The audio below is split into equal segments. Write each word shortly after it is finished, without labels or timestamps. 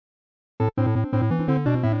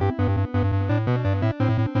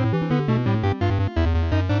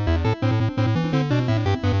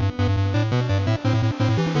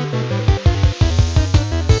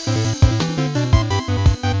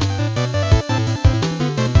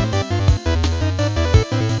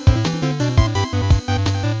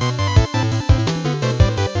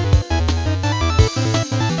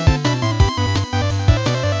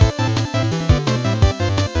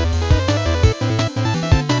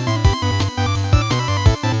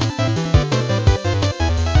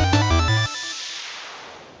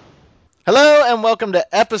and welcome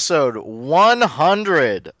to episode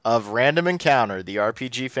 100 of Random Encounter, the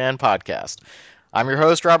RPG fan podcast. I'm your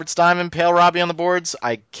host, Robert Steinman, Pale Robbie on the boards.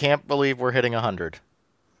 I can't believe we're hitting 100.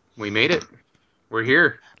 We made it. We're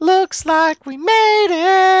here. Looks like we made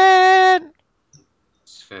it!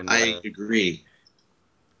 And, I agree.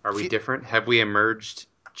 Are we different? Have we emerged,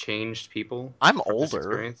 changed people? I'm from this older.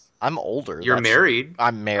 experience? I'm older. You're married.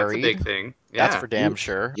 I'm married. That's a big thing. Yeah. That's for damn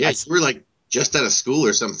sure. Yeah, you were like just out of school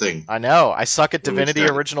or something. I know. I suck at When we Divinity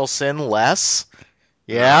started. Original Sin less.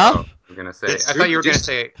 Yeah? Oh, I'm gonna say. That's I true. thought you were gonna Just-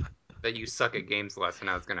 say that you suck at games less, and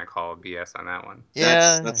I was gonna call BS on that one.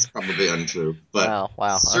 Yeah. That's probably untrue. But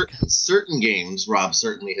Wow. certain games, Rob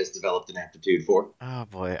certainly has developed an aptitude for. Oh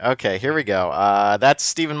boy. Okay, here we go. That's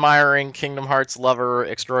Stephen Meyering, Kingdom Hearts lover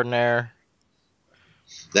extraordinaire.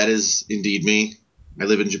 That is indeed me. I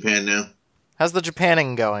live in Japan now. How's the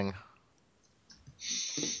Japanning going?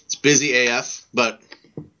 It's busy AF, but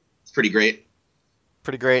it's pretty great.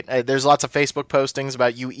 Pretty great. There's lots of Facebook postings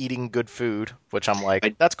about you eating good food, which I'm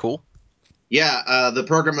like, that's cool. Yeah, the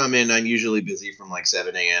program I'm in, I'm usually busy from like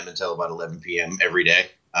 7 a.m. until about 11 p.m. every day,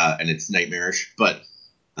 and it's nightmarish. But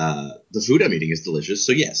the food I'm eating is delicious,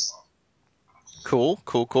 so yes.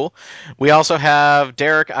 Cool. We also have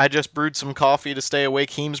Derek. I just brewed some coffee to stay awake.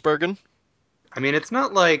 Heemsbergen. I mean, it's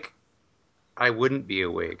not like I wouldn't be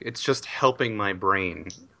awake. It's just helping my brain.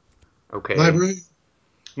 Okay. My brain.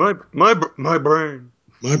 My brain.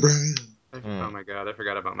 My brain. Oh my god, I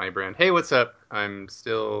forgot about my brand. Hey, what's up? I'm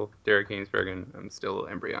still Derek Hainsbergen. I'm still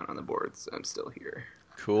Embryon on the boards. I'm still here.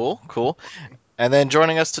 Cool. And then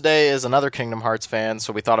joining us today is another Kingdom Hearts fan,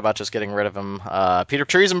 so we thought about just getting rid of him. Peter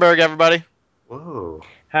Triesenberg, everybody. Whoa.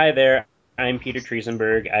 Hi there, I'm Peter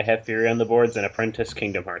Triesenberg. I have Fury on the boards and Apprentice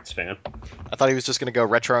Kingdom Hearts fan. I thought he was just going to go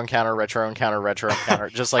retro encounter,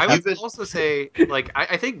 just like I would also say, like,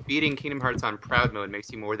 I think beating Kingdom Hearts on Proud Mode makes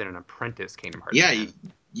you more than an apprentice Kingdom Hearts. Yeah, fan.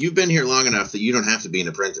 you've been here long enough that you don't have to be an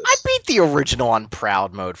apprentice. I beat the original on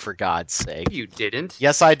Proud Mode, for God's sake. You didn't.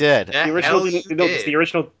 Yes, I did. The The original, hell you did. the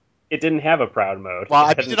original, it didn't have a proud mode. Well,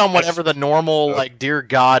 I beat it on whatever the normal, like, Dear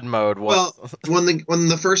God mode was. Well, when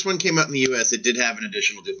the first one came out in the U.S., it did have an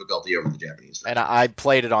additional difficulty over the Japanese version. And I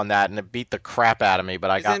played it on that, and it beat the crap out of me, but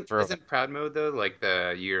I got through it. Isn't Proud Mode though like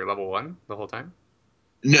you're level 1 the whole time?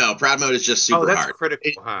 No, Proud Mode is just super oh, that's hard.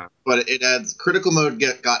 critical, huh? But it adds critical mode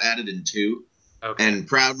got added in 2, Okay. and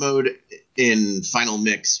Proud Mode in Final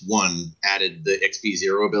Mix 1 added the XP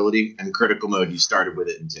 0 ability, and critical mode you started with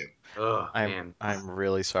it in 2. Oh man. I'm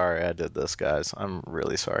really sorry I did this, guys. I'm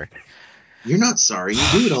really sorry. You're not sorry. You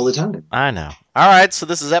do it all the time. I know. All right, so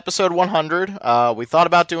this is episode 100. We thought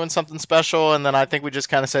about doing something special, and then I think we just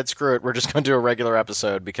kind of said, screw it, we're just going to do a regular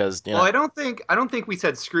episode because, you know. Well, I don't think we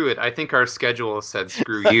said screw it. I think our schedule said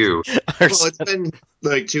screw you. Well, it's been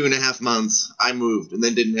like 2.5 months. I moved and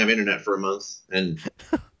then didn't have internet for a month, and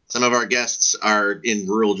some of our guests are in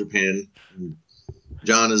rural Japan.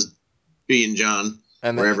 John is being John.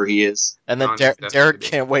 and then, Wherever he is. and then John is definitely Derek big.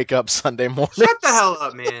 can't wake up Sunday morning. Shut the hell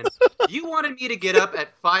up, man. You wanted me to get up at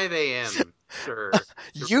 5 a.m. Sure.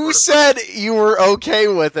 You said you were okay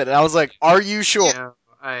with it, and I was like, are you sure?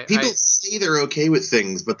 Yeah, People say they're okay with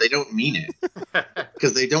things, but they don't mean it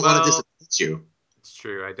because they don't want Well, to disappoint you. It's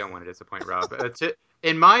true. I don't want to disappoint Rob.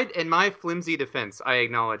 In my flimsy defense, I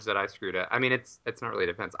acknowledge that I screwed up. I mean, it's not really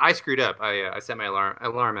defense. I screwed up. I set my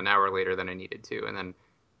alarm an hour later than I needed to, and then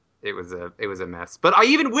it was a mess. But I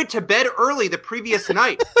even went to bed early the previous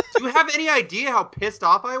night. Do you have any idea how pissed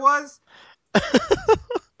off I was?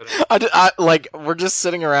 Like, we're just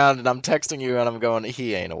sitting around, and I'm texting you, and I'm going,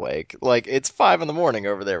 he ain't awake. Like, it's 5 in the morning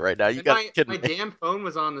over there right now. You got to my kidding me. damn phone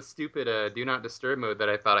was on the stupid do not disturb mode that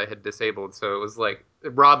I thought I had disabled. So it was like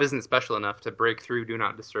Rob isn't special enough to break through do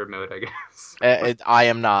not disturb mode, I guess. I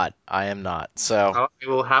am not. So I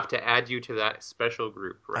will have to add you to that special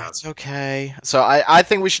group, Rob. that's okay. So I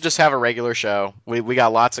think we should just have a regular show. We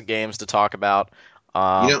got lots of games to talk about. You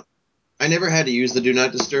know, I never had to use the do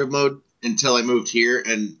not disturb mode until I moved here,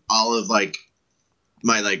 and all of like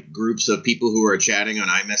my like groups of people who are chatting on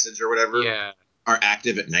iMessage or whatever Yeah. are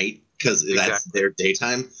active at night because that's Exactly. their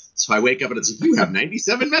daytime. So I wake up and it's like, you have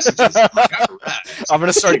 97 messages. I'm like, all right. I'm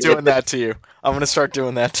gonna start doing that to you.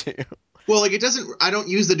 Well, like I don't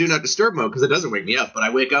use the do not disturb mode because it doesn't wake me up, but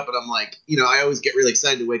I wake up and I'm like, I always get really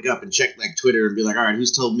excited to wake up and check like Twitter and be like, all right,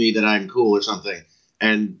 who's told me that I'm cool or something?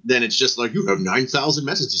 And then it's just like, you have 9,000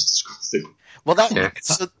 messages to scroll through. Well, Yeah.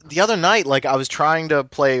 so the other night, like, I was trying to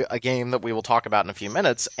play a game that we will talk about in a few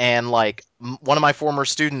minutes, and like one of my former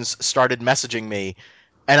students started messaging me,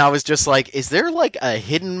 and I was just like, is there like a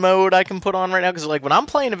hidden mode I can put on right now? Because like when I'm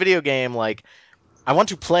playing a video game, like I want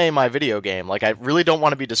to play my video game. Like, I really don't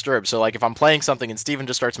want to be disturbed. So, like, if I'm playing something and Steven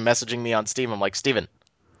just starts messaging me on Steam, I'm like, Steven,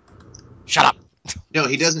 shut up. No,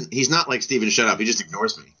 he doesn't. He's not like Steven. Shut up. He just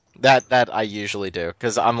ignores me. That I usually do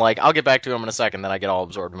because I'm like, I'll get back to him in a second. Then I get all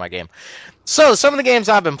absorbed in my game. So, some of the games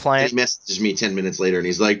I've been And playing. he messages me 10 minutes later, and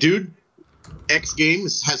he's like, "Dude, X game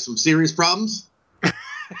has some serious problems."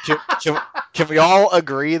 Can we all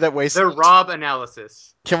agree that The Wasteland? Rob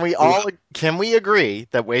analysis. Can we agree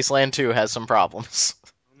that Wasteland 2 has some problems?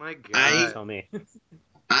 Oh my I- god. Tell me.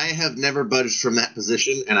 I have never budged from that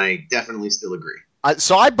position, and I definitely still agree.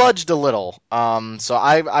 So I budged a little. So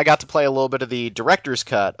I got to play a little bit of the director's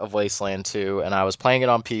cut of Wasteland 2, and I was playing it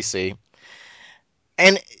on PC.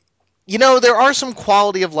 And there are some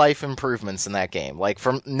quality of life improvements in that game. Like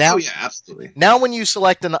from now, Oh yeah, absolutely. now when you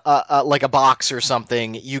select like a box or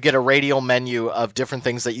something, you get a radial menu of different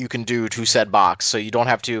things that you can do to said box. So you don't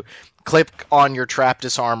have to click on your trap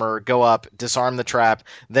disarmer, go up, disarm the trap,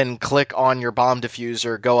 then click on your bomb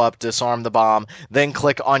diffuser, go up, disarm the bomb, then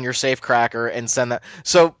click on your safe cracker and send that.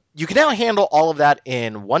 So you can now handle all of that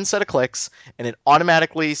in one set of clicks, and it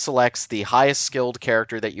automatically selects the highest skilled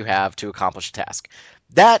character that you have to accomplish a task.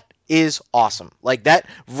 That is awesome. Like that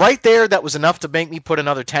right there, that was enough to make me put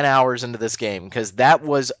another 10 hours into this game because that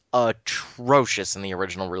was atrocious in the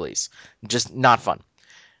original release. Just not fun.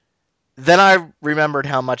 Then I remembered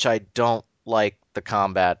how much I don't like the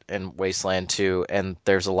combat in Wasteland 2, and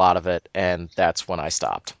there's a lot of it, and that's when I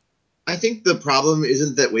stopped. I think the problem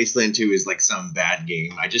isn't that Wasteland 2 is like some bad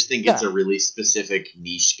game. I just think it's Yeah. a really specific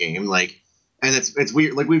niche game. Like, and it's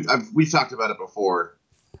weird. Like we've talked about it before.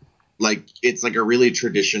 Like it's like a really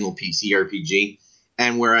traditional PC RPG,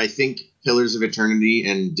 and where I think Pillars of Eternity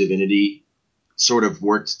and Divinity sort of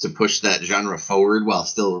worked to push that genre forward while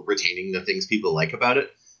still retaining the things people like about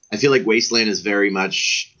it. I feel like Wasteland is very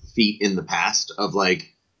much feet in the past of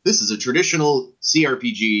like this is a traditional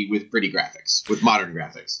CRPG with pretty graphics, with modern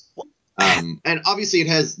graphics. And obviously it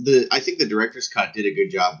has I think the director's cut did a good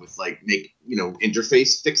job with like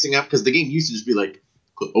interface fixing up because the game used to just be like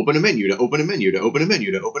open a menu to open a menu to open a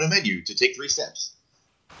menu to open a menu to take 3 steps.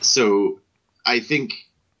 So I think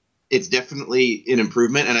it's definitely an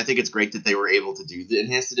improvement, and I think it's great that they were able to do the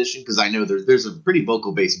enhanced edition because I know there's a pretty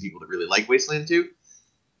vocal base of people that really like Wasteland 2,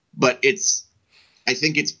 but I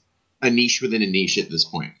think it's a niche within a niche at this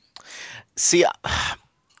point. See,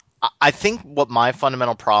 I think what my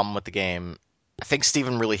fundamental problem with the game, I think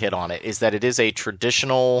Steven really hit on it, is that it is a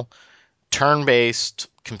traditional turn-based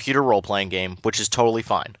computer role-playing game, which is totally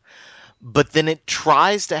fine. But then it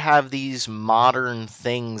tries to have these modern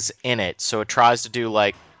things in it. So it tries to do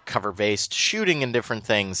like cover-based shooting and different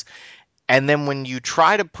things. And then when you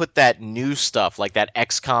try to put that new stuff, like that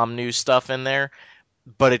XCOM new stuff in there,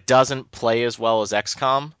 but it doesn't play as well as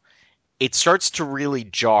XCOM, it starts to really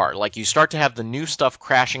jar. Like you start to have the new stuff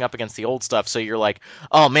crashing up against the old stuff, so you're like,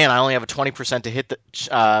 "Oh man, I only have a 20% to hit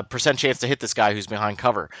the percent chance to hit this guy who's behind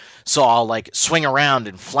cover." So I'll like swing around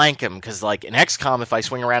and flank him because like in XCOM, if I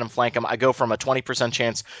swing around and flank him, I go from a 20%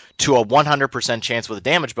 chance to a 100% chance with a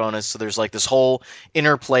damage bonus. So there's like this whole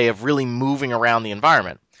interplay of really moving around the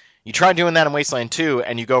environment. You try doing that in Wasteland 2,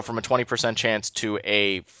 and you go from a 20% chance to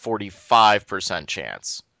a 45%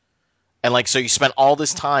 chance. And like so you spent all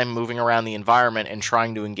this time moving around the environment and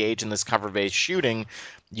trying to engage in this cover-based shooting.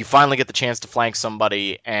 You finally get the chance to flank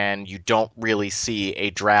somebody and you don't really see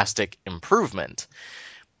a drastic improvement.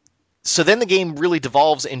 So then the game really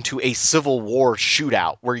devolves into a Civil War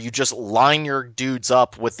shootout where you just line your dudes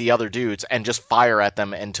up with the other dudes and just fire at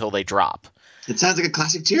them until they drop. It sounds like a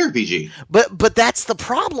classic TRPG. But that's the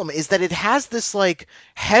problem, is that it has this like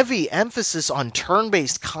heavy emphasis on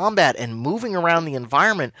turn-based combat and moving around the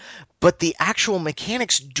environment, but the actual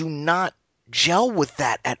mechanics do not gel with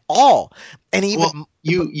that at all. And even Well,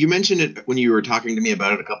 you mentioned it when you were talking to me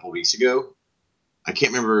about it a couple of weeks ago. I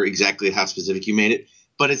can't remember exactly how specific you made it,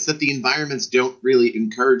 but it's that the environments don't really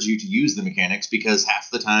encourage you to use the mechanics because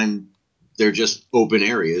half the time they're just open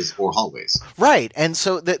areas or hallways. right, and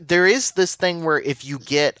so there is this thing where if you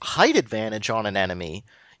get height advantage on an enemy,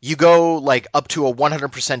 you go like up to a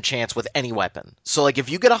 100% chance with any weapon. So like if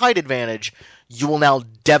you get a height advantage, you will now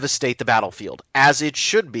devastate the battlefield, as it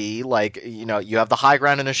should be. Like you have the high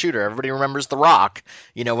ground in a shooter. Everybody remembers The Rock.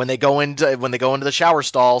 When they go into the shower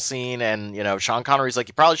stall scene, and Sean Connery's like,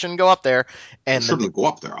 you probably shouldn't go up there, and Shouldn't go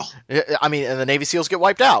up there. and the Navy SEALs get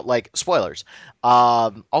wiped out. Like spoilers.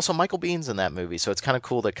 Also, Michael Bihn's in that movie, so it's kind of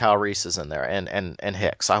cool that Kyle Reese is in there, and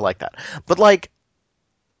Hicks. I like that. But like,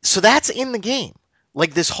 so that's in the game.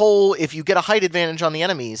 Like this whole, if you get a height advantage on the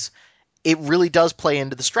enemies, it really does play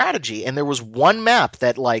into the strategy. And there was one map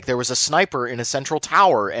that like there was a sniper in a central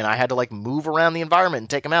tower and I had to like move around the environment and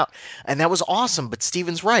take him out. And that was awesome, but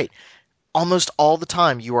Steven's right. Almost all the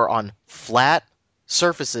time you are on flat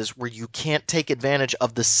surfaces where you can't take advantage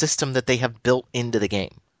of the system that they have built into the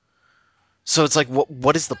game. So it's like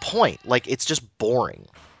what is the point? Like it's just boring.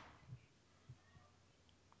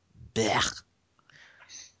 Blech.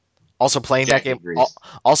 Also playing that Jackie game. agrees.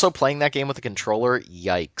 Also playing that game with a controller.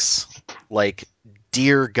 Yikes! Like,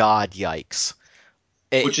 dear God, yikes!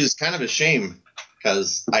 Which is kind of a shame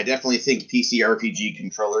because I definitely think PC RPG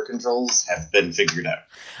controller controls have been figured out.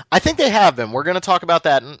 I think they have been. We're going to talk about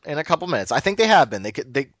that in a couple minutes. I think they have been.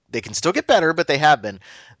 They can still get better, but they have been.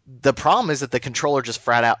 The problem is that the controller just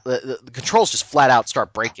the controls just flat out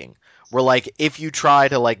start breaking. Where like if you try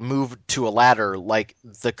to like move to a ladder, like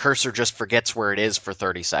the cursor just forgets where it is for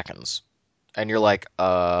 30 seconds. And you're like,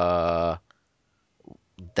 that's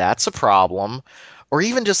a problem. Or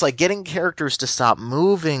even just like getting characters to stop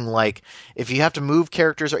moving. Like if you have to move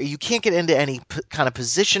characters, or you can't get into any kind of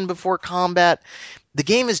position before combat. The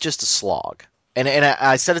game is just a slog. And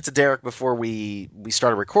I said it to Derek before we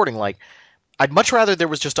started recording. Like I'd much rather there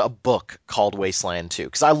was just a book called Wasteland 2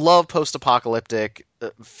 because I love post-apocalyptic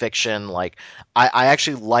fiction. Like I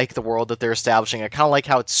actually like the world that they're establishing. I kind of like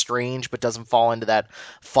how it's strange but doesn't fall into that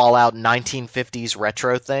Fallout 1950s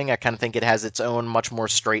retro thing. I kind of think it has its own much more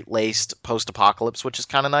straight-laced post-apocalypse, which is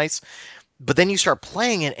kind of nice. But then you start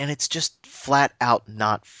playing it and it's just flat out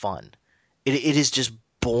not fun. It is just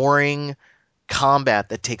boring combat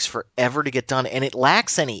that takes forever to get done and it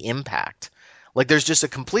lacks any impact. Like there's just a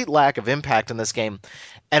complete lack of impact in this game.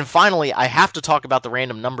 And finally, I have to talk about the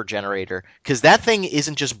random number generator because that thing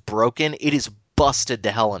isn't just broken, it is busted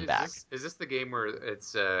to hell and back. Is this the game where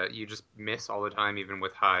it's you just miss all the time, even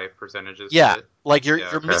with high percentages? Yeah, To hit? like you're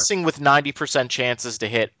Okay. missing with 90% chances to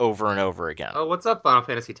hit over and over again. Oh, what's up, Final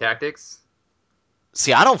Fantasy Tactics?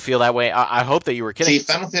 See, I don't feel that way. I hope that you were kidding. See,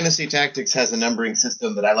 Final Fantasy Tactics has a numbering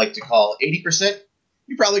system that I like to call 80%,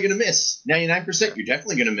 you're probably going to miss. 99%, you're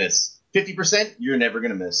definitely going to miss. 50%, you're never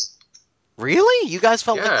going to miss. Really? You guys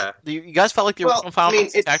felt Yeah. like the original Final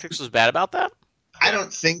Fantasy Tactics was bad about that? I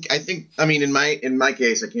think in my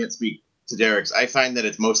case, I can't speak to Derek's. I find that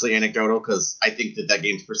it's mostly anecdotal because I think that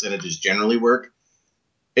game's percentages generally work.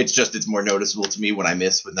 It's just it's more noticeable to me when I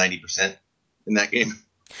miss with 90% in that game.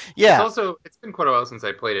 Yeah. It's been quite a while since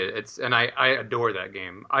I played it. I adore that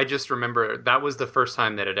game. I just remember that was the first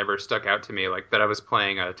time that it ever stuck out to me, like that I was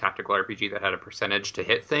playing a tactical RPG that had a percentage to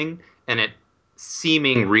hit thing, and it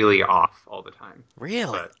seeming really off all the time.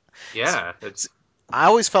 Really? But yeah, it's I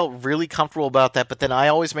always felt really comfortable about that, but then I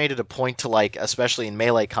always made it a point to like, especially in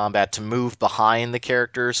melee combat, to move behind the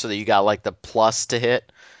characters so that you got like the plus to hit.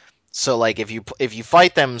 So like if you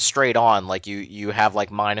fight them straight on, like you have like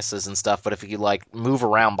minuses and stuff, but if you like move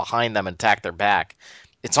around behind them and attack their back,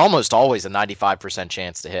 it's almost always a 95%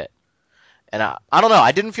 chance to hit. And I don't know,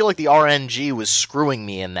 I didn't feel like the RNG was screwing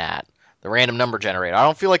me in that. The random number generator. I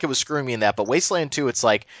don't feel like it was screwing me in that, but Wasteland 2 it's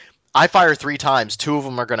like I fire 3 times, 2 of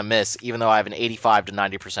them are going to miss even though I have an 85 to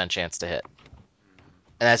 90% chance to hit.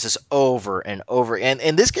 And that's just over and over. And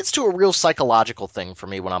this gets to a real psychological thing for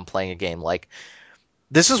me when I'm playing a game. Like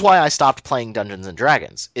this is why I stopped playing Dungeons and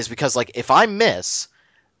Dragons, is because like if I miss,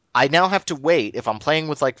 I now have to wait. If I'm playing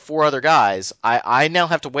with like 4 other guys, I now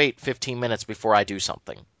have to wait 15 minutes before I do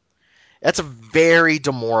something. That's a very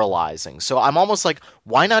demoralizing. So I'm almost like,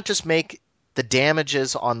 why not just make the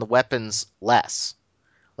damages on the weapons less?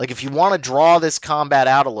 Like if you want to draw this combat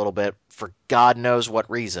out a little bit for God knows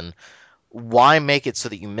what reason, why make it so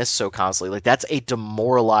that you miss so constantly? Like that's a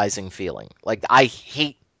demoralizing feeling. Like I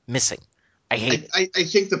hate missing. I hate it. I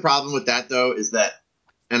think the problem with that though is that,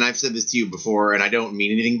 and I've said this to you before, and I don't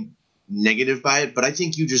mean anything negative by it, but I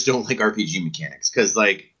think you just don't like RPG mechanics because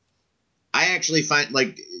like I actually find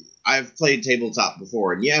like I've played tabletop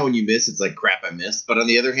before, and yeah, when you miss, it's like crap, I missed. But on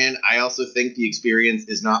the other hand, I also think the experience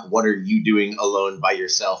is not what are you doing alone by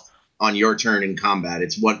yourself on your turn in combat.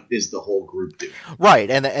 It's what is the whole group doing. Right,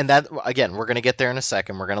 and that again, we're going to get there in a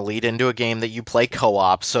second. We're going to lead into a game that you play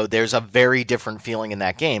co-op, so there's a very different feeling in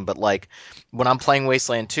that game. But like when I'm playing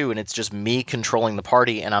Wasteland 2 and it's just me controlling the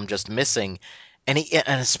party and I'm just missing, and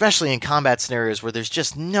especially in combat scenarios where there's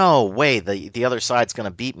just no way the other side's going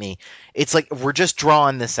to beat me, it's like we're just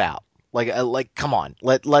drawing this out. Like come on,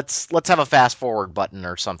 let's have a fast forward button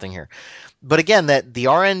or something here. But again, that the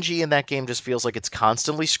RNG in that game just feels like it's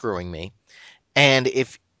constantly screwing me. And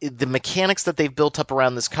if the mechanics that they've built up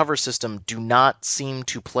around this cover system do not seem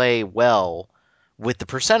to play well with the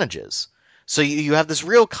percentages. So you have this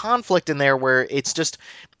real conflict in there where it's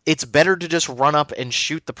better to just run up and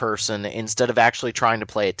shoot the person instead of actually trying to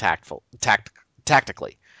play it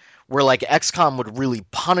tactically. Where like XCOM would really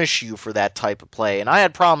punish you for that type of play, and I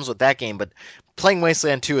had problems with that game, but playing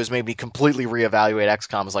Wasteland 2 has made me completely reevaluate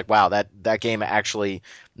XCOM. It's like, wow, that game actually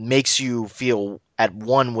makes you feel at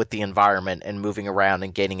one with the environment and moving around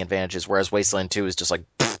and gaining advantages, whereas Wasteland 2 is just like,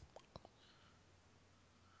 pfft,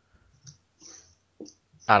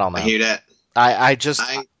 I don't know. I hear that. I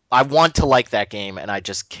want to like that game, and I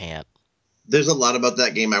just can't. There's a lot about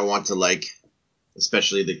that game I want to like,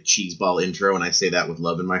 especially the cheeseball intro, and I say that with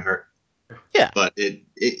love in my heart. Yeah. But it's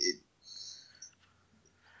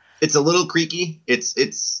a little creaky.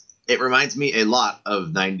 It reminds me a lot of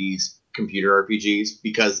 90s computer RPGs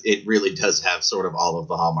because it really does have sort of all of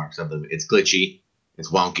the hallmarks of them. It's glitchy,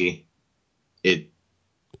 it's wonky, it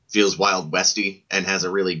feels Wild Westy, and has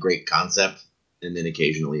a really great concept, and then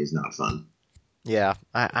occasionally is not fun. Yeah,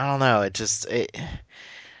 I don't know. I guess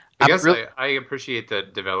I appreciate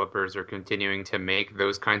that developers are continuing to make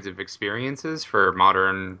those kinds of experiences for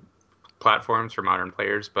modern platforms, for modern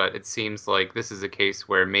players, but it seems like this is a case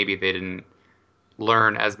where maybe they didn't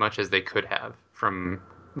learn as much as they could have from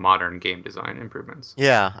modern game design improvements.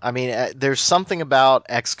 Yeah, I mean, there's something about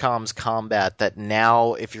XCOM's combat that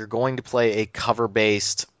now, if you're going to play a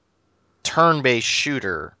cover-based, turn-based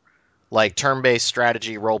shooter, like turn-based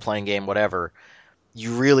strategy, role-playing game, whatever,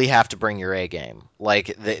 you really have to bring your A game.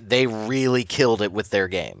 Like, they really killed it with their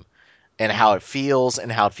game. And how it feels, and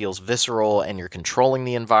how it feels visceral, and you're controlling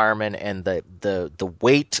the environment, and the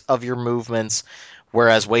weight of your movements,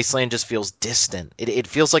 whereas Wasteland just feels distant. It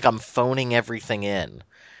feels like I'm phoning everything in.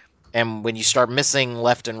 And when you start missing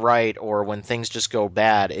left and right, or when things just go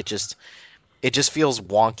bad, it just feels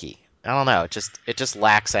wonky. I don't know. It just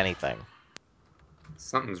lacks anything.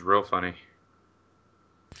 Something's real funny.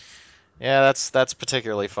 Yeah, that's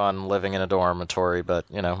particularly fun living in a dormitory, but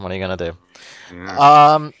what are you gonna do?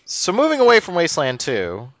 Yeah. So moving away from Wasteland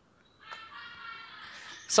 2,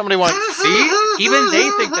 somebody want See? Even they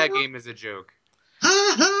think that game is a joke.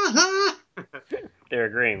 They're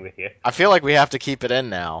agreeing with you. I feel like we have to keep it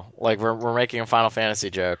in now. Like we're making a Final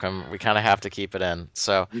Fantasy joke, and we kind of have to keep it in.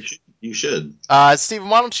 So You should. Steven,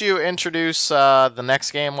 why don't you introduce the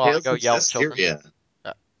next game while Tales I go of yell at children? Cestiria.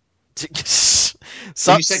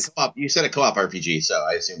 So, You said co-op. You said a co-op RPG, so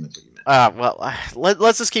I assume that's what you meant.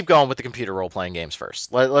 let's just keep going with the computer role-playing games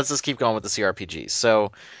first. Let's just keep going with the CRPGs.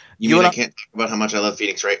 So, You mean I can't talk about how much I love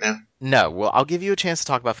Phoenix right now? No, well, I'll give you a chance to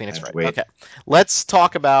talk about Phoenix I have Wright. to wait. Okay, let's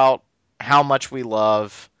talk about how much we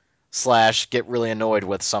love / get really annoyed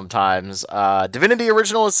with sometimes. Divinity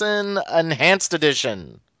Original Sin Enhanced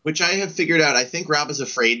Edition. Which I have figured out. I think Rob is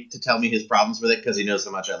afraid to tell me his problems with it because he knows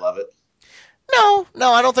how much I love it. No,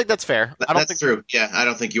 I don't think that's fair. That's true. Yeah, I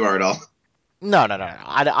don't think you are at all. No.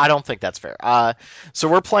 I don't think that's fair. So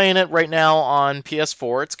we're playing it right now on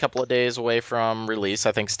PS4. It's a couple of days away from release.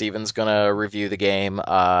 I think Steven's going to review the game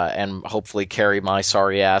and hopefully carry my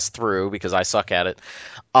sorry ass through because I suck at it.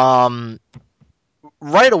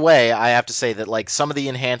 Right away, I have to say that like some of the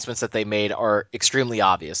enhancements that they made are extremely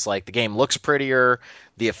obvious. Like the game looks prettier,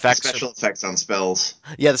 the effects, Special effects on spells.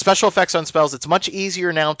 yeah, the special effects on spells. It's much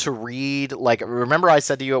easier now to read. Like remember, I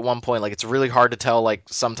said to you at one point, like it's really hard to tell. Like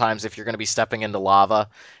sometimes if you're going to be stepping into lava,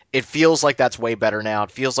 it feels like that's way better now.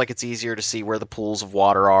 It feels like it's easier to see where the pools of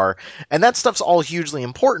water are, and that stuff's all hugely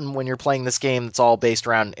important when you're playing this game that's all based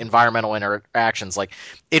around environmental interactions. Like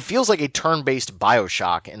it feels like a turn-based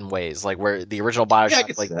BioShock in ways, like where the original BioShock, Yeah, I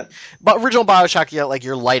can see that. but original BioShock, like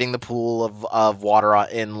you're lighting the pool of water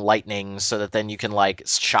in lightning so that then you can like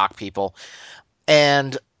shock people.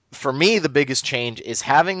 And for me, the biggest change is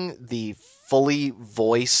having the fully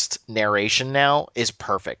voiced narration now is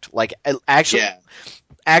perfect. Like actually, Yeah,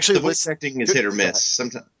 actually, the voice acting is hit or miss.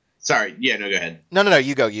 Sometimes. Sorry. Yeah. No. Go ahead. No.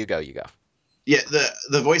 You go. Yeah.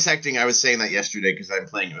 The voice acting. I was saying that yesterday because I'm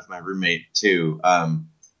playing it with my roommate too.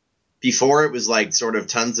 Before it was like sort of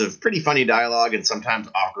tons of pretty funny dialogue and sometimes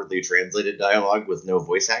awkwardly translated dialogue with no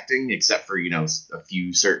voice acting except for a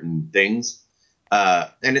few certain things.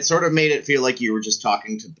 And it sort of made it feel like you were just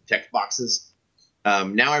talking to the text boxes.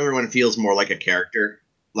 Now everyone feels more like a character.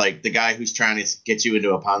 Like the guy who's trying to get you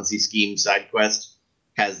into a Ponzi scheme side quest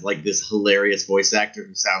has like this hilarious voice actor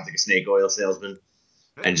who sounds like a snake oil salesman.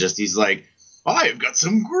 And just he's like, I've got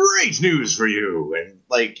some great news for you. And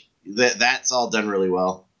like that's all done really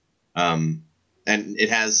well. And it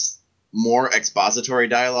has more expository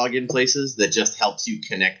dialogue in places that just helps you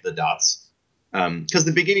connect the dots. Because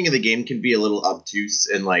the beginning of the game can be a little obtuse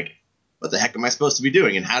and like, what the heck am I supposed to be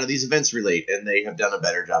doing? And how do these events relate? And they have done a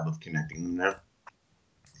better job of connecting them now.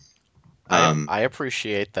 I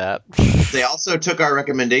appreciate that. They also took our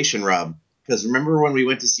recommendation, Rob, because remember when we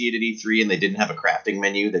went to see it at E3 and they didn't have a crafting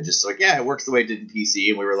menu? They're just like, yeah, it works the way it did in PC.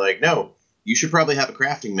 And we were like, no, you should probably have a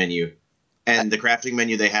crafting menu. And the crafting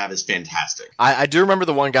menu they have is fantastic. I do remember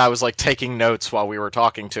the one guy was like taking notes while we were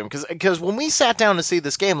talking to him because when we sat down to see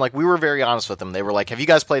this game, like we were very honest with them. They were like, "Have you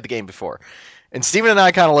guys played the game before?" And Steven and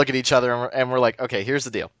I kind of look at each other and we're like, "Okay, here's the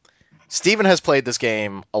deal. Steven has played this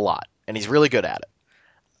game a lot and he's really good at it.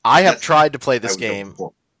 I have tried to play this game.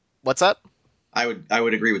 What's that? I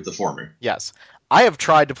would agree with the former. Yes, I have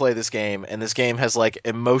tried to play this game and this game has like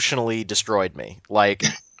emotionally destroyed me. Like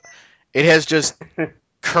it has just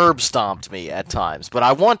curb stomped me at times, but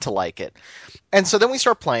I want to like it. And so then we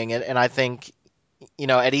start playing it, and I think,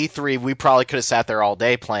 at E3 we probably could have sat there all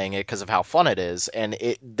day playing it because of how fun it is, and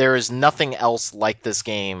there is nothing else like this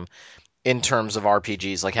game in terms of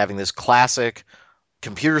RPGs, like having this classic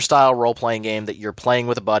computer style role playing game that you're playing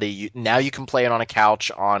with a buddy. Now you can play it on a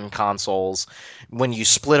couch on consoles. When you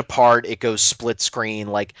split apart, it goes split screen.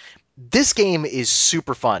 Like this game is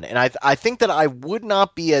super fun, and I think that I would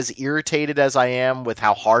not be as irritated as I am with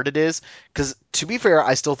how hard it is. Because to be fair,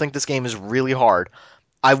 I still think this game is really hard.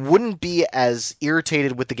 I wouldn't be as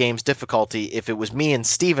irritated with the game's difficulty if it was me and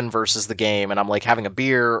Steven versus the game and I'm like having a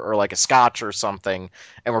beer or like a scotch or something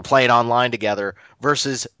and we're playing online together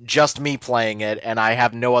versus just me playing it and I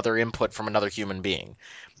have no other input from another human being.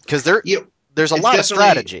 Because there's a lot of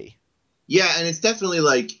strategy. Yeah, and it's definitely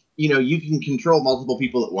like, you can control multiple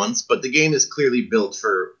people at once, but the game is clearly built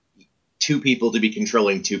for two people to be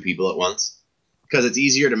controlling two people at once. Because it's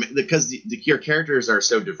easier because your characters are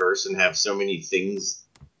so diverse and have so many things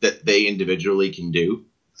that they individually can do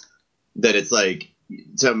that it's like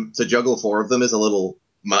to juggle four of them is a little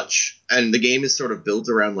much. And the game is sort of built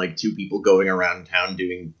around like two people going around town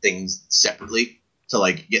doing things separately to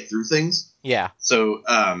like get through things. Yeah. So,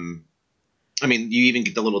 I mean, you even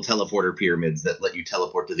get the little teleporter pyramids that let you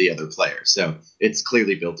teleport to the other player. So it's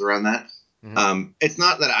clearly built around that. Mm-hmm. It's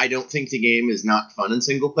not that I don't think the game is not fun in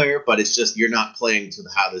single player, but it's just you're not playing to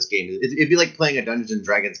how this game is. It'd be like playing a Dungeons and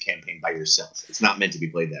Dragons campaign by yourself. It's not meant to be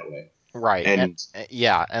played that way. Right.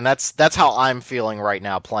 And that's how I'm feeling right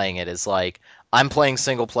now playing it is like I'm playing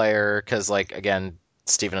single player because like again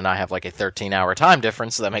Steven and I have like a 13-hour time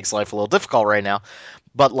difference, so that makes life a little difficult right now.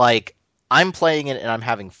 But like I'm playing it and I'm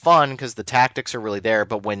having fun because the tactics are really there.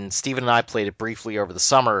 But when Steven and I played it briefly over the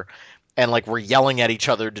summer, and like we're yelling at each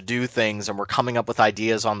other to do things and we're coming up with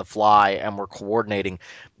ideas on the fly and we're coordinating,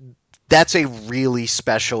 that's a really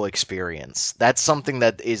special experience. That's something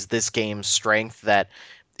that is this game's strength that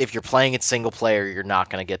if you're playing it single player, you're not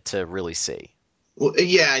going to get to really see. Well,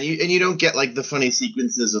 yeah, and you don't get like the funny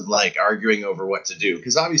sequences of like arguing over what to do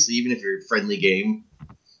because obviously even if you're a friendly game,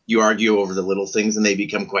 you argue over the little things and they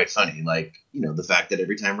become quite funny. Like, the fact that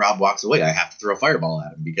every time Rob walks away, I have to throw a fireball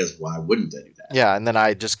at him because why wouldn't I do that? Yeah, and then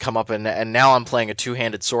I just come up and now I'm playing a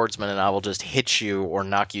two-handed swordsman and I will just hit you or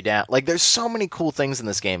knock you down. Like, there's so many cool things in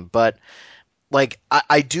this game, but like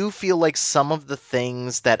I do feel like some of the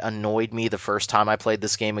things that annoyed me the first time I played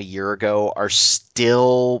this game a year ago are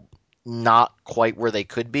still not quite where they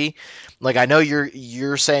could be. Like I know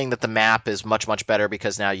you're saying that the map is much better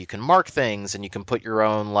because now you can mark things and you can put your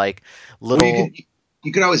own like little. Well,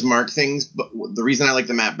 you could always mark things, but the reason I like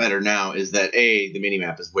the map better now is that A, the mini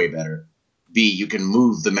map is way better. B, you can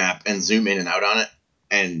move the map and zoom in and out on it,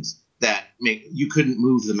 and you couldn't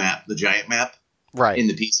move the giant map, right, in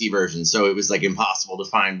the PC version, so it was like impossible to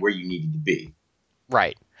find where you needed to be.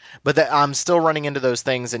 Right. But I'm still running into those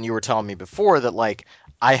things, and you were telling me before that, like,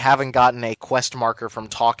 I haven't gotten a quest marker from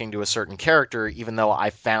talking to a certain character, even though I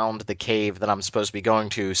found the cave that I'm supposed to be going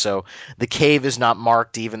to. So the cave is not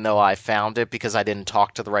marked, even though I found it because I didn't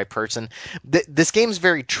talk to the right person. This game's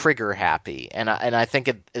very trigger happy, and I think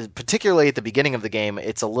particularly at the beginning of the game,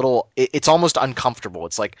 it's it's almost uncomfortable.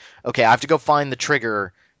 It's like, okay, I have to go find the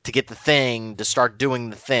trigger to get the thing to start doing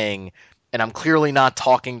the thing, and I'm clearly not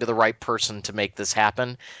talking to the right person to make this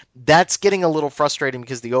happen. That's getting a little frustrating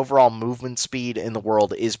because the overall movement speed in the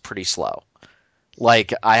world is pretty slow.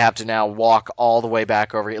 Like I have to now walk all the way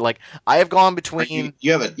back over here. Like I have gone between.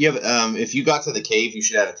 If you got to the cave, you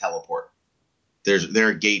should have a teleport. There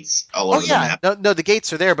are gates all over the map. No, the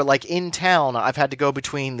gates are there, but like in town, I've had to go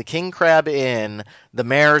between the King Crab Inn, the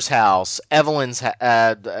mayor's house, Evelyn's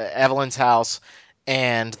house,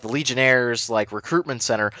 and the Legionnaires like recruitment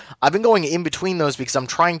center. I've been going in between those because I'm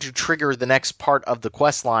trying to trigger the next part of the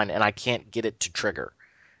quest line and I can't get it to trigger.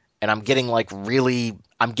 And I'm getting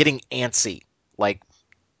I'm getting antsy. Like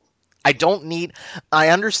I don't need. I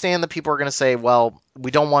understand that people are going to say, well,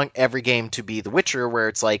 we don't want every game to be The Witcher, where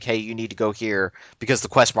it's like, hey, you need to go here because the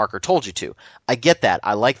quest marker told you to. I get that.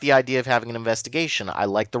 I like the idea of having an investigation. I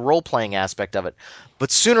like the role playing aspect of it.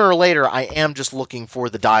 But sooner or later, I am just looking for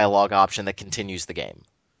the dialogue option that continues the game.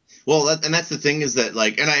 Well, and that's the thing is that,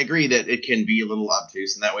 like, and I agree that it can be a little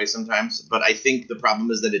obtuse in that way sometimes, but I think the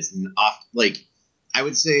problem is that it's off. Like, I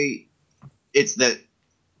would say it's that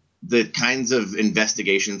the kinds of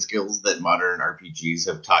investigation skills that modern RPGs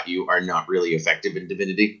have taught you are not really effective in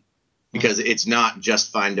Divinity. Because it's not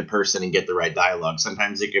just find a person and get the right dialogue.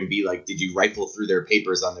 Sometimes it can be like, did you rifle through their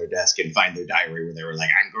papers on their desk and find their diary where they were like,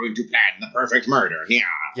 "I'm going to plan the perfect murder." Yeah,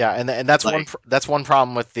 Yeah, and that's like, that's one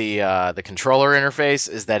problem with the controller interface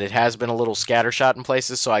is that it has been a little scattershot in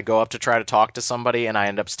places. So I go up to try to talk to somebody, and I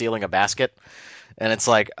end up stealing a basket, and it's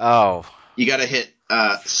like, oh, you got to hit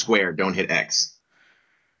square, don't hit X.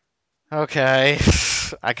 okay.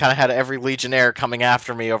 I kind of had every Legionnaire coming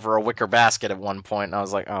after me over a wicker basket at one point, and I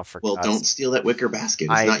was like, oh, for Well, God's don't steal that wicker basket.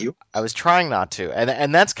 It's I not you. I was trying not to,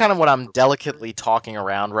 and that's kind of what I'm delicately talking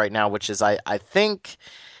around right now, which is I think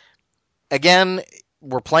again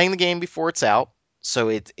we're playing the game before it's out, so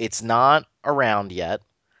it's not around yet,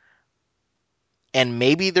 and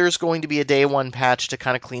maybe there's going to be a day one patch to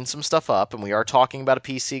kind of clean some stuff up, and we are talking about a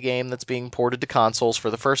PC game that's being ported to consoles for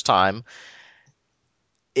the first time.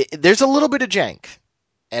 There's a little bit of jank.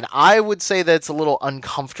 And I would say that it's a little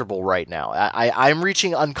uncomfortable right now. I'm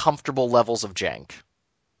reaching uncomfortable levels of jank.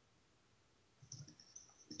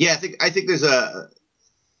 Yeah, I think there's a.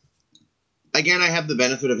 Again, I have the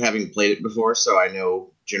benefit of having played it before, so I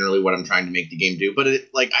know generally what I'm trying to make the game do. But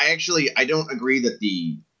I don't agree that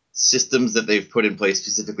the systems that they've put in place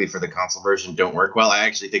specifically for the console version don't work well. I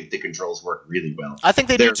actually think the controls work really well. I think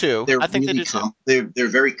they do too. They're I think they really do too. they're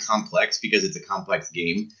very complex because it's a complex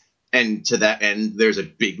game, and to that end, there's a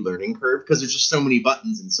big learning curve because there's just so many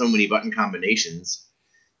buttons and so many button combinations.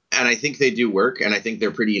 And I think they do work, and I think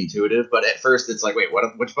they're pretty intuitive. But at first, it's like, wait,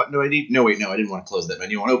 which button do I need? No, wait, no, I didn't want to close that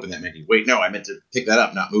menu. I want to open that menu. Wait, no, I meant to pick that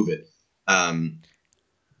up, not move it. Um,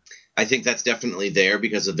 I think that's definitely there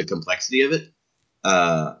because of the complexity of it.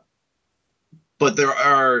 But there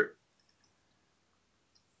are,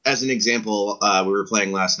 as an example, we were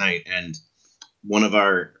playing last night, and one of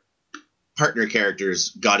our partner characters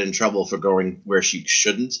got in trouble for going where she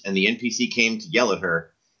shouldn't, and the NPC came to yell at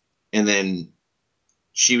her, and then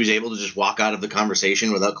she was able to just walk out of the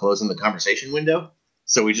conversation without closing the conversation window.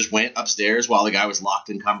 So we just went upstairs while the guy was locked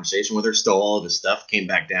in conversation with her, stole all of his stuff, came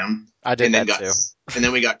back down, I did and then that too. and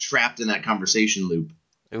then we got trapped in that conversation loop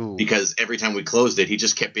Ooh. because every time we closed it, he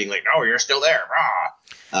just kept being like, "Oh, you're still there."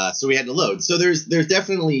 So we had to load. So there's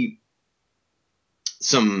definitely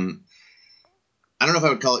some. I don't know if I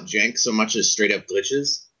would call it jank so much as straight up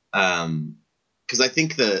glitches, because I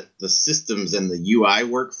think the systems and the UI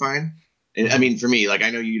work fine. And I mean, for me, like I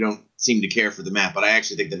know you don't seem to care for the map, but I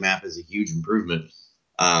actually think the map is a huge improvement.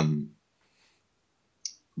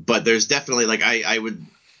 But there's definitely like I would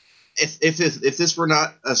if this were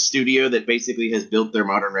not a studio that basically has built their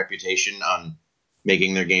modern reputation on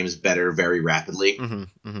making their games better very rapidly,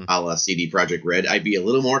 a la CD Projekt Red, I'd be a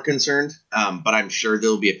little more concerned. But I'm sure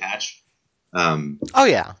there'll be a patch. Oh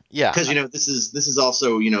yeah, yeah. Because this is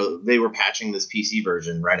also they were patching this PC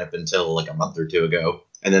version right up until like a month or two ago,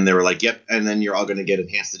 and then they were like, "Yep," and then you're all going to get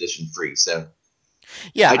Enhanced Edition free. So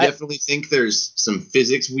Yeah, I definitely think there's some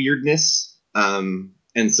physics weirdness, and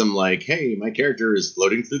some like, "Hey, my character is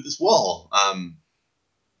floating through this wall,"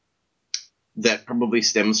 that probably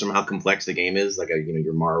stems from how complex the game is, like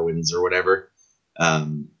your Morrowinds or whatever.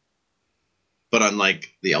 But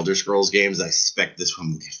unlike the Elder Scrolls games, I suspect this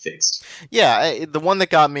one will get fixed. Yeah, the one that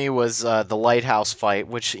got me was the lighthouse fight,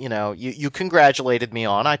 which you congratulated me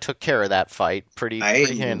on. I took care of that fight pretty I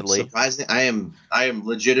am handily. surprised. I am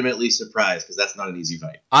legitimately surprised because that's not an easy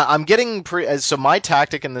fight. I'm getting so my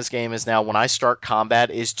tactic in this game is now when I start combat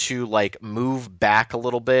is to like move back a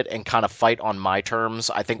little bit and kind of fight on my terms.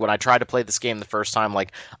 I think when I tried to play this game the first time,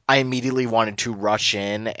 like I immediately wanted to rush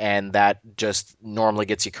in, and that just normally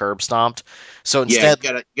gets you curb stomped. So instead,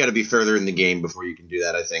 you gotta be further in the game before you can do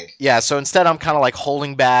that, I think. yeah, so instead I'm kind of like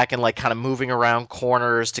holding back and like kind of moving around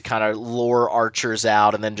corners to kind of lure archers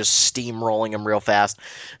out and then just steamrolling them real fast.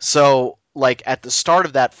 So like at the start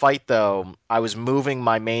of that fight though, I was moving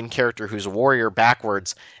my main character who's a warrior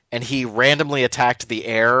backwards and he randomly attacked the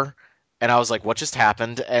air and I was like what just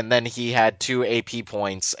happened? And then he had 2 AP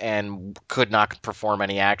points and could not perform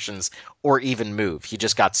any actions or even move. He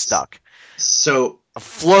just got stuck. So A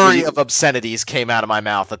flurry of obscenities came out of my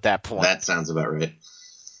mouth at that point. That sounds about right.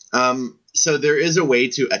 So there is a way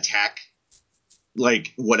to attack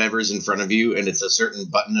like whatever's in front of you and it's a certain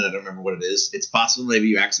button and I don't remember what it is, it's possible maybe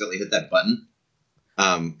you accidentally hit that button.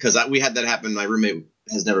 Because we had that happen. My roommate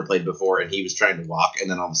has never played before, and he was trying to walk, and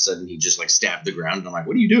then all of a sudden he just like stabbed the ground. And I'm like,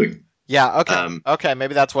 "What are you doing?" Yeah. Okay. Okay.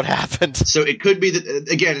 Maybe that's what happened. So it could be that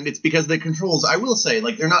again, it's because the controls. I will say,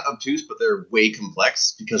 like, they're not obtuse, but they're way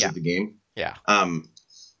complex because of the game. Yeah.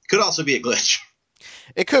 Could also be a glitch.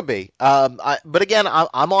 It could be. But again,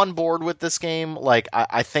 I'm on board with this game. Like,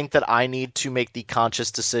 I think that I need to make the conscious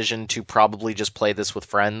decision to probably just play this with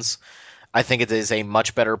friends. I think it is a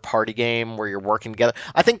much better party game where you're working together.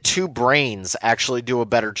 I think two brains actually do a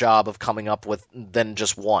better job of coming up with than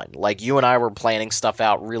just one. Like, you and I were planning stuff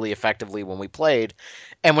out really effectively when we played,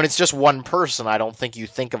 and when it's just one person, I don't think you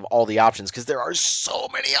think of all the options because there are so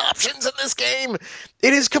many options in this game.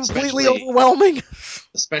 It is completely overwhelming.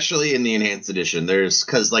 Especially in the enhanced edition,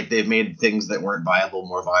 because like they've made things that weren't viable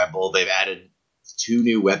more viable. They've added 2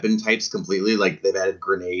 new weapon types completely. Like they've added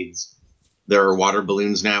grenades. There are water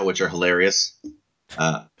balloons now, which are hilarious.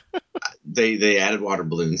 They added water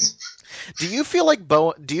balloons. Do you feel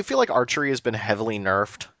like archery has been heavily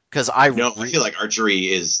nerfed? Because I feel like archery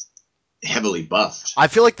is heavily buffed. I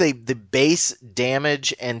feel like the base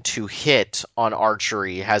damage and to hit on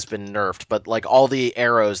archery has been nerfed, but like all the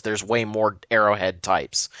arrows, there's way more arrowhead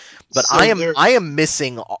types. But so I am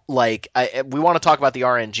missing like we want to talk about the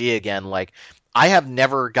RNG again. Like I have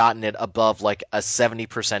never gotten it above like a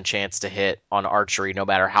 70% chance to hit on archery, no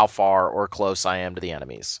matter how far or close I am to the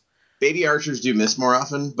enemies. Baby archers do miss more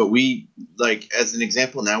often, but we, like, as an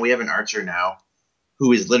example now, we have an archer now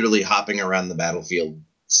who is literally hopping around the battlefield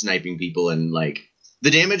sniping people, and like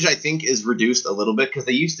the damage I think is reduced a little bit because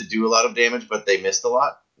they used to do a lot of damage, but they missed a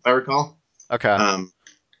lot, if I recall. Okay.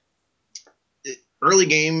 Early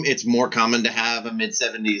game, it's more common to have a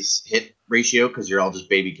mid-70s hit ratio because you're all just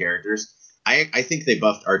baby characters. I think they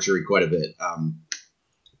buffed archery quite a bit.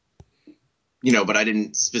 But I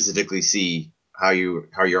didn't specifically see how your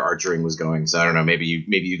archering was going, so I don't know. Maybe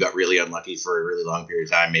you got really unlucky for a really long period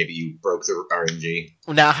of time. Maybe you broke the RNG.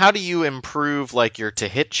 Now, how do you improve like your to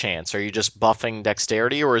hit chance? Are you just buffing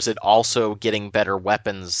dexterity, or is it also getting better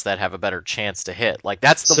weapons that have a better chance to hit? Like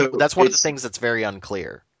that's one of the things that's very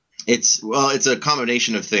unclear. It's a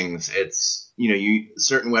combination of things. It's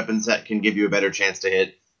certain weapons that can give you a better chance to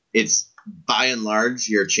hit. It's by and large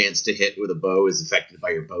your chance to hit with a bow is affected by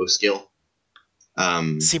your bow skill.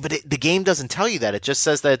 See, but the game doesn't tell you that. It just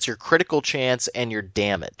says that it's your critical chance and your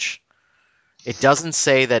damage. It doesn't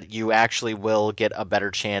say that you actually will get a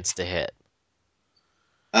better chance to hit.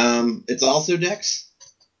 It's also dex.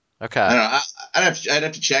 Okay. I don't know. I'd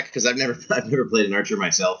have to check because I've never played an archer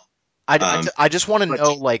myself. I just want to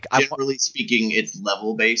know, like, generally speaking, it's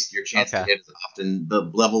level based. Your chance to hit is often the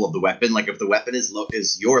level of the weapon. Like if the weapon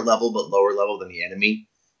is your level but lower level than the enemy,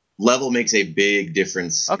 level makes a big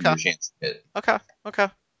difference in your chance to hit. Okay.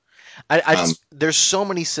 There's so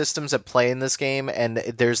many systems at play in this game, and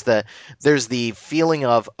there's the feeling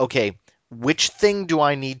of, okay, which thing do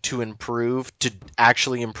I need to improve to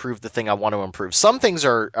actually improve the thing I want to improve? Some things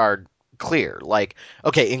are clear, like,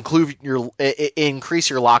 okay, increase your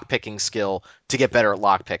lockpicking skill to get better at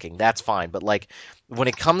lockpicking. That's fine, but like when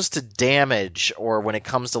it comes to damage or when it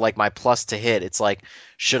comes to like my plus to hit, it's like,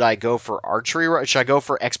 should I go for archery? Should I go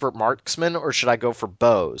for expert marksman, or should I go for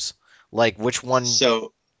bows? Like which one?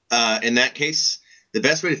 So in that case, the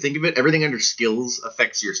best way to think of it, everything under skills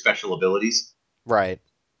affects your special abilities. Right.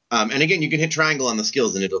 And again, you can hit triangle on the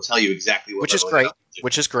skills, and it'll tell you exactly what.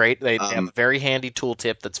 Which is great. They have a very handy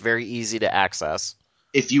tooltip that's very easy to access.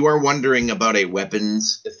 If you are wondering about a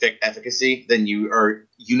weapon's efficacy, then you are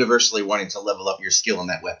universally wanting to level up your skill in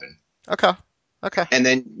that weapon. Okay. And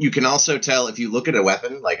then you can also tell if you look at a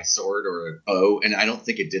weapon, like a sword or a bow, and I don't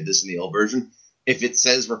think it did this in the old version, if it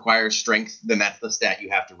says requires strength, then that's the stat you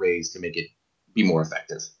have to raise to make it be more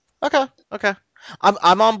effective. Okay.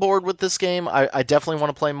 I'm on board with this game. I definitely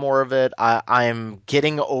want to play more of it. I'm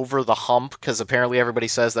getting over the hump because apparently everybody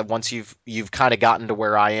says that once you've kind of gotten to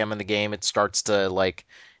where I am in the game, it starts to like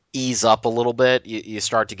ease up a little bit. You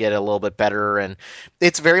start to get a little bit better, and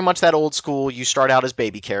it's very much that old school. You start out as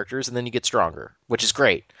baby characters and then you get stronger, which is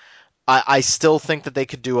great. I still think that they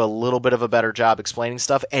could do a little bit of a better job explaining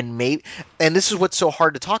stuff, and this is what's so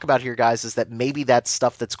hard to talk about here, guys, is that maybe that's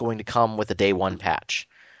stuff that's going to come with a day one patch.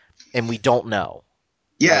 And we don't know.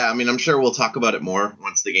 Yeah, I mean, I'm sure we'll talk about it more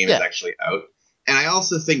once the game is actually out. And I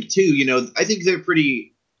also think, too, I think they're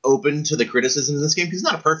pretty open to the criticisms in this game because it's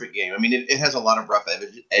not a perfect game. I mean, it has a lot of rough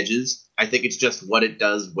edges. I think it's just what it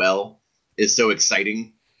does well is so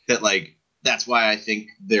exciting that, like, that's why I think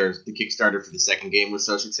the Kickstarter for the second game was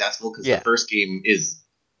so successful because the first game is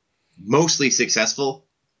mostly successful.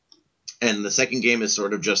 and the second game is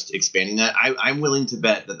sort of just expanding that. I'm willing to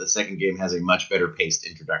bet that the second game has a much better paced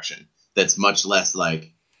introduction that's much less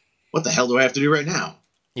like, what the hell do I have to do right now?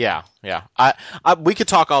 Yeah. We could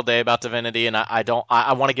talk all day about Divinity, and I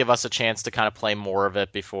want to give us a chance to kind of play more of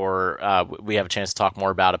it before we have a chance to talk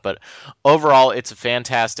more about it. But overall, it's a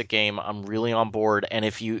fantastic game. I'm really on board. And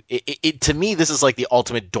if you, to me, this is like the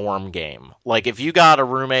ultimate dorm game. Like if you got a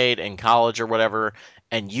roommate in college or whatever,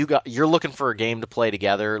 and you're looking for a game to play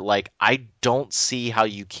together, like I don't see how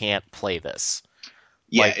you can't play this.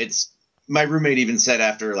 Yeah, Like, it's my roommate even said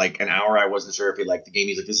after like an hour, I wasn't sure if he liked the game.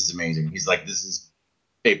 He's like, "This is amazing." He's like, "This is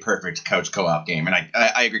a perfect couch co-op game," and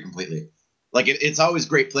I agree completely. Like it's always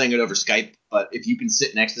great playing it over Skype, but if you can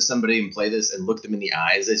sit next to somebody and play this and look them in the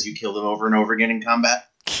eyes as you kill them over and over again in combat,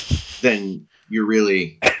 then you're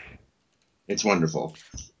really, it's wonderful.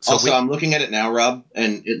 So also, I'm looking at it now, Rob,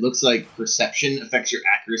 and it looks like perception affects your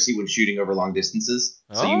accuracy when shooting over long distances.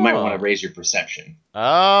 So you might want to raise your perception.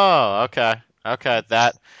 Oh, okay.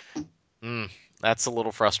 That's a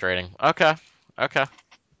little frustrating. Okay.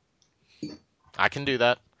 I can do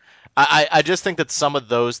that. I just think that some of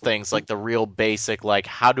those things, like the real basic, like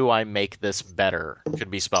how do I make this better, could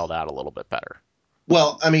be spelled out a little bit better.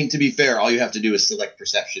 Well, I mean, to be fair, all you have to do is select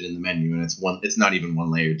perception in the menu, and it's not even one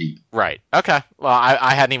layer deep. Right. Okay. Well,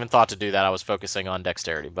 I hadn't even thought to do that. I was focusing on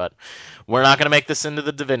dexterity, but we're not going to make this into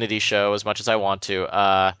the Divinity show as much as I want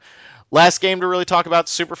to. Last game to really talk about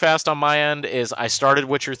super fast on my end is I started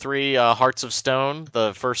Witcher 3 Hearts of Stone,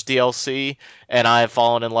 the first DLC, and I have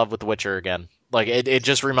fallen in love with The Witcher again. Like it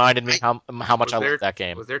just reminded me how much I love that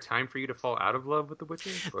game. Was there time for you to fall out of love with The Witcher?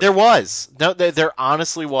 There was. No, there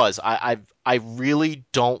honestly was. I really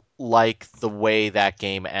don't like the way that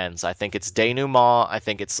game ends. I think it's denouement. I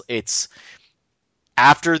think it's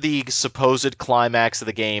after the supposed climax of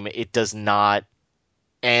the game, it does not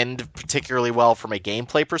end particularly well from a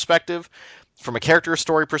gameplay perspective. From a character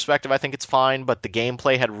story perspective, I think it's fine, but the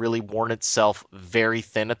gameplay had really worn itself very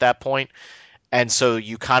thin at that point. And so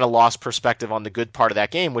you kind of lost perspective on the good part of that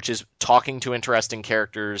game, which is talking to interesting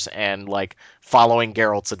characters and like following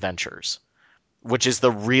Geralt's adventures, which is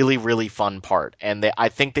the really, really fun part. And I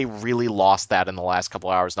think they really lost that in the last couple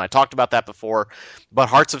hours. And I talked about that before, but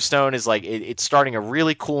Hearts of Stone is like, it's starting a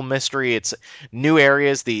really cool mystery. It's new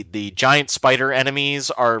areas. The giant spider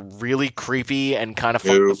enemies are really creepy and kind of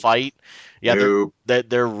fun to fight. Yeah,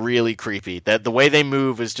 they're really creepy. The way they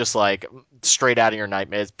move is just like straight out of your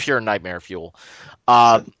nightmare. It's pure nightmare fuel.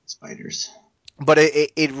 Spiders. But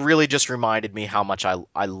it really just reminded me how much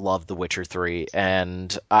I love The Witcher 3,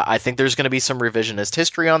 and I think there's going to be some revisionist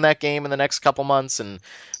history on that game in the next couple months. And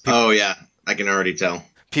oh yeah, I can already tell.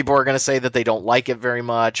 People are going to say that they don't like it very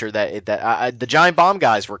much, or that the Giant Bomb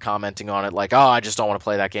guys were commenting on it like, oh, I just don't want to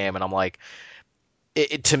play that game, and I'm like,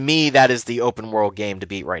 to me, that is the open world game to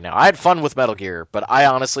beat right now. I had fun with Metal Gear, but I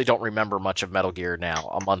honestly don't remember much of Metal Gear now.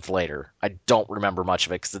 A month later, I don't remember much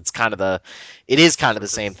of it because it is kind of the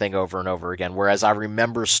same thing over and over again. Whereas I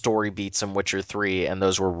remember story beats in Witcher 3, and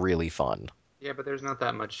those were really fun. Yeah, but there's not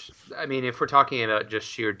that much. I mean, if we're talking about just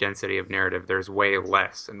sheer density of narrative, there's way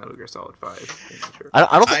less in Metal Gear Solid 5.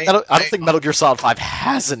 I don't think Metal Gear Solid 5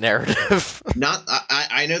 has a narrative.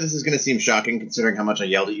 I know this is going to seem shocking considering how much I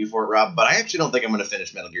yelled at you for it, Rob, but I actually don't think I'm going to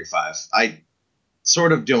finish Metal Gear 5. I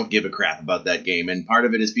sort of don't give a crap about that game, and part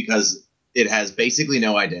of it is because it has basically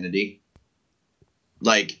no identity.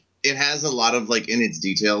 Like, it has a lot of, like, in its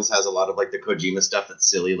details, has a lot of, like, the Kojima stuff that's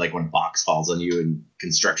silly, like when a box falls on you in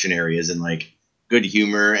construction areas, and, like, good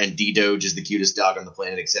humor, and D-Doge is the cutest dog on the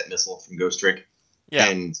planet except Missile from Ghost Trick.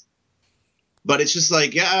 Yeah. But it's just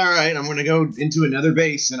like, yeah, all right, I'm going to go into another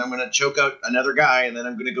base, and I'm going to choke out another guy, and then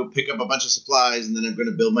I'm going to go pick up a bunch of supplies, and then I'm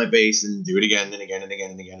going to build my base and do it again and again and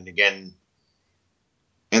again and again and again.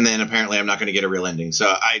 And then apparently I'm not going to get a real ending.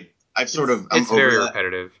 So I've sort of... It's very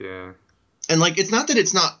repetitive, yeah. And, like, it's not that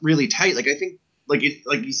it's not really tight. Like, I think, like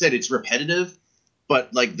you said, it's repetitive,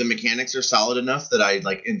 but, like, the mechanics are solid enough that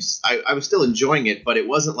I was still enjoying it, but it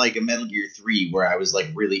wasn't like a Metal Gear 3 where I was, like,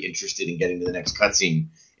 really interested in getting to the next cutscene.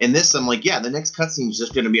 In this, I'm like, yeah, the next cutscene is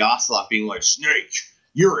just going to be Ocelot being like, Snake,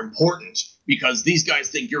 you're important because these guys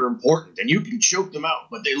think you're important, and you can choke them out,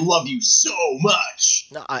 but they love you so much.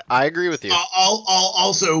 No, I agree with you. I'll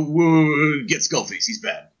also get Skullface. He's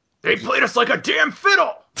bad. They played us like a damn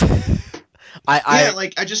fiddle.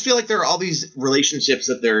 I just feel like there are all these relationships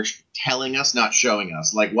that they're telling us, not showing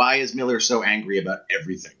us. Like, why is Miller so angry about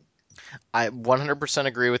everything? I 100%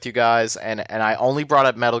 agree with you guys, and I only brought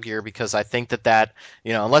up Metal Gear because I think that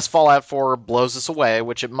unless Fallout 4 blows us away,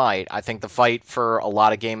 which it might, I think the fight for a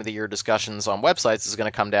lot of Game of the Year discussions on websites is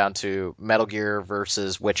going to come down to Metal Gear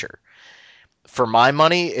versus Witcher. for my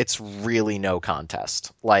money, it's really no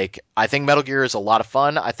contest. Like, I think Metal Gear is a lot of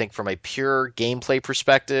fun. I think from a pure gameplay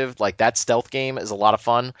perspective, like that stealth game is a lot of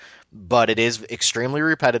fun, but it is extremely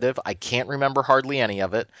repetitive. I can't remember hardly any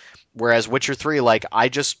of it. Whereas Witcher 3, like, I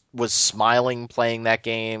just was smiling playing that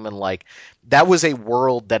game, and like, that was a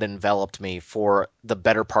world that enveloped me for the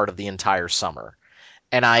better part of the entire summer.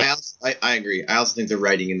 And I agree. I also think the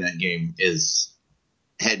writing in that game is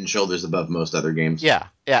head and shoulders above most other games. Yeah,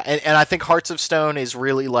 yeah, and I think Hearts of Stone is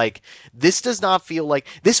really like, this does not feel like,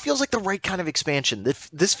 this feels like the right kind of expansion.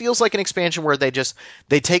 This feels like an expansion where they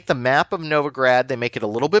take the map of Novigrad, they make it a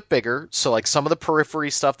little bit bigger, so like some of the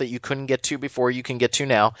periphery stuff that you couldn't get to before you can get to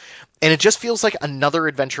now, and it just feels like another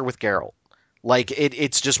adventure with Geralt. Like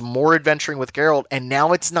it's just more adventuring with Geralt, and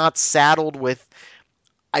now it's not saddled with.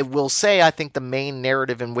 I will say, I think the main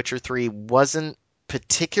narrative in Witcher 3 wasn't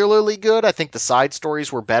particularly good. I think the side stories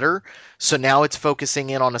were better. So now it's focusing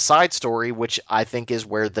in on a side story, which I think is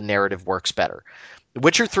where the narrative works better.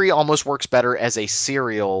 Witcher 3 almost works better as a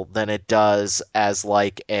serial than it does as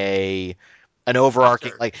like an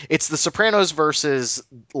overarching, like it's the Sopranos versus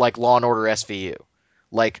like Law and Order SVU.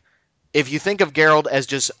 Like, if you think of Geralt as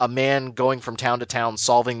just a man going from town to town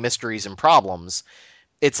solving mysteries and problems,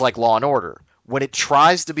 it's like Law and Order. When it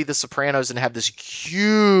tries to be The Sopranos and have this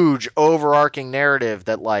huge overarching narrative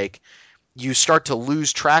that like you start to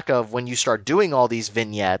lose track of when you start doing all these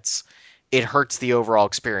vignettes, it hurts the overall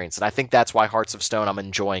experience. And I think that's why Hearts of Stone, I'm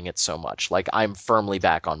enjoying it so much. Like, I'm firmly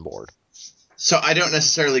back on board. So I don't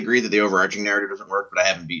necessarily agree that the overarching narrative doesn't work, but I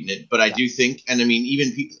haven't beaten it. But I do think, and I mean,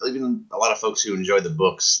 even a lot of folks who enjoy the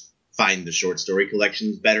books find the short story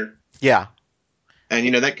collections better. Yeah. And,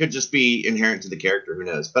 you know, that could just be inherent to the character. Who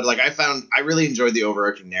knows? But, like, I really enjoyed the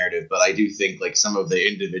overarching narrative, but I do think, like, some of the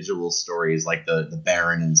individual stories, like the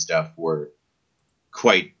Baron and stuff, were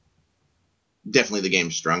quite definitely the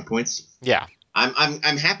game's strong points. Yeah.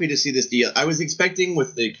 I'm happy to see this deal. I was expecting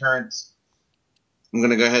with the current, I'm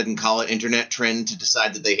going to go ahead and call it internet trend to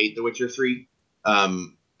decide that they hate The Witcher 3.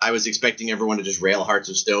 I was expecting everyone to just rail Hearts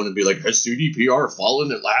of Stone and be like, has CDPR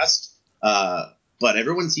fallen at last? But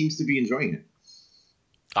everyone seems to be enjoying it.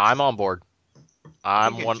 I'm on board. I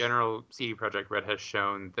think in general, CD Projekt Red has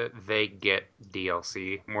shown that they get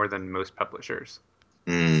DLC more than most publishers.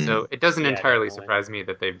 So it doesn't entirely surprise me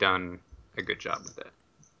that they've done a good job with it.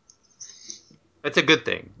 It's a good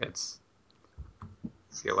thing.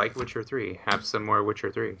 If you like Witcher 3, have some more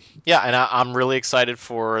Witcher 3. Yeah, and I'm really excited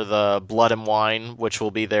for the Blood and Wine, which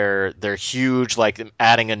will be their huge, like,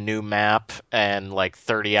 adding a new map and like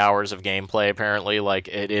 30 hours of gameplay. Apparently, like,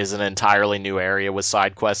 it is an entirely new area with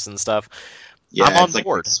side quests and stuff. Yeah, I'm on it's like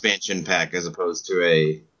board. an expansion pack as opposed to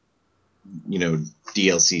a, you know,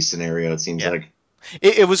 DLC scenario. It seems like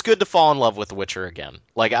it was good to fall in love with The Witcher again.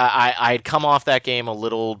 Like, I had come off that game a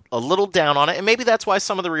little down on it, and maybe that's why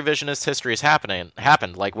some of the revisionist history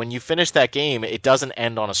happened. Like, when you finish that game, it doesn't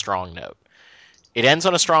end on a strong note. It ends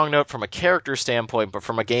on a strong note from a character standpoint, but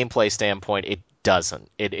from a gameplay standpoint, it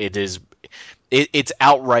doesn't. It's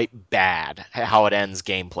outright bad how it ends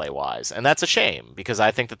gameplay wise, and that's a shame because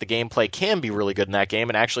I think that the gameplay can be really good in that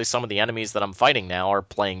game, and actually some of the enemies that I'm fighting now are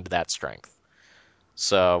playing to that strength.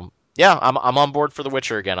 So yeah, I'm on board for The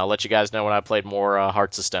Witcher again. I'll let you guys know when I played more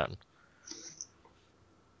Hearts of Stone.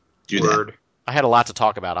 Word. I had a lot to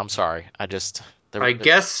talk about. I'm sorry. I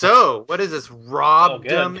guess so. What is this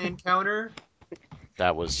Robdom encounter?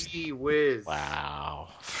 That was. Gee whiz. Wow.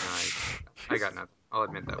 I got nothing. I'll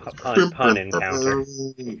admit that was pun encounter.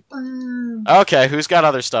 Okay, who's got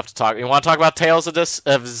other stuff to talk? You want to talk about Tales of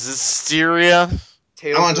Zestiria?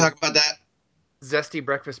 I want to talk about that. Zesty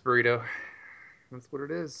breakfast burrito. That's what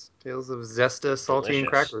it is. Tales of Zesta saltine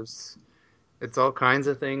crackers. It's all kinds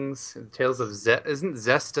of things. Tales of isn't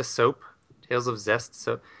Zesta soap? Tales of Zest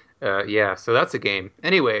soap. Yeah, so that's a game.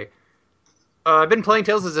 Anyway, I've been playing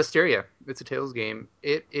Tales of Zestiria. It's a Tales game.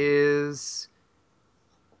 It is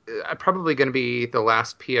probably going to be the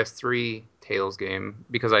last PS3 Tales game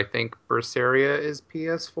because I think Berseria is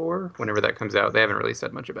PS4 whenever that comes out. They haven't really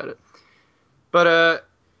said much about it. But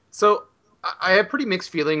so I have pretty mixed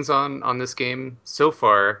feelings on this game so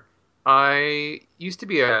far. I used to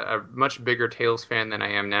be a much bigger Tales fan than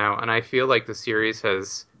I am now, and I feel like the series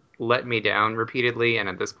has let me down repeatedly, and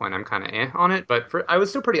at this point I'm kind of on it, but I was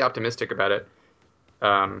still pretty optimistic about it.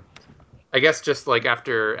 I guess just like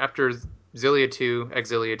after Xillia 2,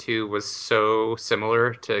 Exilia 2 was so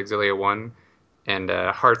similar to Exilia 1, and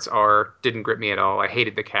Hearts R didn't grip me at all. I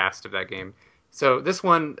hated the cast of that game. So this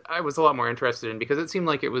one I was a lot more interested in because it seemed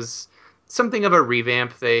like it was something of a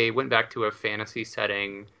revamp. They went back to a fantasy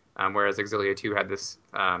setting, whereas Exilia 2 had this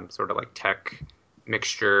sort of like tech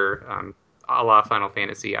mixture, a la Final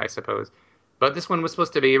Fantasy, I suppose. But this one was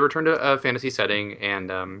supposed to be a return to a fantasy setting,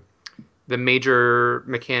 and the major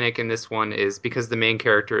mechanic in this one is because the main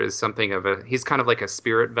character is something of he's kind of like a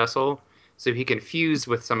spirit vessel, so he can fuse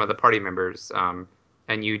with some of the party members,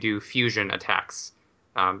 and you do fusion attacks.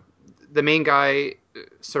 Um, the main guy,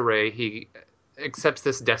 Saray, he accepts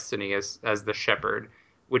this destiny as the shepherd,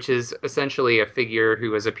 which is essentially a figure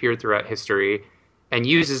who has appeared throughout history and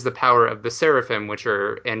uses the power of the seraphim, which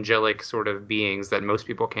are angelic sort of beings that most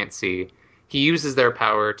people can't see. He uses their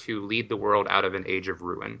power to lead the world out of an age of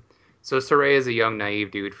ruin. So Saray is a young,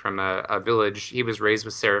 naive dude from a village. He was raised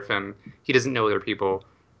with seraphim. He doesn't know other people.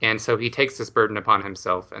 And so he takes this burden upon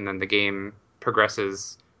himself, and then the game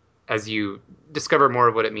progresses as you discover more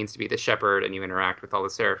of what it means to be the shepherd, and you interact with all the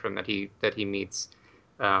seraphim that he meets.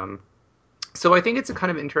 So I think it's a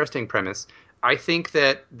kind of interesting premise. I think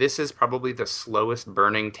that this is probably the slowest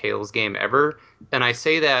burning Tales game ever, and I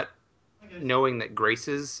say that knowing that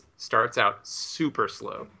Graces starts out super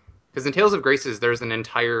slow. Because in Tales of Graces, there's an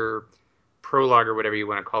entire prologue or whatever you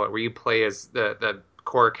want to call it, where you play as the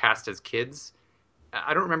core cast as kids.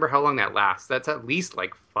 I don't remember how long that lasts. That's at least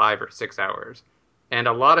like 5 or 6 hours. And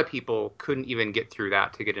a lot of people couldn't even get through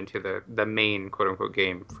that to get into the main quote-unquote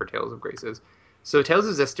game for Tales of Graces. So Tales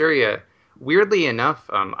of Zestiria, weirdly enough,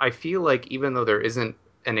 I feel like even though there isn't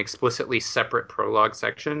an explicitly separate prologue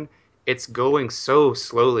section, it's going so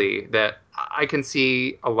slowly that I can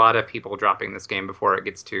see a lot of people dropping this game before it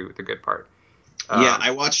gets to the good part. Yeah, I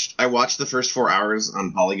watched the first 4 hours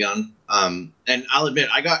on Polygon, and I'll admit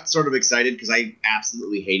I got sort of excited because I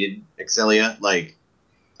absolutely hated Excelia. Like,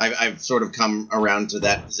 I've sort of come around to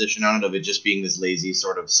that position on it of it just being this lazy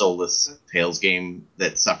sort of soulless Tales game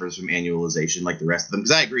that suffers from annualization like the rest of them.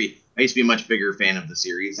 Because I agree, I used to be a much bigger fan of the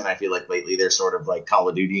series, and I feel like lately they're sort of like Call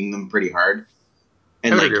of Dutying them pretty hard.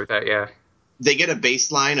 And I would like, agree with that, yeah. they get a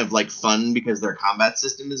baseline of like fun because their combat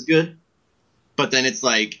system is good. But then it's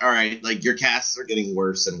like, all right, like your casts are getting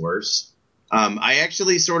worse and worse. I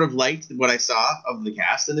actually sort of liked what I saw of the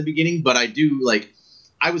cast in the beginning, but I do like,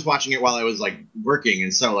 I was watching it while I was like working,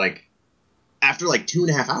 and so like after like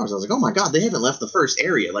 2.5 hours, I was like, oh my god, they haven't left the first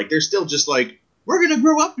area. Like they're still just like, we're gonna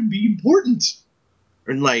grow up and be important,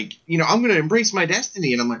 and like, you know, I'm gonna embrace my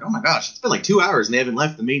destiny. And I'm like, oh my gosh, it's been like 2 hours and they haven't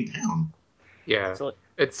left the main town. Yeah, So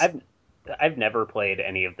it's I've never played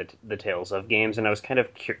any of the Tales of games, and I was kind of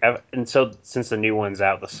and so since the new one's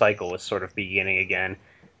out, the cycle is sort of beginning again.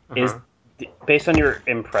 Is based on your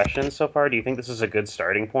impressions so far, do you think this is a good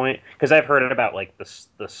starting point? Because I've heard about like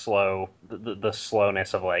the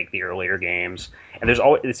slowness of like the earlier games, and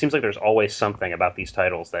it seems like there's always something about these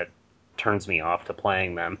titles that turns me off to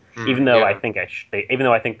playing them, even though I think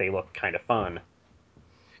they look kind of fun.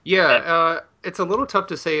 Yeah, it's a little tough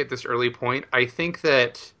to say at this early point. I think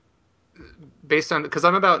that based on, because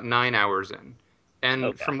I'm about 9 hours in,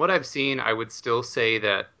 and from what I've seen, I would still say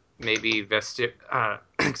that maybe Vesperia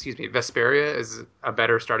is a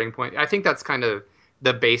better starting point. I think that's kind of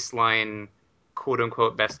the baseline, quote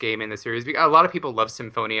unquote, best game in the series. A lot of people love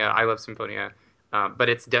Symphonia. I love Symphonia, but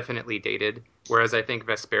it's definitely dated. Whereas I think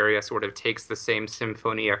Vesperia sort of takes the same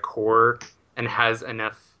Symphonia core and has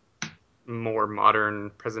enough more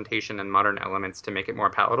modern presentation and modern elements to make it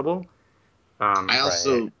more palatable. I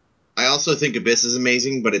also think Abyss is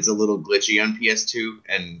amazing, but it's a little glitchy on PS2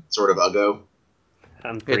 and sort of uggo.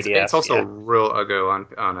 On 3DS, it's also real uggo on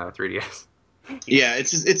 3DS. Yeah,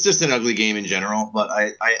 it's just an ugly game in general. But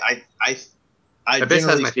I Abyss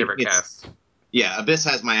has my favorite cast. Yeah, Abyss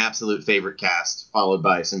has my absolute favorite cast, followed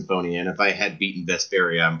by Symphonia. And if I had beaten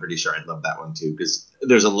Vesperia, I'm pretty sure I'd love that one too, because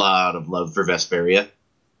there's a lot of love for Vesperia.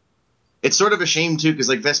 It's sort of a shame too, because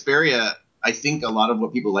like Vesperia, I think a lot of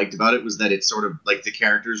what people liked about it was that it's sort of like the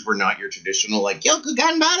characters were not your traditional like Yoko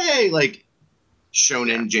Ganbare, like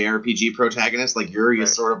shonen JRPG protagonist. Like Yuri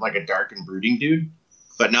is sort of like a dark and brooding dude,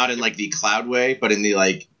 but not in like the Cloud way, but in the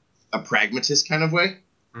like a pragmatist kind of way.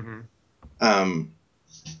 Mm-hmm.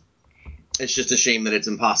 It's just a shame that it's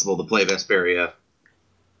impossible to play Vesperia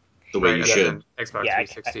the way you should. Xbox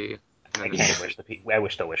 360. I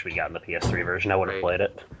still wish we'd gotten the PS3 version. I would have played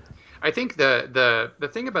it. I think the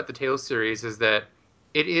thing about the Tales series is that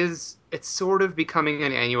it's sort of becoming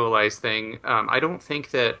an annualized thing. I don't think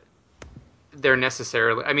that they're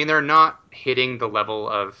necessarily, I mean, they're not hitting the level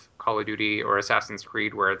of Call of Duty or Assassin's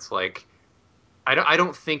Creed where it's like, I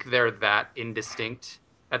don't think they're that indistinct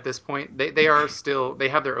at this point. They are still, they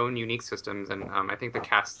have their own unique systems, and I think the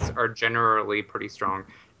casts are generally pretty strong.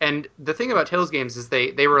 And the thing about Tales games is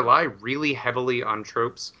they rely really heavily on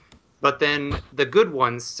tropes, but then the good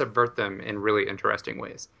ones subvert them in really interesting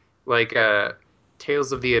ways. Like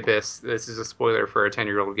Tales of the Abyss, this is a spoiler for a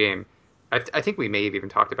 10-year-old game. I think we may have even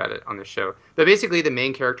talked about it on this show. But basically, the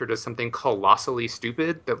main character does something colossally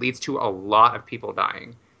stupid that leads to a lot of people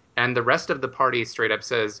dying. And the rest of the party straight up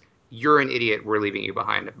says, "You're an idiot. We're leaving you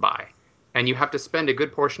behind. Bye." And you have to spend a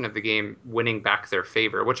good portion of the game winning back their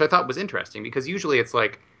favor, which I thought was interesting because usually it's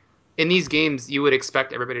like in these games you would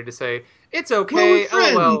expect everybody to say, "It's okay.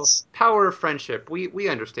 Well, LOL. Power of friendship. We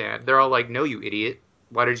understand." They're all like, "No, you idiot.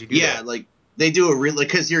 Why did you do that?" Yeah, like they do a really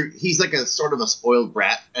because he's like a sort of a spoiled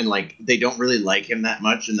brat, and like they don't really like him that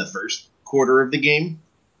much in the first quarter of the game.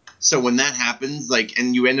 So when that happens, like,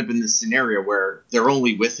 and you end up in this scenario where they're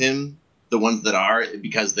only with him, the ones that are,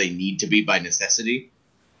 because they need to be by necessity,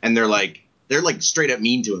 and they're like straight up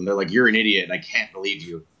mean to him. They're like, "You're an idiot. I can't believe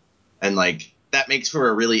you," and like that makes for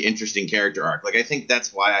a really interesting character arc. Like I think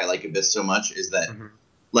that's why I like Abyss so much is that. Mm-hmm.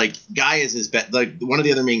 Like Guy is his best. Like one of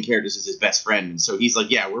the other main characters is his best friend, and so he's like,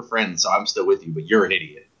 "Yeah, we're friends, so I'm still with you, but you're an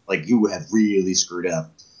idiot. Like you have really screwed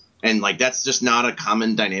up." And like that's just not a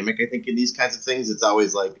common dynamic. I think in these kinds of things, it's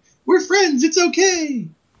always like, "We're friends. It's okay."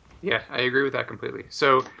 Yeah, I agree with that completely.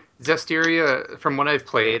 So Zestiria, from what I've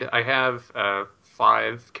played, I have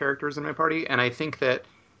 5 characters in my party, and I think that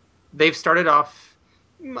they've started off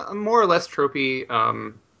more or less tropey.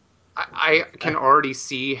 I can already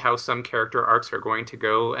see how some character arcs are going to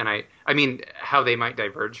go, and I mean how they might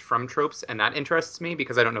diverge from tropes, and that interests me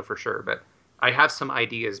because I don't know for sure, but I have some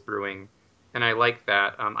ideas brewing, and I like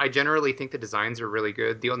that. I generally think the designs are really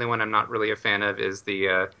good. The only one I'm not really a fan of is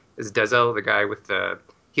is Dezel, the guy with the.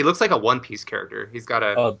 He looks like a One Piece character. He's got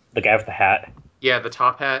the guy with the hat. Yeah, the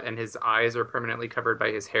top hat, and his eyes are permanently covered by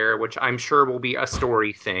his hair, which I'm sure will be a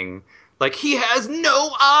story thing. Like, he has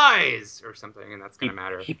no eyes! Or something, and that's going to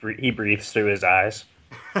matter. He breathes through his eyes.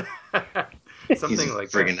 Something He's a like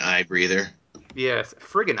friggin' that. eye breather. Yes,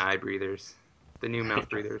 friggin' eye breathers. The new mouth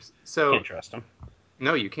breathers. So Can't trust him.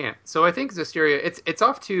 no, you can't. So I think Zestiria, it's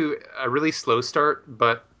off to a really slow start,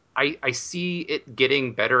 but I see it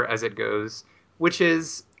getting better as it goes, which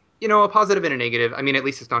is, a positive and a negative. I mean, at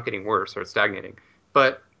least it's not getting worse or stagnating.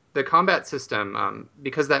 But the combat system,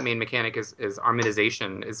 because that main mechanic is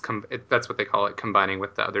armonization, that's what they call it, combining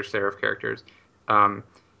with the other Seraph characters. Um,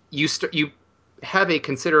 you have a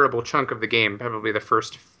considerable chunk of the game, probably the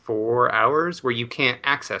first 4 hours, where you can't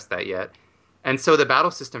access that yet. And so the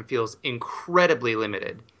battle system feels incredibly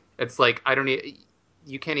limited. It's like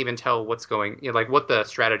you can't even tell what's going, like what the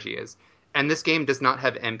strategy is. And this game does not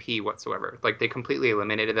have MP whatsoever. Like they completely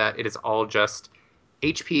eliminated that. It is all just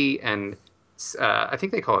HP and I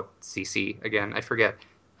think they call it CC again. I forget.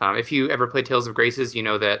 If you ever played Tales of Graces, you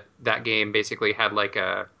know that game basically had like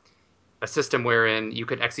a system wherein you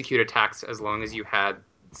could execute attacks as long as you had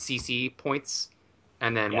CC points,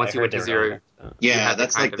 and then once you went to zero, you Yeah, had to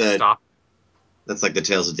that's kind like of stop. that's like the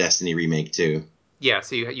Tales of Destiny remake too. Yeah,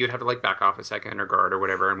 so you'd have to like back off a second or guard or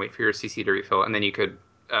whatever and wait for your CC to refill, and then you could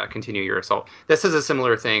continue your assault. This is a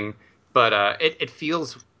similar thing, but it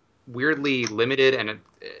feels weirdly limited, and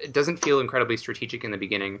it doesn't feel incredibly strategic in the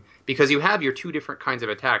beginning because you have your 2 different kinds of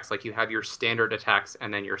attacks. Like you have your standard attacks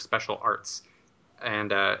and then your special arts.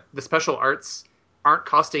 And the special arts aren't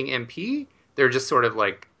costing MP. They're just sort of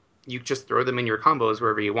like you just throw them in your combos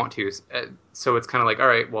wherever you want to. So it's kind of like, all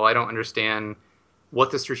right, well, I don't understand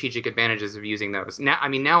what the strategic advantages of using those. Now, I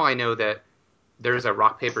mean, now I know that there's a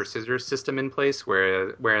rock paper scissors system in place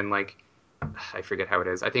wherein like I forget how it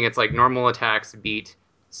is. I think it's like normal attacks beat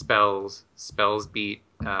spells beat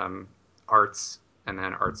arts, and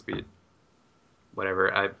then arts beat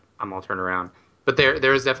whatever. I'm all turned around, but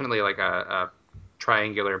there is definitely like a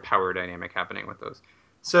triangular power dynamic happening with those.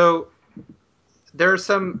 So there's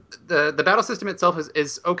the battle system itself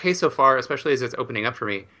is okay so far, especially as it's opening up for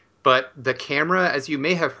me. But the camera, as you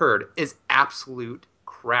may have heard, is absolute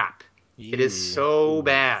crap. It is so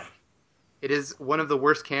bad. It is one of the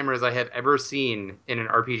worst cameras I have ever seen in an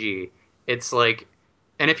RPG. It's like,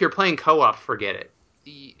 and if you're playing co-op, forget it.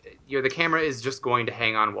 The camera is just going to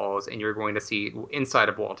hang on walls, and you're going to see inside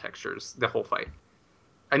of wall textures the whole fight.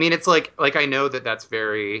 I mean, it's like I know that that's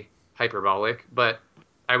very hyperbolic, but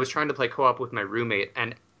I was trying to play co-op with my roommate,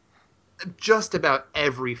 and just about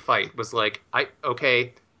every fight was like,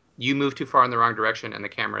 okay, you move too far in the wrong direction, and the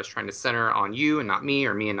camera is trying to center on you and not me,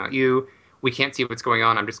 or me and not you. We can't see what's going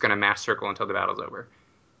on. I'm just going to mass circle until the battle's over.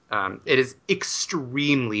 It is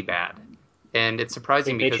extremely bad, and it's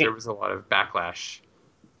surprising because there was a lot of backlash.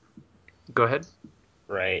 Go ahead.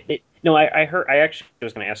 Right. No, I heard. I actually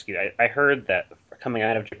was going to ask you. I heard that coming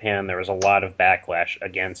out of Japan, there was a lot of backlash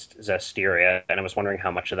against Zestiria, and I was wondering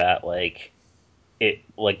how much of that, or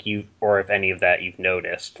if any of that you've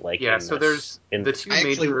noticed, Yeah. So there's the two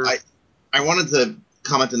major. I wanted to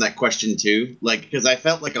comment on that question too, like because I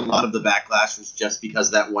felt like a lot of the backlash was just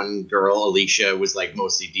because that one girl, Alicia, was like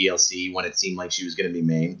mostly DLC when it seemed like she was going to be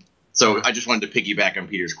main. So I just wanted to piggyback on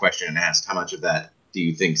Peter's question and ask how much of that do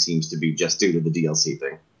you think seems to be just due to the DLC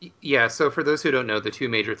thing? Yeah, so for those who don't know, the two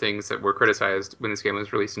major things that were criticized when this game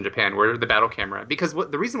was released in Japan were the battle camera. Because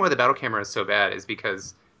the reason why the battle camera is so bad is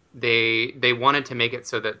because they wanted to make it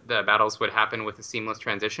so that the battles would happen with a seamless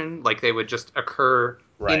transition. Like they would just occur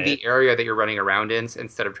in the area that you're running around in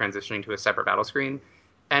instead of transitioning to a separate battle screen.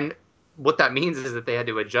 And what that means is that they had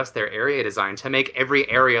to adjust their area design to make every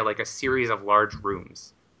area like a series of large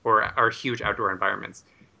rooms or huge outdoor environments.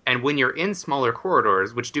 And when you're in smaller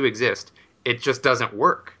corridors, which do exist, it just doesn't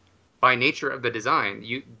work. By nature of the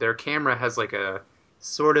design, their camera has like a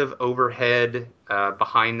sort of overhead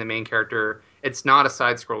behind the main character. It's not a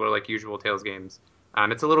side scroller like usual Tales games.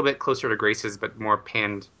 It's a little bit closer to Grace's, but more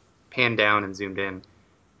panned down and zoomed in.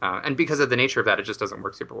 And because of the nature of that, it just doesn't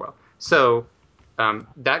work super well. So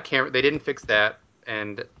that camera, they didn't fix that,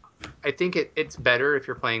 and I think it's better if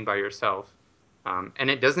you're playing by yourself. And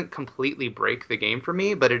it doesn't completely break the game for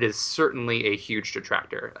me, but it is certainly a huge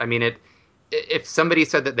detractor. I mean, if somebody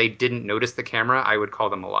said that they didn't notice the camera, I would call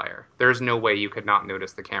them a liar. There's no way you could not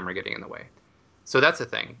notice the camera getting in the way. So that's a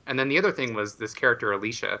thing. And then the other thing was this character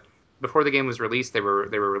Alicia. Before the game was released, they were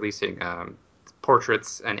releasing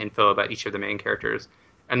portraits and info about each of the main characters.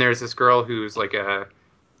 And there's this girl who's like a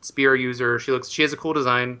spear user. She has a cool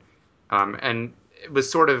design, and it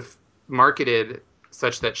was sort of marketed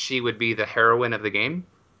such that she would be the heroine of the game.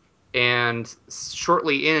 And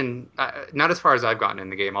shortly in, not as far as I've gotten in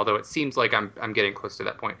the game, although it seems like I'm getting close to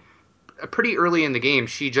that point. Pretty early in the game,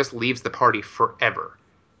 she just leaves the party forever,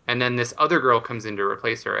 and then this other girl comes in to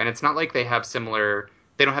replace her. And it's not like they don't have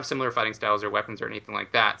similar fighting styles or weapons or anything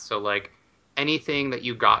like that. So like anything that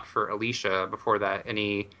you got for Alicia before that,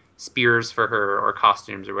 any spears for her or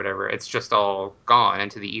costumes or whatever, it's just all gone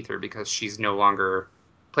into the ether because she's no longer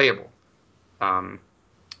playable.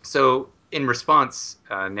 So in response,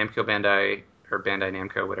 Namco Bandai, or Bandai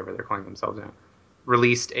Namco, whatever they're calling themselves now,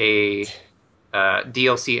 released a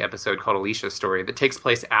DLC episode called Alicia's Story that takes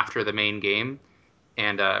place after the main game.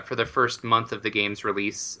 And for the first month of the game's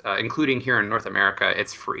release, including here in North America,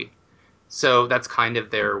 it's free. So that's kind of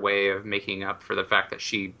their way of making up for the fact that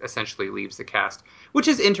she essentially leaves the cast, which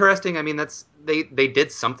is interesting. I mean, they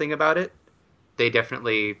did something about it. They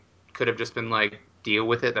definitely could have just been like, deal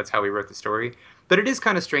with it. That's how we wrote the story. But it is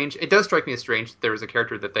kind of strange. It does strike me as strange that there was a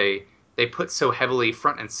character that they put so heavily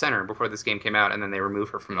front and center before this game came out, and then they remove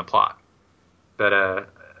her from the plot. But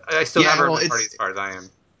I still have her in the party as far as I am.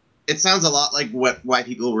 It sounds a lot like why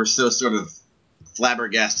people were so sort of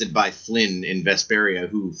flabbergasted by Flynn in Vesperia,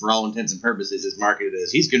 who, for all intents and purposes, is marketed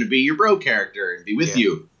as he's going to be your bro character and be with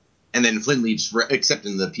you. And then Flynn leaves, except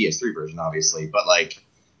in the PS3 version, obviously. But, like,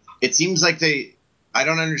 it seems like I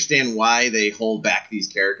don't understand why they hold back these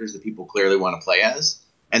characters that people clearly want to play as.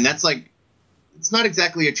 And that's, like, it's not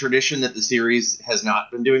exactly a tradition that the series has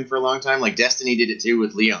not been doing for a long time. Like, Destiny did it, too,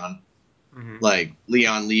 with Leon. Mm-hmm. Like,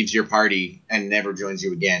 Leon leaves your party and never joins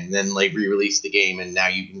you again. Then, like, re-release the game, and now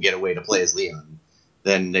you can get away to play as Leon.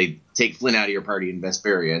 Then they take Flynn out of your party in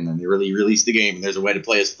Vesperia, and then they release the game, and there's a way to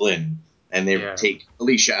play as Flynn. And they take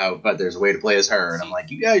Alicia out, but there's a way to play as her. And I'm like,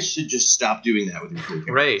 you guys should just stop doing that with your cool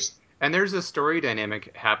characters. Right. And there's a story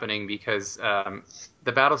dynamic happening because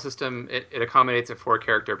the battle system, it accommodates a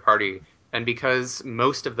 4-character party. And because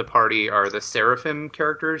most of the party are the Seraphim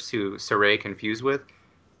characters who Saray can fuse with,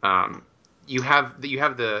 you have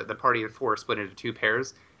the party of 4 split into 2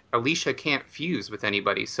 pairs. Alicia can't fuse with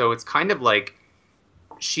anybody. So it's kind of like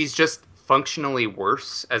she's just functionally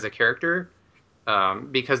worse as a character.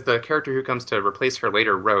 Because the character who comes to replace her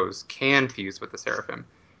later, Rose, can fuse with the Seraphim.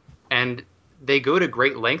 And they go to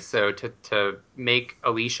great lengths, though, to make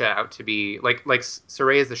Alicia out to be... Like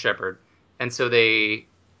Saray is the shepherd. And so they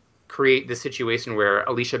create the situation where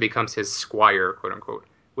Alicia becomes his squire, quote-unquote,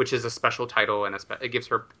 which is a special title, and it gives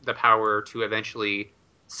her the power to eventually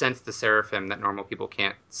sense the Seraphim that normal people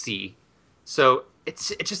can't see. So it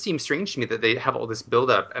just seems strange to me that they have all this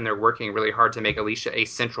build-up, and they're working really hard to make Alicia a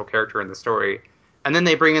central character in the story. And then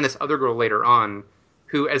they bring in this other girl later on,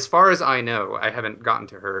 who, as far as I know, I haven't gotten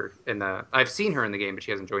to her I've seen her in the game, but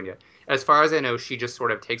she hasn't joined yet. As far as I know, she just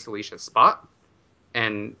sort of takes Alicia's spot,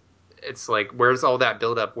 and it's like, where's all that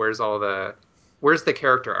build-up? Where's the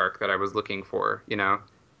character arc that I was looking for, you know?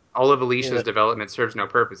 All of Alicia's development serves no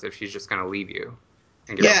purpose if she's just going to leave you.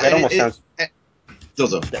 That almost sounds...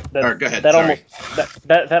 Zozo. All right, go ahead.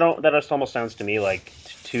 That just almost sounds to me like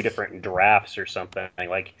 2 different drafts or something.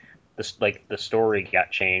 Like the story got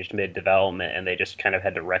changed mid-development, and they just kind of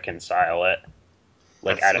had to reconcile it.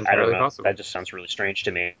 Like, That's I don't entirely know. possible. That just sounds really strange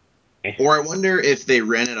to me. Or I wonder if they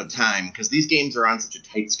ran out of time because these games are on such a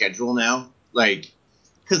tight schedule now. Like,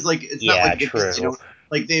 because like it's not like true. you know,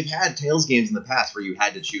 like they've had Tales games in the past where you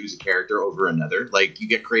had to choose a character over another. Like you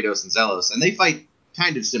get Kratos and Zelos, and they fight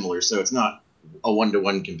kind of similar, so it's not a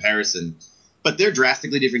 1-to-1 comparison. But they're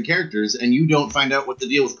drastically different characters, and you don't find out what the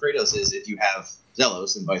deal with Kratos is if you have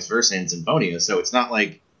Zelos and vice versa in Symphonia. So it's not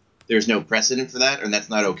like there's no precedent for that, and that's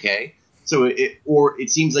not okay. So it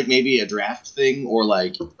seems like maybe a draft thing, or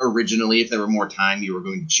like originally, if there were more time, you were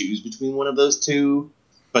going to choose between one of those two,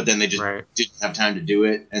 but then they just didn't have time to do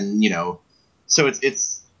it, and so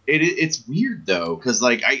it's weird though, because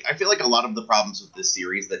like I feel like a lot of the problems with this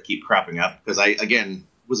series that keep cropping up, because I again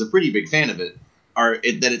was a pretty big fan of it, are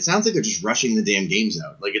that it sounds like they're just rushing the damn games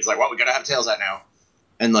out. Like it's like, well, we gotta have Tales out now,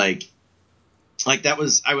 and like that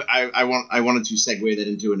was I wanted to segue that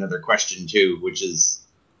into another question too, which is.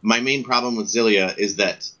 My main problem with Xillia is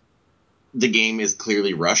that the game is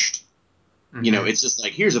clearly rushed. Mm-hmm. It's just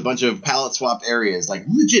like, here's a bunch of palette swap areas, like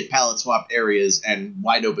legit palette swap areas and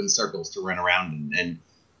wide open circles to run around in. And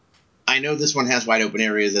I know this one has wide open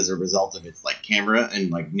areas as a result of its like camera and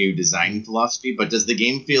like new design philosophy, but does the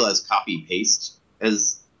game feel as copy paste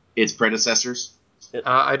as its predecessors?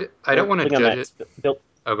 I don't want to judge it. Go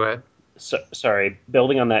ahead. Sorry,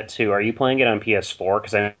 building on that too, are you playing it on PS4?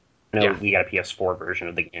 Because I know we got a PS4 version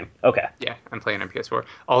of the game. Okay. Yeah, I'm playing on PS4.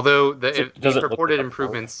 Although the purported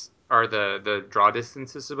improvements are the draw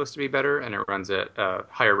distance is supposed to be better, and it runs at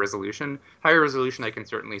higher resolution. Higher resolution I can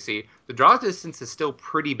certainly see. The draw distance is still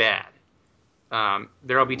pretty bad.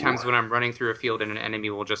 There'll be times when I'm running through a field and an enemy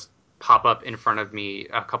will just pop up in front of me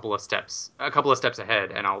a couple of steps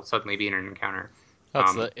ahead, and I'll suddenly be in an encounter.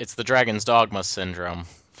 It's the Dragon's Dogma syndrome.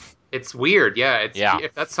 It's weird, yeah.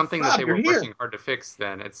 If that's something that they were working hard to fix,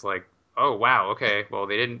 then it's like, oh wow, okay. Well,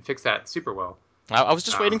 they didn't fix that super well. I was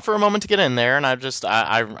just waiting for a moment to get in there, and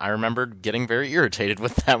I remembered getting very irritated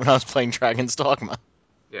with that when I was playing Dragon's Dogma.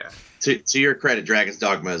 Yeah. To your credit, Dragon's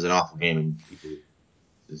Dogma is an awful game.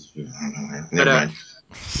 Never mind.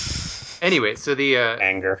 Anyway, so the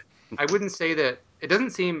anger. I wouldn't say that it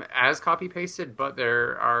doesn't seem as copy-pasted, but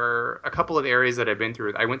there are a couple of areas that I've been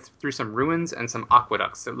through. I went through some ruins and some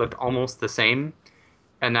aqueducts that looked almost the same,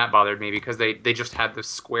 and that bothered me because they just had the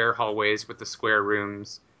square hallways with the square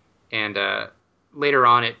rooms, and later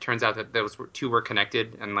on it turns out that those two were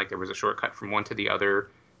connected, and like there was a shortcut from one to the other,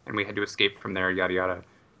 and we had to escape from there, yada yada.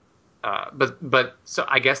 But so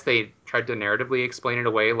I guess they tried to narratively explain it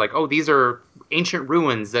away, like, oh, these are ancient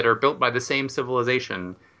ruins that are built by the same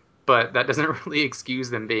civilization. But that doesn't really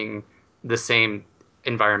excuse them being the same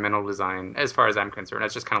environmental design, as far as I'm concerned.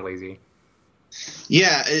 That's just kind of lazy.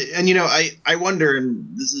 Yeah, and I wonder,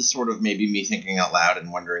 and this is sort of maybe me thinking out loud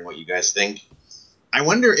and wondering what you guys think. I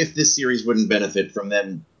wonder if this series wouldn't benefit from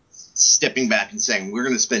them stepping back and saying, we're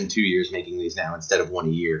going to spend 2 years making these now instead of 1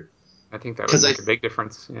 a year. I think that would make a big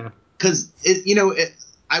difference, yeah. Because,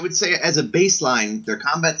 I would say as a baseline, their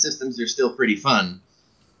combat systems are still pretty fun.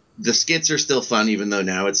 The skits are still fun, even though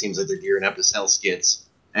now it seems like they're gearing up to sell skits.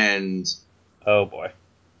 And oh boy,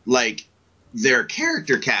 like their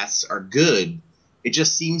character casts are good. It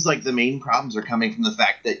just seems like the main problems are coming from the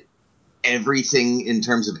fact that everything in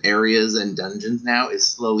terms of areas and dungeons now is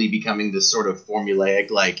slowly becoming this sort of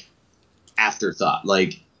formulaic, like afterthought.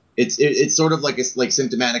 Like it's sort of like it's like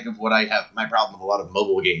symptomatic of what I have. My problem with a lot of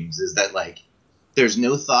mobile games is that like there's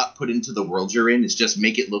no thought put into the world you're in. It's just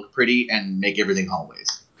make it look pretty and make everything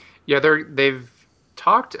hallways. Yeah, they've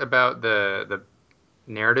talked about the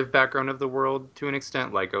narrative background of the world to an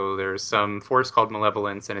extent. Like, oh, there's some force called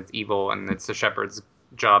Malevolence, and it's evil, and it's the Shepherd's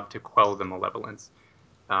job to quell the malevolence.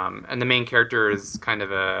 And the main character is kind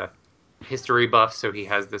of a history buff, so he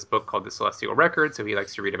has this book called The Celestial Record, so he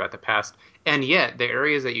likes to read about the past. And yet, the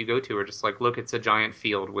areas that you go to are just like, look, it's a giant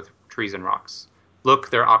field with trees and rocks.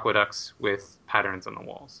 Look, there are aqueducts with patterns on the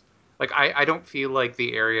walls. Like, I don't feel like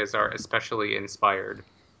the areas are especially inspired.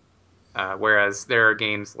 Whereas there are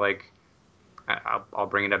games like, I'll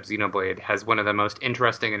bring it up, Xenoblade has one of the most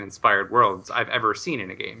interesting and inspired worlds I've ever seen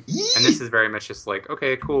in a game. And this is very much just like,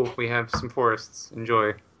 okay, cool, we have some forests,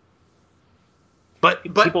 enjoy. But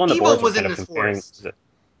people on the evil boards was in this forest.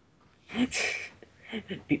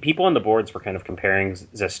 People on the boards were kind of comparing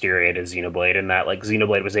Zestiria to Xenoblade, in that like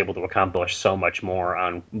Xenoblade was able to accomplish so much more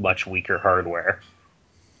on much weaker hardware.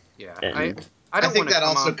 Yeah, I don't want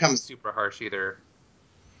to come off super harsh either.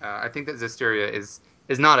 I think that Zestiria is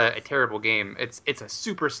not a terrible game. It's a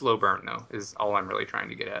super slow burn, though, is all I'm really trying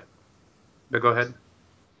to get at. But go ahead.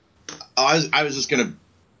 I was just going to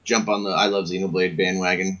jump on the I Love Xenoblade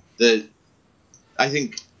bandwagon. I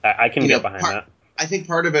think... I can get behind that. I think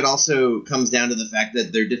part of it also comes down to the fact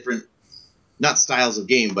that they're different, not styles of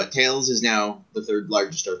game, but Tales is now the third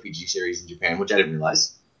largest RPG series in Japan, which I didn't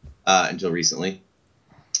realize until recently.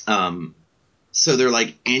 So they're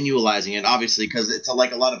like annualizing it, obviously, because it's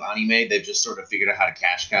like a lot of anime. They've just sort of figured out how to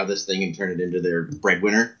cash cow this thing and turn it into their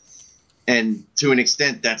breadwinner. And to an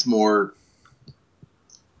extent, that's more,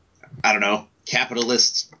 I don't know,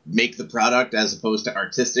 capitalists make the product as opposed to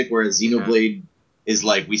artistic, whereas Xenoblade is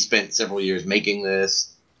like, we spent several years making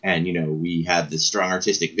this, and, you know, we have this strong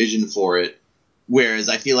artistic vision for it. Whereas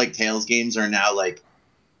I feel like Tales games are now like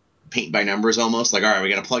paint by numbers almost. Like, all right, we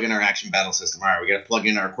got to plug in our action battle system. All right, we got to plug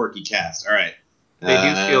in our quirky cast. All right. They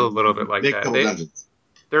do feel a little bit like that.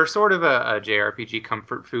 They're sort of a JRPG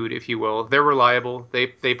comfort food, if you will. They're reliable.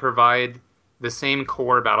 They provide the same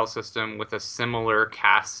core battle system with a similar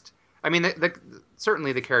cast. I mean,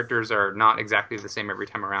 certainly the characters are not exactly the same every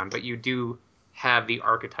time around, but you do have the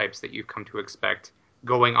archetypes that you've come to expect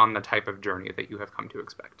going on the type of journey that you have come to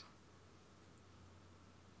expect.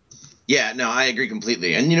 Yeah, no, I agree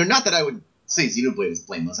completely. And, you know, not that I would say Xenoblade is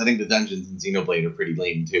blameless. I think the dungeons in Xenoblade are pretty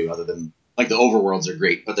lame, too, other than, like, the overworlds are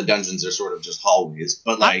great, but the dungeons are sort of just hallways.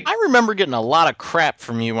 But, like... I remember getting a lot of crap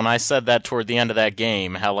from you when I said that toward the end of that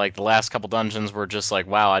game, how, like, the last couple dungeons were just like,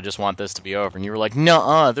 wow, I just want this to be over. And you were like,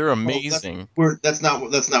 nuh-uh, they're amazing. Well, that's not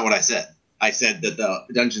what I said. I said that the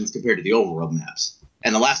dungeons compared to the overworld maps.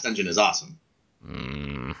 And the last dungeon is awesome.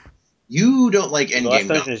 You don't like endgame. The last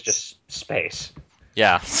dungeon is just space.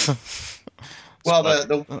 Yeah. Well,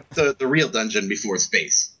 the real dungeon before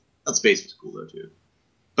space. That space was cool though too.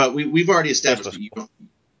 But we've already established that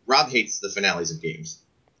Rob hates the finales of games.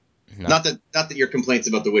 No. Not that your complaints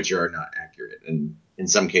about The Witcher are not accurate, and in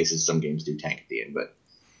some cases some games do tank at the end. But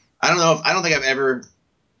I don't think I've ever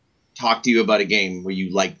talked to you about a game where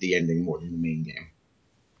you liked the ending more than the main game,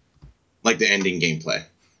 like the ending gameplay.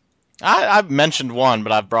 I've mentioned one,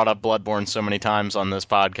 but I've brought up Bloodborne so many times on this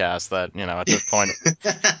podcast that, you know, at this point...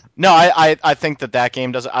 No, I think that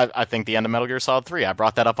game does... I think the end of Metal Gear Solid 3, I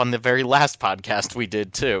brought that up on the very last podcast we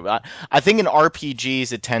did, too. I think in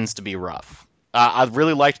RPGs, it tends to be rough. I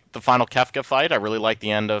really liked the final Kefka fight. I really liked the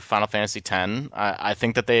end of Final Fantasy X. I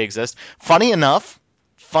think that they exist. Funny enough,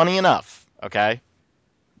 okay?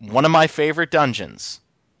 One of my favorite dungeons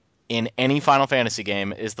in any Final Fantasy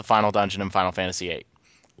game is the final dungeon in Final Fantasy VIII.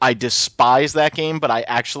 I despise that game, but I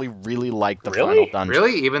actually really like the final dungeon.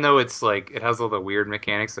 Really? Even though it's like it has all the weird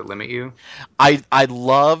mechanics that limit you? I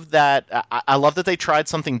love that. I love that they tried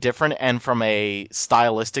something different, and from a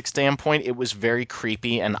stylistic standpoint, it was very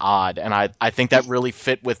creepy and odd, and I think that really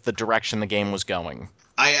fit with the direction the game was going.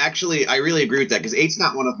 I really agree with that, because 8's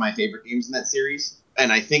not one of my favorite games in that series,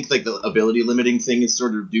 and I think like the ability limiting thing is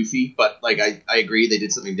sort of doofy, but like I agree they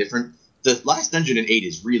did something different. The last dungeon in 8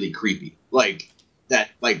 is really creepy. Like that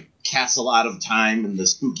like castle out of time and the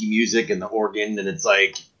spooky music and the organ, and it's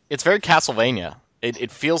very Castlevania.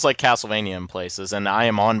 It feels like Castlevania in places, and I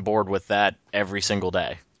am on board with that every single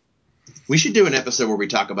day. We should do an episode where we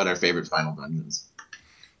talk about our favorite final dungeons.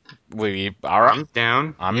 All right. I'm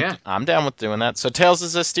down. I'm down with doing that. So Tales of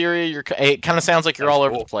Zestiria, it kind of sounds like you're all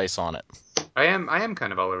over the place on it. I am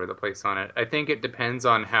kind of all over the place on it. I think it depends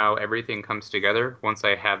on how everything comes together once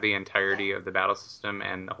I have the entirety of the battle system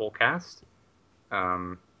and the whole cast.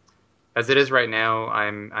 As it is right now,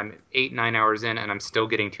 I'm 8-9 hours in, and I'm still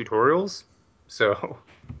getting tutorials. So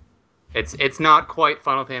it's not quite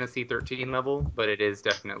Final Fantasy 13 level, but it is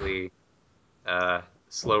definitely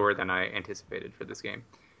slower than I anticipated for this game.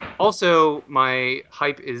 Also, my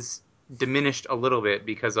hype is diminished a little bit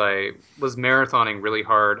because I was marathoning really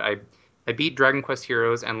hard. I beat Dragon Quest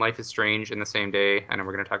Heroes and Life is Strange in the same day. I know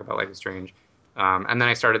we're going to talk about Life is Strange. And then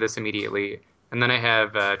I started this immediately. And then I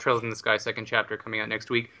have Trails in the Sky second chapter coming out next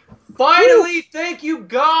week. Finally! Woo! Thank you,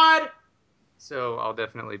 God! So I'll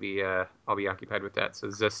definitely be I'll be occupied with that. So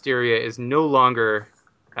Zestiria is no longer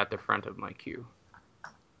at the front of my queue.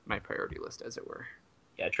 My priority list, as it were.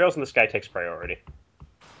 Yeah, Trails in the Sky takes priority.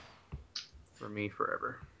 For me,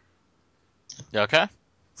 forever. Okay.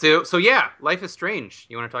 So yeah, Life is Strange.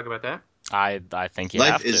 You want to talk about that? I think you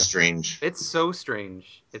Life have to. Life is strange. It's so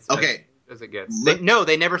strange. It's okay. As it gets.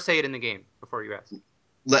 They never say it in the game before you ask.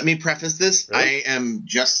 Let me preface this. Really? I am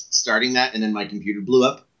just starting that, and then my computer blew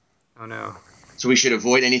up. Oh, no. So we should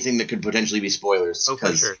avoid anything that could potentially be spoilers. Oh,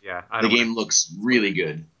 for sure, yeah. The game looks really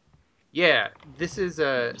good. Yeah, this is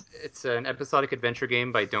it's an episodic adventure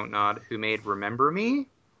game by Don't Nod, who made Remember Me.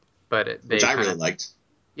 Which I really liked.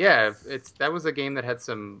 Yeah, that was a game that had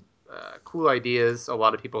some cool ideas. A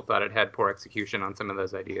lot of people thought it had poor execution on some of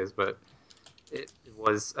those ideas, but it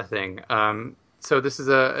was a thing. So this is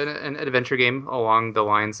an adventure game along the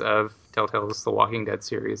lines of Telltale's The Walking Dead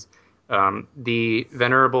series. The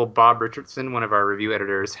venerable Bob Richardson, one of our review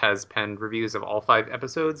editors, has penned reviews of all 5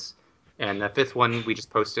 episodes, and the 5th one we just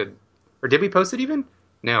posted. Or did we post it even?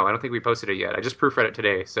 No, I don't think we posted it yet. I just proofread it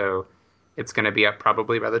today, so it's going to be up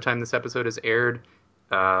probably by the time this episode is aired.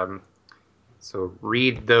 So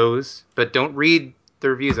read those, but don't read the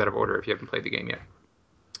reviews out of order if you haven't played the game yet.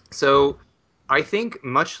 So I think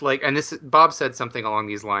much like, and this Bob said something along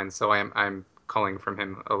these lines, so I'm calling from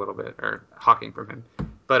him a little bit, or hawking from him.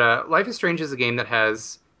 But Life is Strange is a game that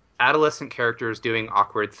has adolescent characters doing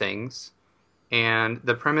awkward things, and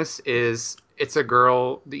the premise is it's a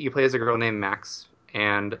girl that you play as a girl named Max,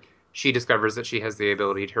 and she discovers that she has the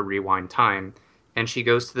ability to rewind time, and she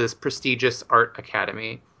goes to this prestigious art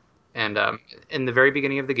academy. And in the very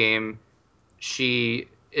beginning of the game, she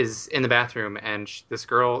is in the bathroom, and this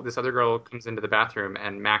other girl comes into the bathroom,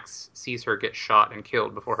 and Max sees her get shot and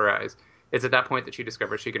killed before her eyes. It's at that point that she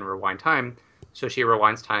discovers she can rewind time, so she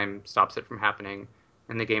rewinds time, stops it from happening,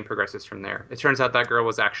 and the game progresses from there. It turns out that girl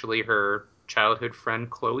was actually her childhood friend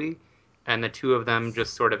Chloe, and the two of them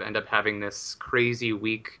just sort of end up having this crazy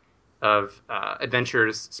week of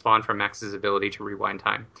adventures spawned from Max's ability to rewind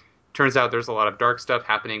time. Turns out there's a lot of dark stuff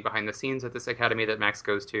happening behind the scenes at this academy that Max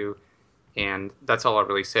goes to, and that's all I'll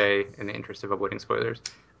really say in the interest of avoiding spoilers.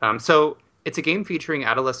 So it's a game featuring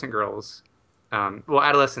adolescent girls,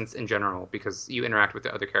 adolescents in general, because you interact with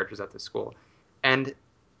the other characters at the school. And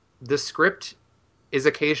the script is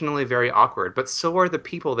occasionally very awkward, but so are the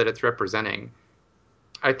people that it's representing.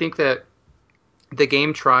 I think that the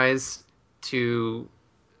game tries to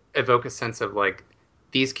evoke a sense of like,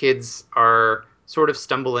 these kids are sort of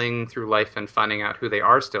stumbling through life and finding out who they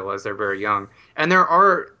are still as they're very young. And there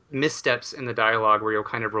are missteps in the dialogue where you'll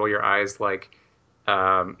kind of roll your eyes, like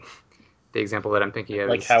the example that I'm thinking of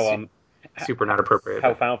like is how super not appropriate.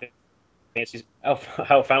 How Final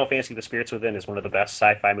Fantasy: The Spirits Within is one of the best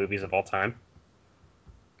sci-fi movies of all time.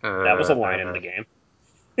 That was a line in the game.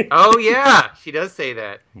 Oh yeah, she does say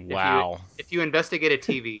that. Wow. If you investigate a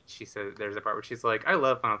TV, she says there's a part where she's like, "I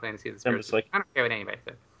love Final Fantasy: The Spirits Within. I don't care what anybody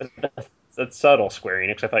says." That's subtle, Square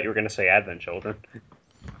Enix. I thought you were going to say Advent Children.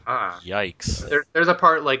 Yikes. There's a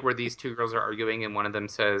part like where these two girls are arguing, and one of them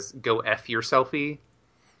says, "Go F your selfie,"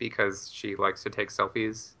 because she likes to take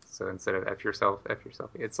selfies. So instead of F yourself, F your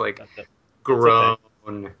selfie. It's like grown.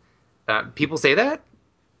 People say that?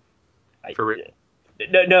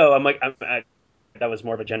 No, I'm like, that was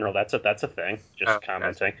more of a general. That's a thing. Just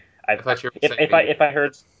commenting. I thought you were saying if I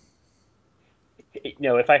heard.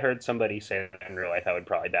 No, if I heard somebody say that in real life, I would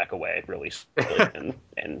probably back away really slowly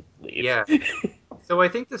and leave. Yeah. So I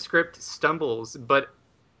think the script stumbles, but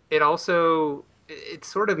it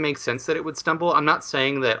sort of makes sense that it would stumble. I'm not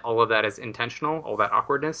saying that all of that is intentional, all that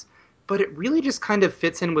awkwardness, but it really just kind of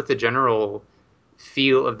fits in with the general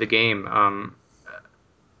feel of the game.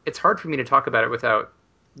 It's hard for me to talk about it without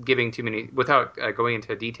going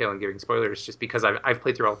into detail and giving spoilers, just because I've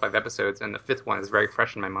played through all 5 episodes, and the 5th one is very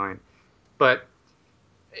fresh in my mind. But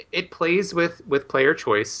it plays with player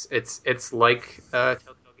choice. It's like a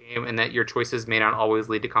Telltale game in that your choices may not always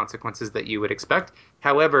lead to consequences that you would expect.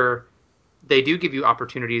 However, they do give you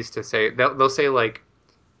opportunities to say, they'll say, like,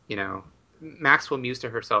 Max will muse to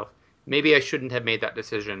herself, maybe I shouldn't have made that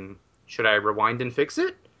decision. Should I rewind and fix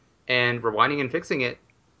it? And rewinding and fixing it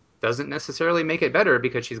doesn't necessarily make it better,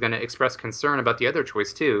 because she's going to express concern about the other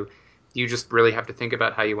choice too. You just really have to think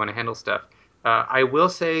about how you want to handle stuff. I will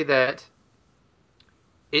say that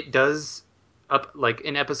it does, like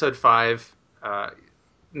in episode 5,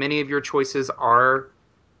 many of your choices are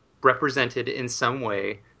represented in some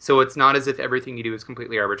way. So it's not as if everything you do is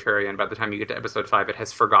completely arbitrary, and by the time you get to episode 5, it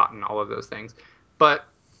has forgotten all of those things. But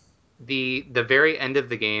the very end of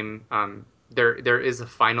the game, there is a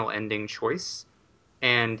final ending choice,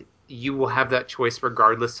 and you will have that choice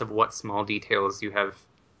regardless of what small details you have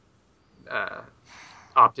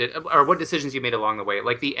opted, or what decisions you made along the way.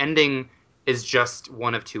 Like, the ending is just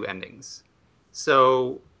one of 2 endings.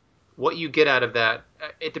 So what you get out of that,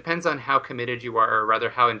 it depends on how committed you are, or rather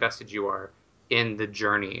how invested you are in the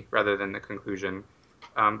journey rather than the conclusion.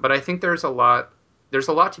 But I think there's a lot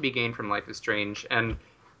to be gained from Life is Strange, and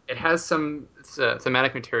it has some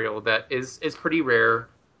thematic material that is pretty rare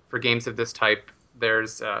for games of this type.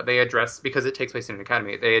 They address, because it takes place in an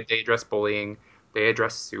academy, they address bullying, they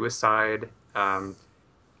address suicide,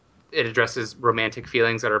 it addresses romantic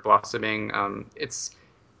feelings that are blossoming. It's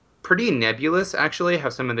pretty nebulous, actually, how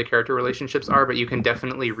some of the character relationships are, but you can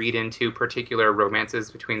definitely read into particular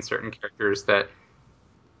romances between certain characters that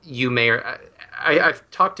you may... I've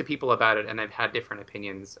talked to people about it, and I've had different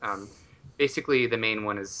opinions. Basically, the main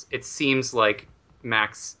one is, it seems like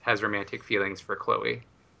Max has romantic feelings for Chloe.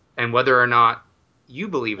 And whether or not you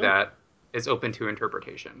believe that is open to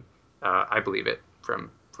interpretation. I believe it from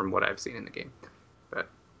what I've seen in the game. But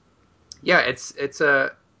yeah, it's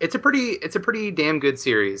a pretty damn good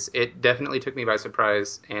series. It definitely took me by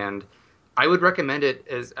surprise, and I would recommend it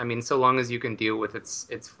so long as you can deal with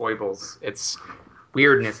its foibles, its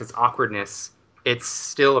weirdness, its awkwardness. It's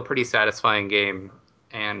still a pretty satisfying game,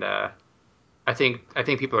 and I think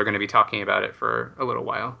people are going to be talking about it for a little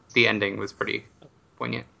while. The ending was pretty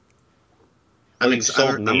poignant. I'm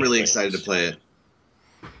really excited to play it.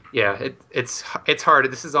 Yeah, it's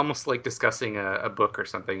hard. This is almost like discussing a book or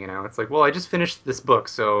something, It's like, well, I just finished this book,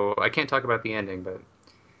 so I can't talk about the ending, but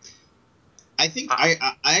I think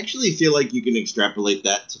I actually feel like you can extrapolate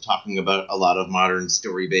that to talking about a lot of modern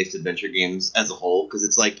story-based adventure games as a whole, because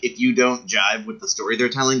it's like, if you don't jive with the story they're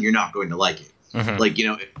telling, you're not going to like it. Mm-hmm. Like,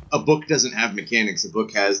 a book doesn't have mechanics. A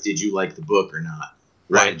book has, did you like the book or not?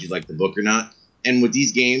 Why did you like the book or not? And with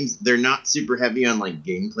these games, they're not super heavy on, like,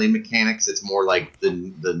 gameplay mechanics. It's more like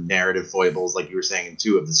the narrative foibles, like you were saying,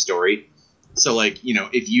 of the story. So, like,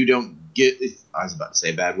 if you don't I was about to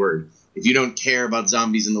say a bad word. If you don't care about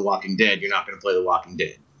zombies in The Walking Dead, you're not going to play The Walking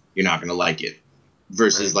Dead. You're not going to like it.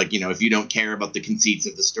 Versus, like, if you don't care about the conceits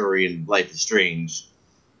of the story in Life is Strange,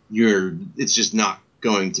 it's just not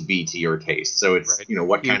going to be to your taste. So it's,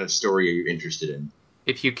 what kind of story are you interested in?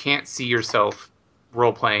 If you can't see yourself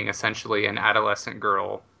role-playing essentially an adolescent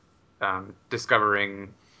girl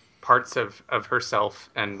discovering parts of herself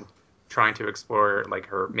and trying to explore, like,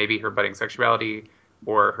 her budding sexuality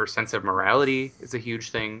or her sense of morality is a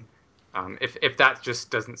huge thing. If that just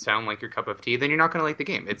doesn't sound like your cup of tea, then you're not going to like the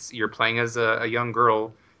game. You're playing as a young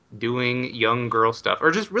girl doing young girl stuff,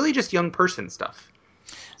 or just young person stuff.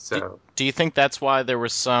 So, do you think that's why there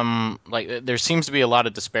was some, like, there seems to be a lot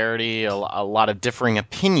of disparity, a lot of differing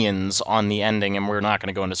opinions on the ending, and we're not going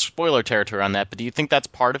to go into spoiler territory on that, but do you think that's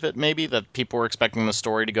part of it, maybe, that people were expecting the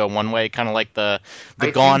story to go one way, kind of like the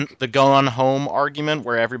Gone Home argument,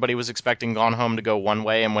 where everybody was expecting Gone Home to go one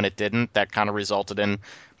way, and when it didn't, that kind of resulted in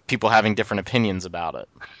people having different opinions about it?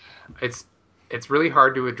 It's really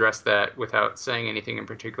hard to address that without saying anything in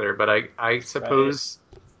particular, but I suppose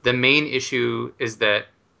the main issue is that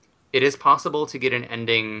it is possible to get an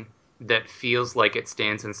ending that feels like it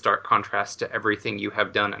stands in stark contrast to everything you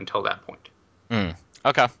have done until that point.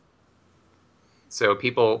 Okay. So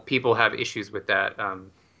people have issues with that.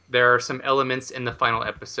 There are some elements in the final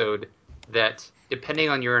episode that, depending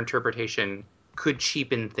on your interpretation, could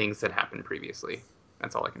cheapen things that happened previously.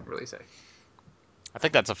 That's all I can really say. I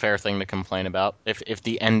think that's a fair thing to complain about. If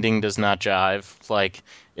the ending does not jive, like,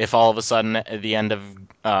 if all of a sudden at the end of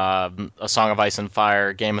A Song of Ice and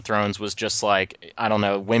Fire, Game of Thrones was just like, I don't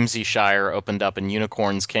know, Whimsyshire opened up and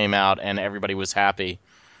unicorns came out and everybody was happy.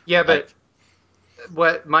 Yeah, but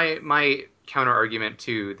what my counter argument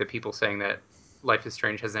to the people saying that Life is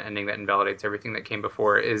Strange has an ending that invalidates everything that came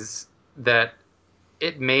before is that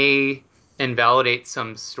it may invalidate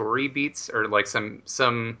some story beats, or like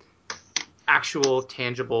some actual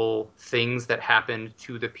tangible things that happened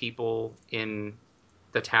to the people in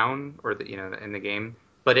the town, or in the game,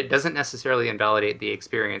 but it doesn't necessarily invalidate the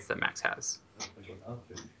experience that Max has,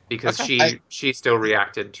 because she still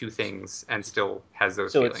reacted to things and still has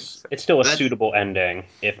those feelings. It's still a suitable ending,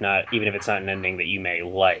 even if it's not an ending that you may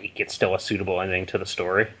like. It's still a suitable ending to the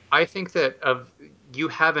story. I think that you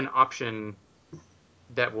have an option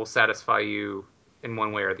that will satisfy you in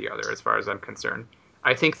one way or the other, as far as I'm concerned.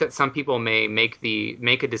 I think that some people may make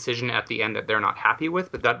a decision at the end that they're not happy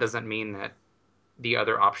with, but that doesn't mean that the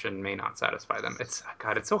other option may not satisfy them. It's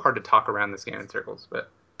so hard to talk around this game in circles,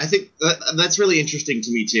 but I think that's really interesting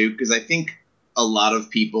to me too, because I think a lot of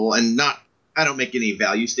people, I don't make any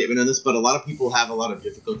value statement on this, but a lot of people have a lot of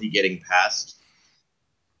difficulty getting past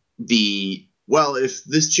if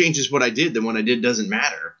this changes what I did, then what I did doesn't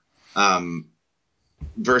matter.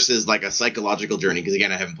 Versus like a psychological journey, because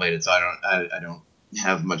again, I haven't played it, so I don't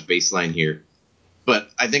have much baseline here. But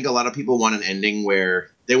I think a lot of people want an ending where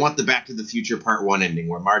they want the Back to the Future Part 1 ending,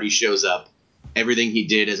 where Marty shows up, everything he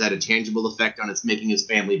did has had a tangible effect on making his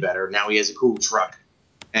family better. Now he has a cool truck,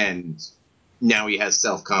 and now he has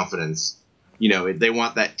self-confidence. They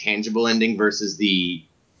want that tangible ending versus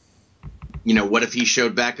what if he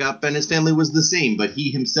showed back up and his family was the same, but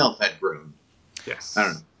he himself had grown? Yes. I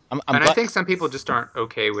don't know. I think some people just aren't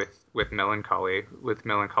okay with melancholic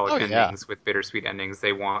endings, with bittersweet endings.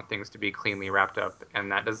 They want things to be cleanly wrapped up,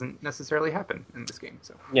 and that doesn't necessarily happen in this game.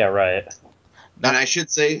 So yeah, right. And I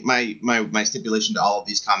should say my stipulation to all of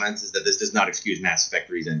these comments is that this does not excuse Mass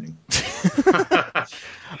Effect 3's ending.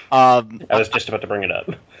 I was just about to bring it up.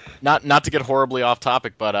 Not to get horribly off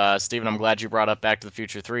topic, but Steven, I'm glad you brought up Back to the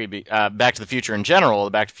Future 3, Back to the Future in general,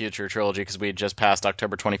 the Back to the Future trilogy, because we had just passed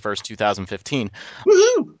October 21st, 2015.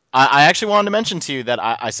 Woohoo! I actually wanted to mention to you that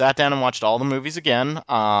I sat down and watched all the movies again,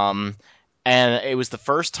 and it was the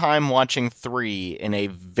first time watching 3 in a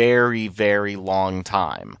very, very long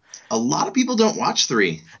time. A lot of people don't watch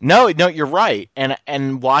 3. No, you're right.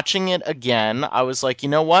 And watching it again, I was like, you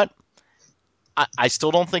know what? I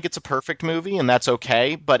still don't think it's a perfect movie, and that's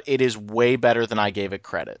okay, but it is way better than I gave it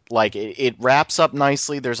credit. Like, it wraps up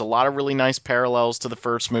nicely. There's a lot of really nice parallels to the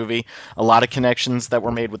first movie, a lot of connections that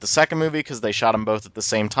were made with the second movie because they shot them both at the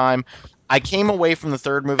same time. I came away from the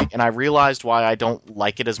third movie, and I realized why I don't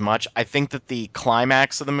like it as much. I think that the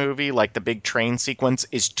climax of the movie, like the big train sequence,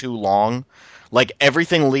 is too long. Like,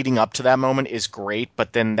 everything leading up to that moment is great,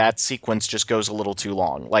 but then that sequence just goes a little too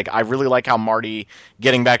long. Like, I really like how Marty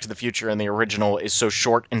getting Back to the Future in the original is so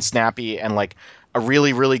short and snappy and like a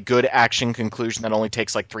really, really good action conclusion that only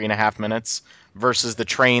takes like 3.5 minutes versus the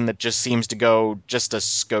train that just seems to go just a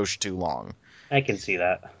skosh too long. I can see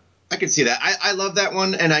that. I can see that. I love that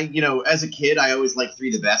one, and as a kid, I always liked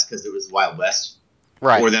 3 the best because it was Wild West.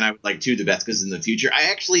 Right. Or then I would like 2 the best because in the future. I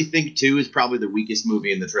actually think 2 is probably the weakest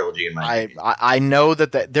movie in the trilogy in my opinion. I know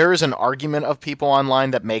that there is an argument of people online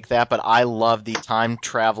that make that, but I love the time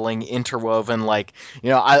traveling interwoven. Like,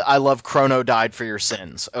 I love Chrono died for your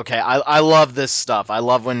sins. Okay, I love this stuff. I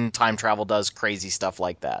love when time travel does crazy stuff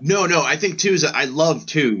like that. No, I think 2 is. I love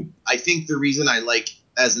 2. I think the reason I like,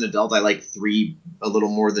 as an adult, I like 3 a little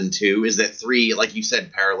more than 2 is that 3, like you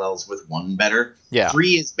said, parallels with 1 better. Yeah. 3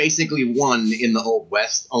 is basically 1 in the Old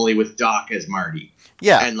West, only with Doc as Marty.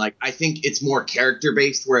 Yeah. And like I think it's more character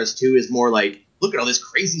based, whereas 2 is more like, look at all this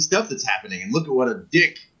crazy stuff that's happening, and look at what a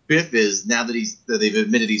dick Biff is now that they've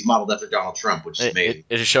admitted he's modeled after Donald Trump, which is amazing.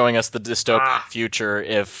 It is showing us the dystopian future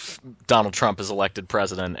if Donald Trump is elected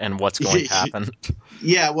president and what's going to happen.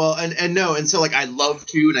 Yeah, well, and so like I love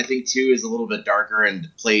 2, and I think 2 is a little bit darker and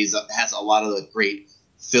has a lot of the great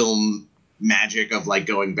film magic of like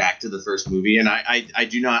going back to the first movie. And I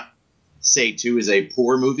do not say 2 is a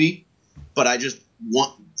poor movie, but I just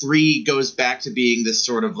want 3 goes back to being this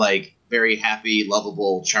sort of like very happy,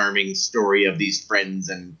 lovable, charming story of these friends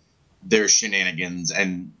and their shenanigans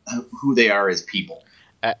and who they are as people.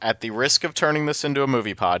 At the risk of turning this into a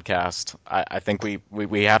movie podcast, I think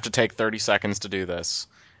we have to take 30 seconds to do this.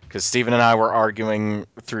 Because Steven and I were arguing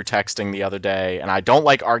through texting the other day, and I don't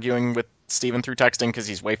like arguing with Steven through texting because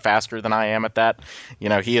he's way faster than I am at that.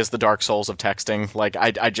 He is the Dark Souls of texting. Like,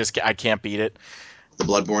 I can't beat it. The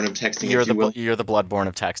Bloodborne of texting, you're the Bloodborne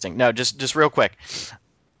of texting. No, just real quick.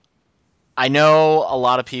 I know a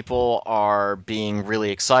lot of people are being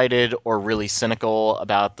really excited or really cynical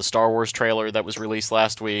about the Star Wars trailer that was released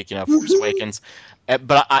last week, Force Awakens.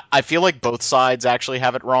 But I feel like both sides actually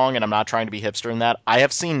have it wrong, and I'm not trying to be hipster in that. I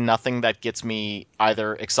have seen nothing that gets me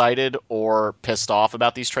either excited or pissed off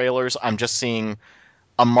about these trailers. I'm just seeing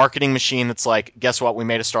a marketing machine that's like, guess what? We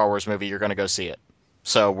made a Star Wars movie. You're going to go see it.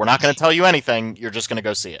 So we're not going to tell you anything. You're just going to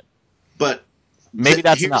go see it. But maybe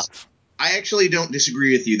that's enough. I actually don't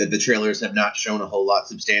disagree with you that the trailers have not shown a whole lot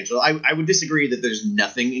substantial. I would disagree that there's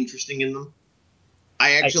nothing interesting in them.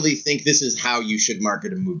 I actually think this is how you should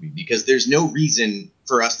market a movie, because there's no reason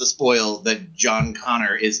for us to spoil that John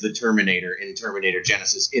Connor is the Terminator in Terminator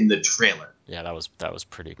Genesis in the trailer. Yeah, that was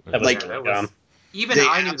pretty. Even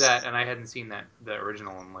I knew that, and I hadn't seen the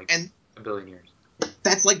original in a billion years.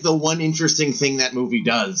 That's like the one interesting thing that movie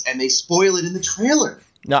does, and they spoil it in the trailer.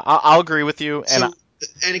 No, I'll agree with you.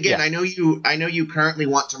 And again, yeah. I know you currently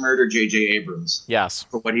want to murder J.J. Abrams. Yes.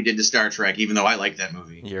 For what he did to Star Trek, even though I like that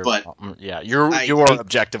movie. You are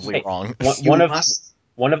objectively wrong. One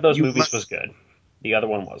of those movies was good. The other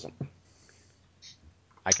one wasn't.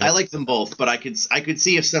 I like them both, but I could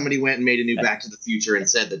see if somebody went and made a new Back to the Future and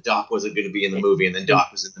said that Doc wasn't going to be in the movie, and then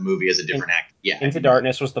Doc was in the movie as a different actor. Yeah. Into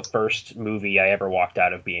Darkness was the first movie I ever walked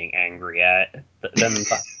out of being angry at.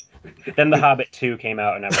 Then The Hobbit 2 came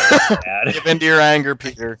out, and I was sad. Give into your anger,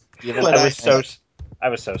 Peter. I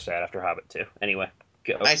was so sad after Hobbit 2. Anyway,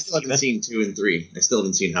 go. I still haven't seen 2 and 3. I still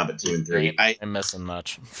haven't seen Hobbit 2 and 3. I'm missing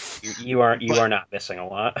much. You are not missing a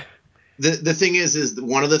lot. The thing is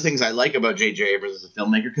one of the things I like about J.J. Abrams as a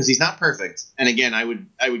filmmaker, because he's not perfect. And again, I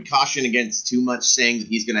would caution against too much saying that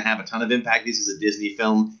he's going to have a ton of impact. This is a Disney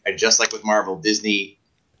film, and just like with Marvel, Disney,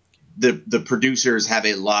 the producers have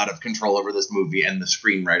a lot of control over this movie and the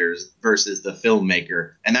screenwriters versus the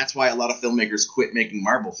filmmaker. And that's why a lot of filmmakers quit making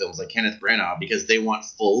Marvel films like Kenneth Branagh, because they want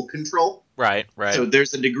full control. Right. So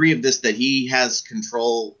there's a degree of this that he has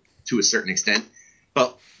control to a certain extent.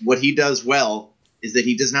 But what he does well is that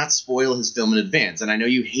he does not spoil his film in advance. And I know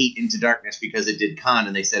you hate Into Darkness because it did con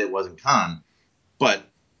and they said it wasn't con, but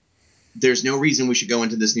there's no reason we should go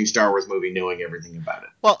into this new Star Wars movie knowing everything about it.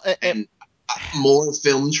 Well, and more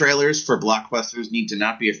film trailers for blockbusters need to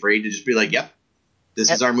not be afraid to just be like, yep,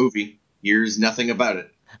 this is our movie. Here's nothing about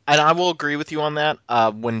it. And I will agree with you on that.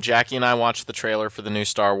 When Jackie and I watched the trailer for the new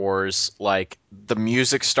Star Wars, like, the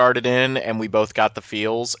music started in and we both got the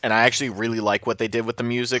feels. And I actually really like what they did with the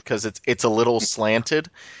music because it's a little slanted.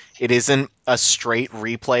 It isn't a straight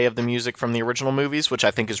replay of the music from the original movies, which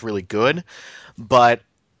I think is really good. But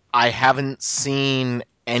I haven't seen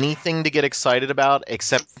anything to get excited about,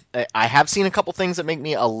 except I have seen a couple things that make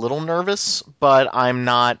me a little nervous, but I'm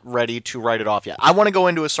not ready to write it off yet. I want to go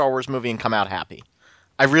into a Star Wars movie and come out happy.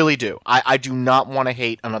 I really do. I do not want to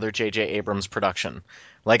hate another J.J. Abrams production.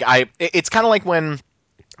 Like, it's kind of like when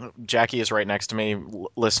Jackie is right next to me,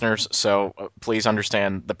 listeners, so please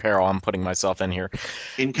understand the peril I'm putting myself in here.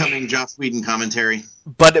 Incoming Joss Whedon commentary.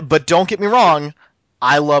 But don't get me wrong,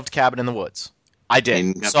 I loved Cabin in the Woods. I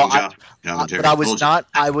did. But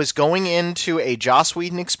I was going into a Joss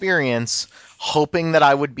Whedon experience hoping that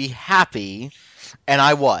I would be happy, and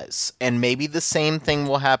I was. And maybe the same thing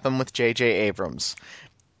will happen with J.J. Abrams.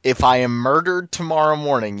 If I am murdered tomorrow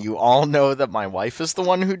morning, you all know that my wife is the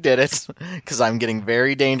one who did it, because I'm getting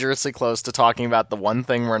very dangerously close to talking about the one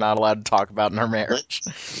thing we're not allowed to talk about in our marriage.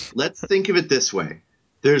 Let's think of it this way.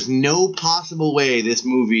 There's no possible way this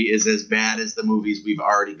movie is as bad as the movies we've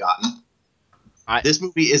already gotten. This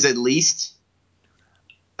movie is at least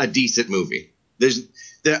a decent movie.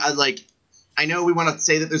 I know we want to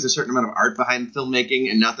say that there's a certain amount of art behind filmmaking,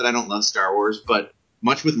 and not that I don't love Star Wars, but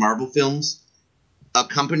much with Marvel films, a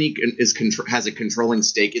company has a controlling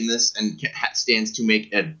stake in this and stands to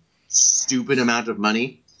make a stupid amount of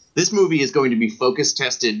money. This movie is going to be focus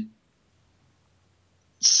tested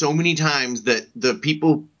so many times that the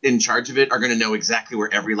people in charge of it are going to know exactly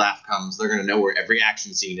where every laugh comes. They're going to know where every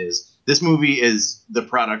action scene is. This movie is the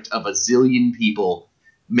product of a zillion people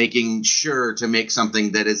making sure to make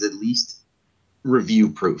something that is at least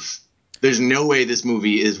review proof. There's no way this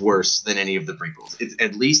movie is worse than any of the prequels. It's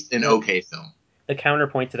at least an okay film. The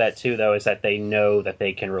counterpoint to that, too, though, is that they know that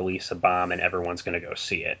they can release a bomb and everyone's going to go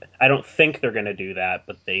see it. I don't think they're going to do that,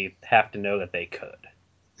 but they have to know that they could.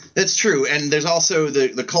 That's true, and there's also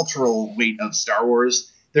the cultural weight of Star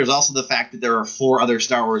Wars. There's also the fact that there are 4 other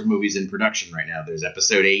Star Wars movies in production right now. There's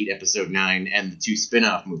Episode 8, Episode 9, and the 2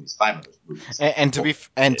 spin-off movies, 5 other movies.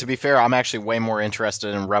 And to be fair, I'm actually way more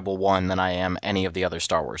interested in Rebel 1 than I am any of the other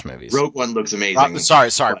Star Wars movies. Rogue One looks amazing.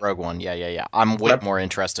 Sorry, Rogue One. Yeah. I'm way more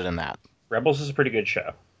interested in that. Rebels is a pretty good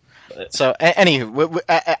show. So, anywho,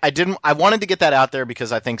 I wanted to get that out there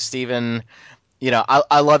because I think Steven,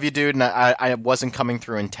 I love you, dude, and I wasn't coming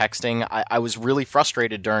through in texting. I was really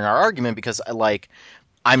frustrated during our argument because,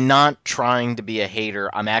 I'm not trying to be a hater.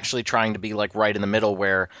 I'm actually trying to be, right in the middle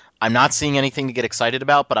where I'm not seeing anything to get excited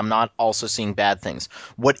about, but I'm not also seeing bad things.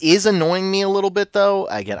 What is annoying me a little bit, though,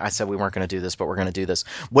 again, I said we weren't going to do this, but we're going to do this.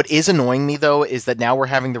 What is annoying me, though, is that now we're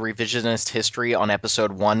having the revisionist history on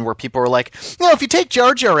Episode 1 where people are like, if you take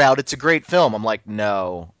Jar Jar out, it's a great film. I'm like,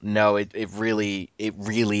 no, it really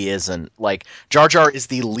isn't. Jar Jar is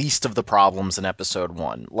the least of the problems in Episode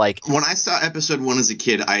 1. When I saw Episode 1 as a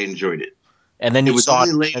kid, I enjoyed it. And then it was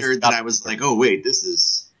only later that I was like, oh, wait, this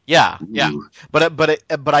is... Yeah.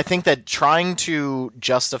 But I think that trying to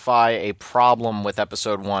justify a problem with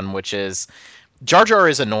Episode 1, which is Jar Jar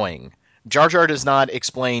is annoying. Jar Jar does not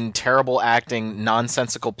explain terrible acting,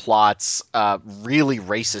 nonsensical plots, really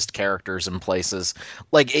racist characters in places.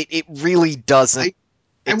 It really doesn't.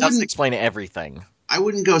 It doesn't explain everything. I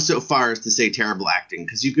wouldn't go so far as to say terrible acting,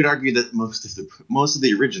 because you could argue that most of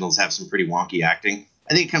the originals have some pretty wonky acting.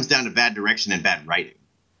 I think it comes down to bad direction and bad writing.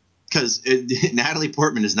 Because Natalie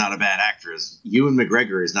Portman is not a bad actress. Ewan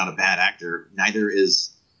McGregor is not a bad actor. Neither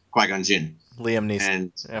is Qui-Gon Jinn. Liam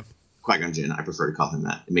Neeson. And Qui-Gon Jinn. I prefer to call him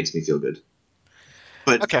that. It makes me feel good.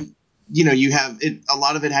 But, okay. You have it. A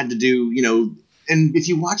lot of it had to do, and if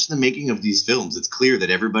you watch the making of these films, it's clear that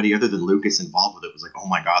everybody other than Lucas involved with it was like, oh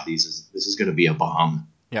my God, this is going to be a bomb.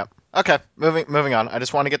 Yep. Okay. Moving on. I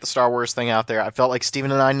just want to get the Star Wars thing out there. I felt like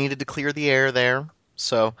Steven and I needed to clear the air there.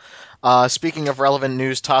 So, speaking of relevant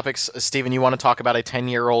news topics, Steven, you want to talk about a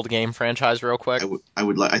 10-year-old game franchise real quick?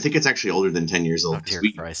 I think it's actually older than 10 years old. Oh, dear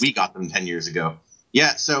Christ. We got them 10 years ago.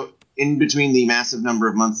 Yeah, so in between the massive number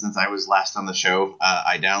of months since I was last on the show,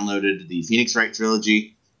 I downloaded the Phoenix Wright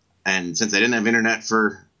trilogy, and since I didn't have internet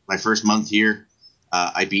for my first month here,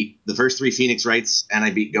 I beat the first 3 Phoenix Wrights, and I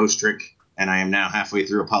beat Ghost Trick, and I am now halfway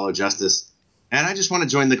through Apollo Justice. And I just want to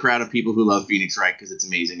join the crowd of people who love Phoenix Wright because it's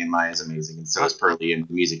amazing and Maya's amazing and so is Pearly and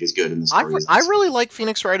the music is good and the story is I awesome. really like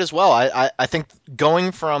Phoenix Wright as well. I think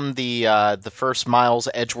going from the first Miles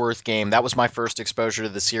Edgeworth game, that was my first exposure to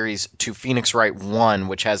the series, to Phoenix Wright 1,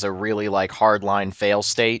 which has a really like hardline fail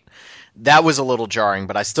state. That was a little jarring,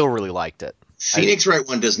 but I still really liked it. Phoenix Wright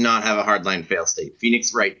 1 does not have a hardline fail state.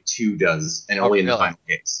 Phoenix Wright 2 does, and Oh, only in the really? final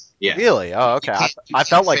case. Yeah. Really? Oh, okay. You I can't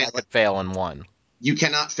felt like I fail. could fail in 1. You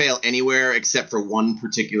cannot fail anywhere except for one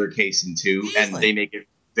particular case in 2, and Really? they make it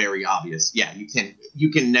very obvious. Yeah,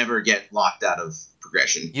 you can never get locked out of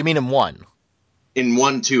progression. You mean in 1? In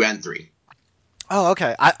 1, 2, and 3. Oh,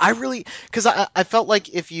 okay. I really, because I felt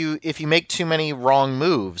like if you make too many wrong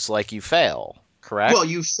moves, like you fail. Correct? Well,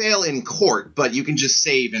 you fail in court, but you can just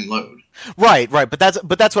save and load. Right, but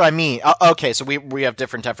that's what I mean. Okay, so we have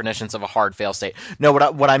different definitions of a hard fail state. No,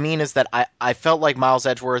 what I mean is that I felt like Miles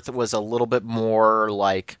Edgeworth was a little bit more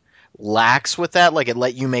like lax with that, like it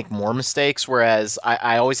let you make more mistakes, whereas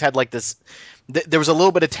I always had like this. There was a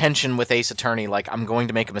little bit of tension with Ace Attorney, like I'm going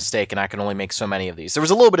to make a mistake and I can only make so many of these. There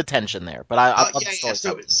was a little bit of tension there, but I love the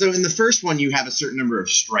story. So in the first one, you have a certain number of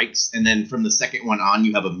strikes, and then from the second one on,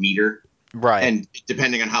 you have a meter. Right. And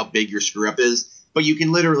depending on how big your screw up is, but you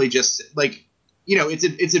can literally just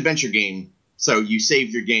it's adventure game, so you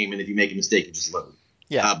save your game, and if you make a mistake, you just load.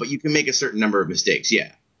 Yeah. But you can make a certain number of mistakes.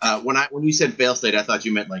 Yeah. When you said fail state, I thought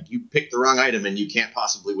you meant like you picked the wrong item and you can't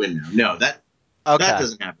possibly win now. No, that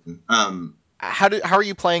doesn't happen. How are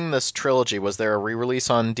you playing this trilogy? Was there a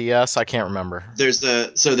re-release on DS? I can't remember. They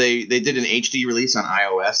did an HD release on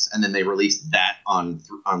iOS, and then they released that on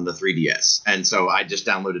the 3DS, and so I just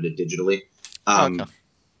downloaded it digitally. Okay.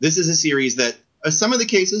 This is a series that some of the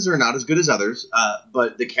cases are not as good as others,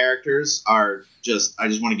 but the characters are I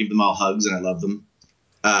just want to give them all hugs, and I love them.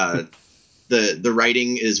 The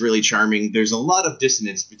writing is really charming. There's a lot of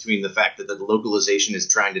dissonance between the fact that the localization is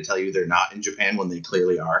trying to tell you they're not in Japan when they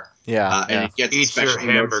clearly are. Yeah. And it gets Eat your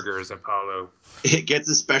hamburgers, Apollo. It gets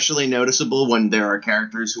especially noticeable when there are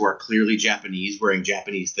characters who are clearly Japanese wearing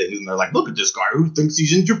Japanese things, and they're like, look at this guy who thinks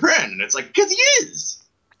he's in Japan. And it's like, because he is.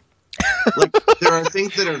 Like, there are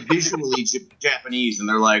things that are visually Japanese, and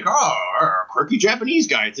they're like, oh, a quirky Japanese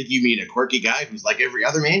guy. It's like, you mean a quirky guy who's like every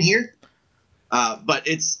other man here? But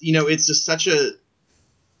it's just such a...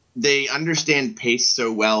 They understand pace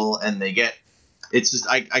so well, and they get... It's just...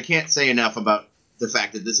 I can't say enough about the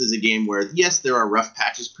fact that this is a game where, yes, there are rough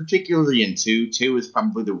patches, particularly in 2. 2 is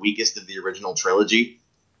probably the weakest of the original trilogy.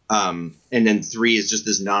 And then 3 is just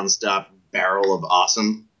this nonstop barrel of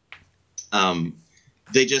awesome.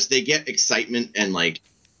 They get excitement and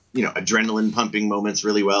adrenaline pumping moments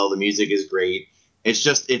really well. The music is great.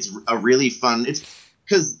 It's a really fun. It's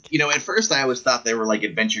because at first I always thought they were like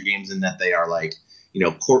adventure games in that they are like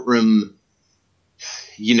courtroom,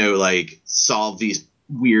 solve these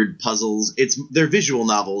weird puzzles. They're visual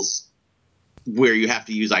novels where you have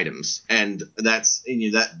to use items, and that's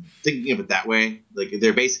that thinking of it that way. Like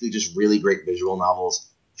they're basically just really great visual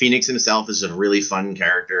novels. Phoenix himself is a really fun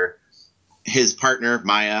character. His partner,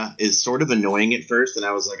 Maya, is sort of annoying at first, and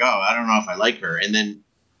I was like, oh, I don't know if I like her. And then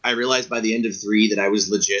I realized by the end of 3 that I was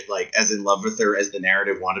legit, as in love with her as the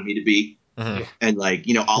narrative wanted me to be. Mm-hmm.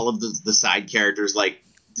 And, all of the side characters, like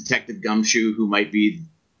Detective Gumshoe, who might be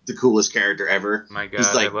the coolest character ever. My God,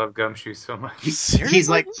 I love Gumshoe so much. He's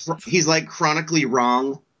like chronically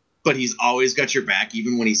wrong, but he's always got your back,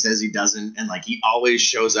 even when he says he doesn't, and he always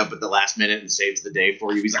shows up at the last minute and saves the day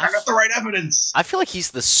for you. He's like, I got the right evidence. I feel like he's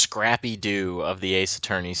the Scrappy Doo of the Ace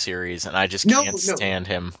Attorney series, and I just can't stand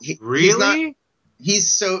him. Really?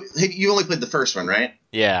 You only played the first one, right?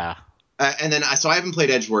 Yeah. And then so I haven't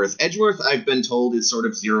played Edgeworth. Edgeworth, I've been told, is sort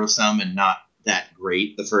of zero sum and not that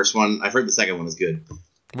great. The first one, I've heard the second one is good.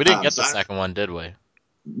 We didn't get the second one, did we?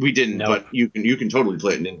 We didn't, Nope. But you can totally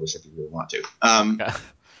play it in English if you really want to. Okay.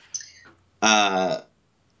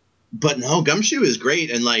 But no, Gumshoe is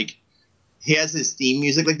great, and he has his theme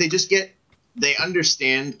music. They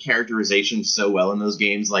understand characterization so well in those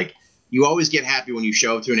games. You always get happy when you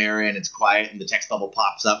show up to an area and it's quiet and the text bubble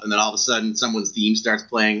pops up, and then all of a sudden someone's theme starts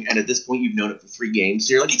playing, and at this point you've known it for 3 games,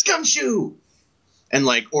 so you're like, it's Gumshoe! And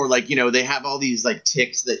they have all these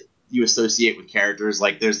ticks that you associate with characters.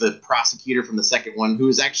 There's the prosecutor from the second one, who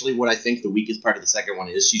is actually what I think the weakest part of the second one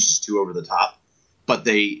is. She's just too over the top. But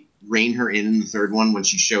they rein her in the third one when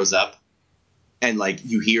she shows up. And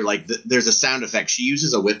you hear there's a sound effect. She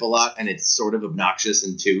uses a whip a lot, and it's sort of obnoxious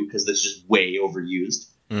in 2 because it's just way overused.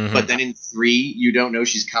 Mm-hmm. But then in 3, you don't know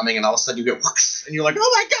she's coming, and all of a sudden you go, whoosh, and you're like,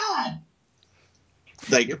 oh my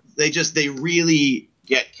God! They really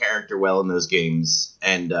get character well in those games,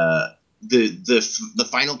 and the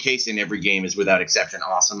final case in every game is without exception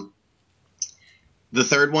awesome. The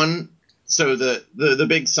third one, so the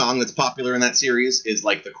big song that's popular in that series is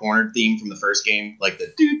like the cornered theme from the first game, like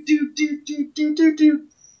the do do do do do do do,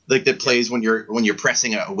 like that plays when you're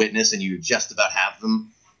pressing a witness and you just about have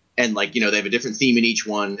them, and like they have a different theme in each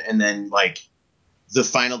one, and then like the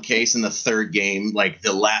final case in the third game, like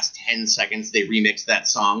the last 10 seconds, they remix that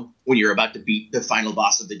song when you're about to beat the final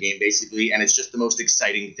boss of the game, basically, and it's just the most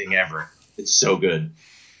exciting thing ever. It's so good.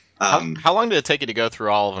 How long did it take you to go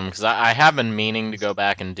through all of them? Because I have been meaning to go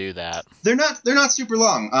back and do that. They're not super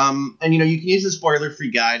long. And you can use a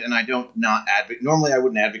spoiler-free guide, and I don't not advocate. Normally, I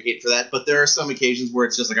wouldn't advocate for that, but there are some occasions where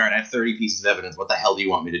it's just like, all right, I have 30 pieces of evidence. What the hell do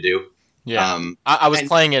you want me to do? Yeah, I was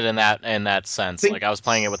playing it in that sense. Like I was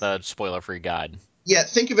playing it with a spoiler-free guide. Yeah,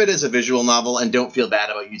 think of it as a visual novel, and don't feel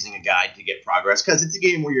bad about using a guide to get progress, because it's a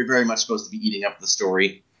game where you're very much supposed to be eating up the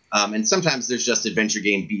story. And sometimes there's just adventure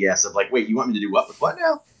game BS of like, wait, you want me to do what with what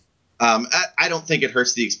now? I don't think it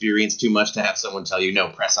hurts the experience too much to have someone tell you, no,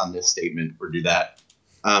 press on this statement or do that.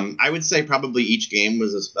 I would say probably each game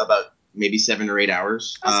was about maybe 7 or 8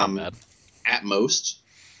 hours. That's not bad. At most.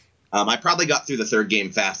 I probably got through the third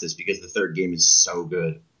game fastest because the third game is so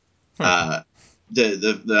good. The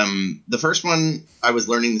first one, I was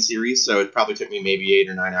learning the series, so it probably took me maybe 8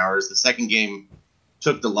 or 9 hours. The second game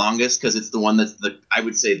took the longest because it's the one that's I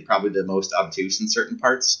would say probably the most obtuse in certain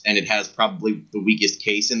parts, and it has probably the weakest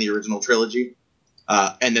case in the original trilogy.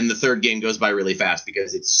 And then the third game goes by really fast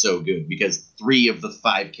because it's so good. Because 4 of the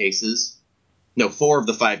 5 cases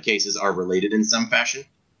are related in some fashion.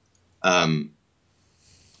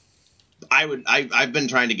 I've been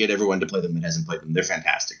trying to get everyone to play them that hasn't played them. They're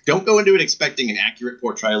fantastic. Don't go into it expecting an accurate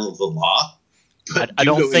portrayal of the law. I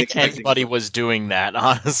don't think anybody was doing that,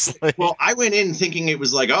 honestly. Well, I went in thinking it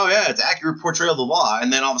was like, oh yeah, it's accurate portrayal of the law,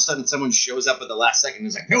 and then all of a sudden someone shows up at the last second and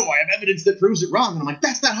is like, no, I have evidence that proves it wrong, and I'm like,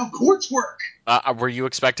 that's not how courts work. Were you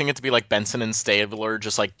expecting it to be like Benson and Stabler,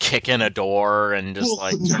 just like kicking a door and just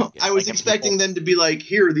No, I was expecting them to be like,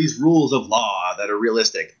 here are these rules of law that are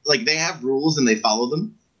realistic. Like they have rules and they follow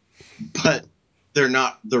them, but they're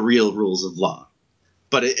not the real rules of law.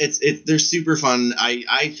 But they're super fun.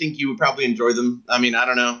 I think you would probably enjoy them. I mean, I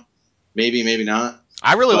don't know. Maybe, maybe not.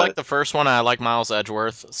 I really like the first one. I like Miles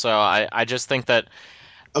Edgeworth. So I just think that...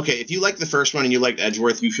 Okay, if you like the first one and you liked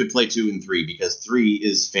Edgeworth, you should play 2 and 3, because 3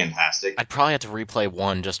 is fantastic. I'd probably have to replay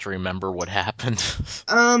 1 just to remember what happened.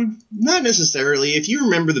 Not necessarily. If you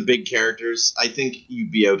remember the big characters, I think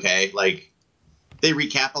you'd be okay. Like, they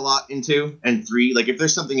recap a lot in 2 and 3. Like, if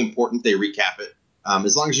there's something important, they recap it.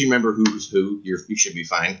 As long as you remember who's who, you should be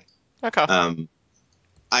fine. Okay.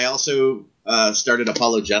 I also started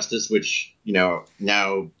Apollo Justice, which, now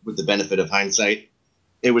with the benefit of hindsight,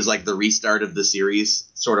 it was like the restart of the series,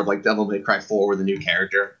 sort of like Devil May Cry 4 with a new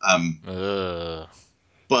character.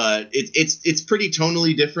 But it's pretty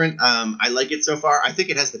tonally different. I like it so far. I think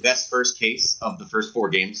it has the best first case of the first 4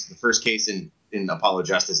 games. The first case in Apollo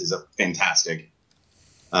Justice is fantastic.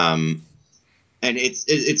 And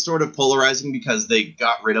it's sort of polarizing because they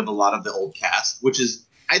got rid of a lot of the old cast, which is,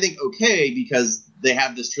 I think, okay, because they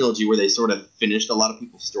have this trilogy where they sort of finished a lot of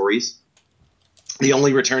people's stories. The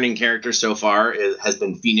only returning character so far has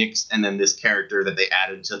been Phoenix, and then this character that they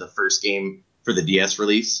added to the first game for the DS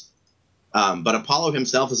release. But Apollo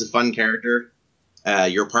himself is a fun character.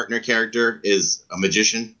 Your partner character is a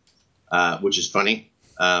magician, which is funny.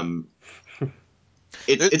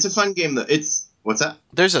 It's a fun game. What's that?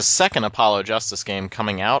 There's a second Apollo Justice game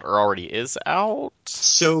coming out, or already is out.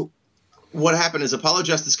 So what happened is Apollo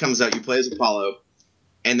Justice comes out, you play as Apollo,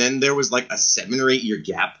 and then there was like a 7 or 8 year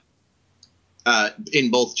gap in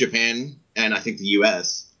both Japan and I think the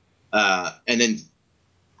US. And then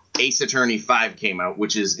Ace Attorney 5 came out,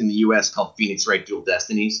 which is in the US called Phoenix Wright Dual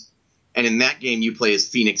Destinies. And in that game, you play as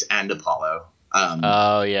Phoenix and Apollo.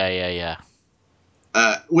 Yeah.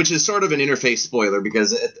 Which is sort of an interface spoiler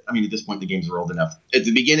because, at this point, the games are old enough. At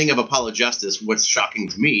the beginning of Apollo Justice, what's shocking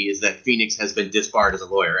to me is that Phoenix has been disbarred as a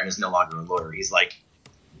lawyer and is no longer a lawyer. He's like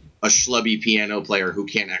a schlubby piano player who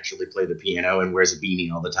can't actually play the piano and wears a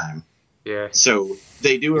beanie all the time. Yeah. So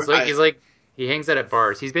they do... He hangs out at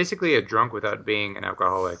bars. He's basically a drunk without being an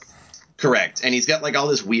alcoholic. Correct. And he's got like all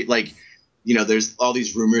this weird, there's all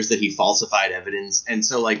these rumors that he falsified evidence. And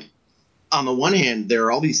so on the one hand, there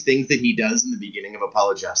are all these things that he does in the beginning of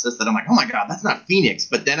Apollo Justice that I'm like, oh my God, that's not Phoenix.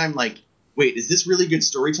 But then I'm like, wait, is this really good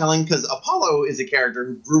storytelling? Because Apollo is a character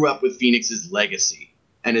who grew up with Phoenix's legacy.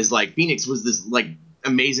 And is like, Phoenix was this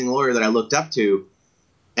amazing lawyer that I looked up to.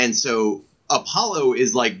 And so Apollo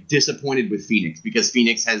is disappointed with Phoenix because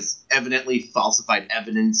Phoenix has evidently falsified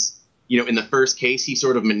evidence. In the first case, he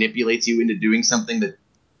sort of manipulates you into doing something that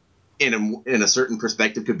in a certain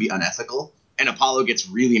perspective could be unethical. And Apollo gets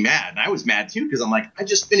really mad. And I was mad too, because I'm like, I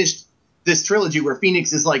just finished this trilogy where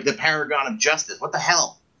Phoenix is like the paragon of justice. What the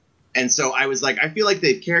hell? And so I was like, I feel like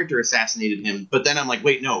they've character assassinated him. But then I'm like,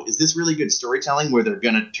 wait, no, is this really good storytelling where they're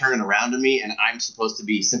going to turn it around to me and I'm supposed to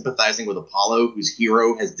be sympathizing with Apollo, whose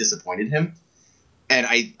hero has disappointed him? And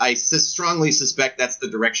I strongly suspect that's the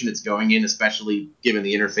direction it's going in, especially given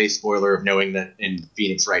the interface spoiler of knowing that in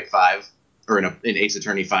Phoenix Wright 5, or in Ace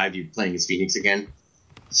Attorney 5, you're playing as Phoenix again.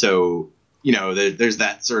 So, there's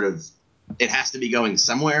that sort of, it has to be going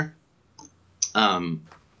somewhere. And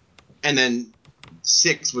then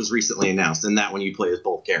 6 was recently announced, and that one you play as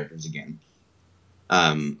both characters again.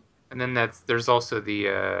 And then there's also the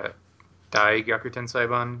Daigaku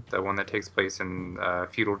Tenseiban, the one that takes place in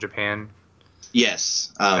feudal Japan.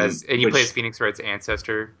 Yes. And you play as Phoenix Wright's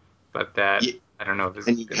ancestor, but that, I don't know if it's...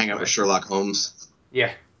 And you hang out with Sherlock Holmes.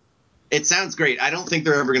 Yeah. It sounds great. I don't think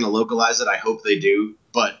they're ever going to localize it. I hope they do.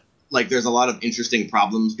 But, there's a lot of interesting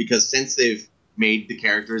problems, because since they've made the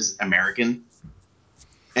characters American,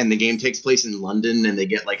 and the game takes place in London, and they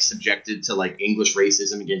get, subjected to, English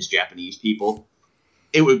racism against Japanese people,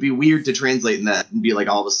 it would be weird to translate that and be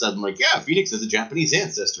all of a sudden, yeah, Phoenix is a Japanese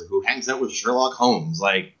ancestor who hangs out with Sherlock Holmes.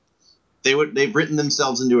 They've written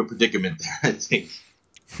themselves into a predicament there, I think.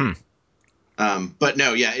 But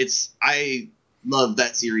no, yeah, I love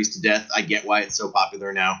that series to death. I get why it's so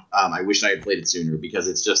popular now. I wish I had played it sooner, because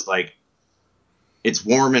it's just it's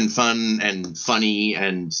warm and fun and funny,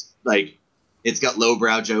 and it's got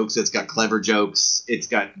lowbrow jokes, it's got clever jokes, it's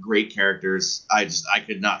got great characters. I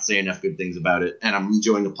could not say enough good things about it, and I'm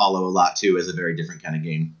enjoying Apollo a lot too, as a very different kind of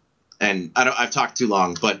game. And I've talked too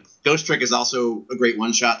long, but Ghost Trick is also a great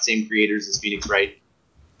one-shot, same creators as Phoenix Wright.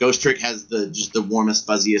 Ghost Trick has the warmest,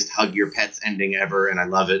 fuzziest hug your pets ending ever, and I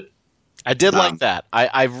love it. I did like that.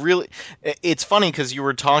 I really... It's funny, because you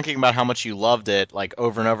were talking about how much you loved it,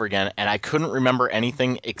 over and over again, and I couldn't remember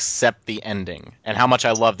anything except the ending, and how much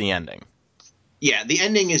I love the ending. Yeah, the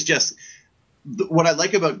ending is just... What I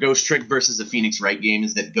like about Ghost Trick versus a Phoenix Wright game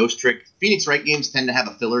is that Phoenix Wright games tend to have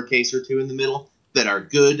a filler case or two in the middle that are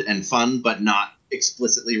good and fun, but not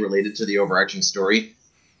explicitly related to the overarching story.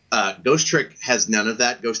 Ghost Trick has none of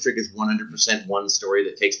that. Ghost Trick is 100% one story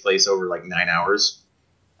that takes place over 9 hours.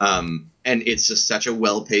 And it's just such a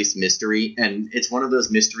well-paced mystery. And it's one of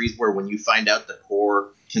those mysteries where when you find out the core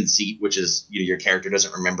conceit, which is your character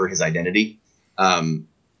doesn't remember his identity,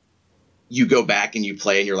 you go back and you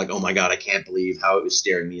play and you're like, oh my God, I can't believe how it was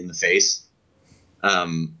staring me in the face.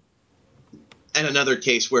 And another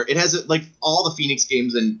case where it has all the Phoenix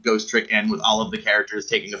games and Ghost Trick end with all of the characters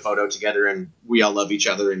taking a photo together and we all love each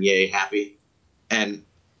other and yay, happy. And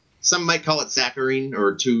some might call it saccharine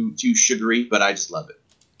or too sugary, but I just love it.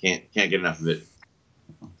 Can't get enough of it.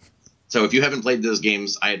 So if you haven't played those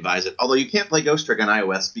games, I advise it. Although you can't play Ghost Trick on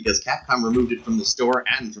iOS because Capcom removed it from the store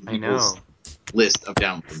and from people's list of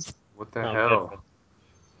downloads. What the hell? Good.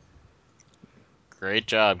 Great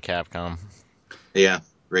job, Capcom. Yeah,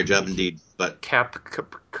 great job indeed. But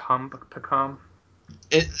Capcom.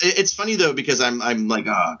 It's funny though, because I'm like,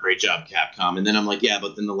 oh, great job, Capcom, and then I'm like, yeah,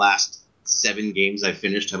 but then the last 7 games I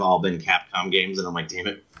finished have all been Capcom games, and I'm like, damn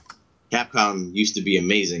it, Capcom used to be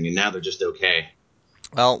amazing, and now they're just okay.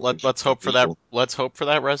 Well, let's hope for that. Let's hope for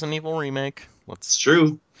that Resident Evil remake. It's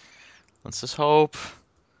true. Let's just hope.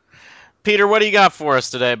 Peter, what do you got for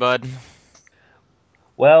us today, bud?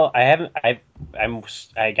 Well, I haven't. I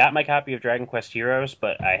got my copy of Dragon Quest Heroes,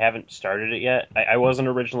 but I haven't started it yet. I wasn't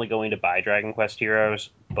originally going to buy Dragon Quest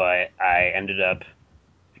Heroes, but I ended up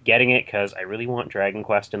getting it because I really want Dragon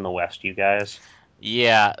Quest in the West. You guys.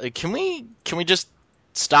 Yeah, can we just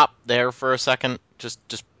stop there for a second? Just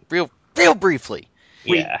real briefly.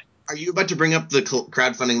 Wait, Yeah. are you about to bring up the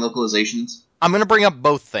crowdfunding localizations? I'm going to bring up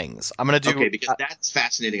both things. I'm going to do... Okay, because that's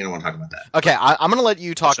fascinating and I want to talk about that. Okay, I'm going to let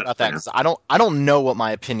you talk about that, because I don't know what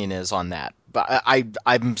my opinion is on that. But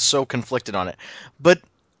I'm so conflicted on it. But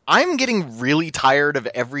I'm getting really tired of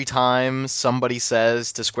every time somebody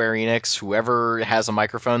says to Square Enix, whoever has a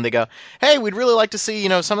microphone, they go, hey, we'd really like to see,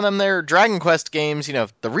 some of them their Dragon Quest games,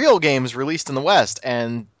 the real games released in the West.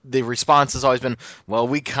 And the response has always been, well,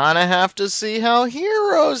 we kind of have to see how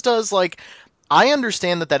Heroes does. I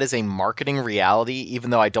understand that is a marketing reality, even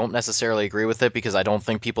though I don't necessarily agree with it, because I don't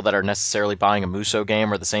think people that are necessarily buying a Musou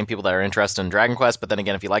game are the same people that are interested in Dragon Quest. But then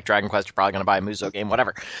again, if you like Dragon Quest, you're probably going to buy a Musou game,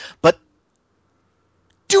 whatever. But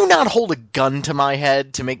do not hold a gun to my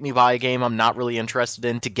head to make me buy a game I'm not really interested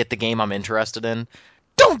in to get the game I'm interested in.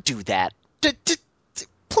 Don't do that.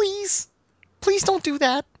 Please. Please don't do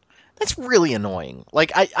that. That's really annoying.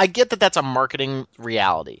 I get that that's a marketing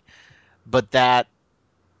reality, but that...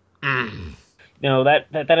 No, that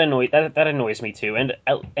annoys me too. And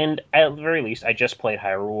at the very least, I just played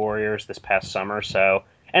Hyrule Warriors this past summer, so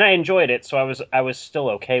and I enjoyed it. So I was still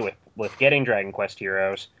okay with getting Dragon Quest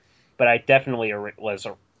Heroes, but I definitely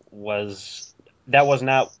was that was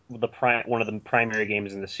not one of the primary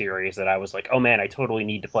games in the series that I was like, oh man, I totally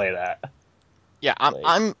need to play that. Yeah,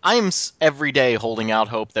 every day holding out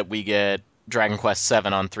hope that we get Dragon Quest VII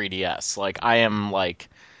on 3DS. Like I am like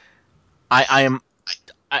I am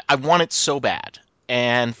I want it so bad.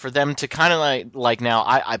 And for them to kind of like now,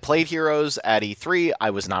 I played Heroes at E3.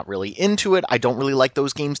 I was not really into it. I don't really like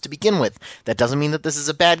those games to begin with. That doesn't mean that this is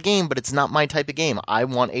a bad game, but it's not my type of game. I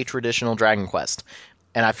want a traditional Dragon Quest.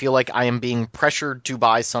 And I feel like I am being pressured to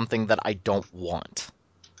buy something that I don't want.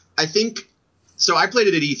 I think so. I played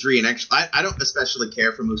it at E3, and actually, I don't especially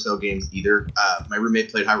care for Musou games either. My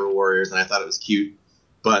roommate played Hyrule Warriors, and I thought it was cute,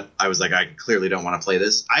 but I was like, I clearly don't want to play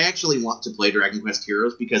this. I actually want to play Dragon Quest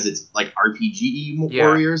Heroes because it's like RPG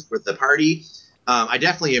Warriors with the party. I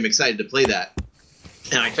definitely am excited to play that,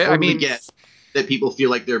 and I totally get that people feel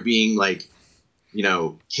like they're being like,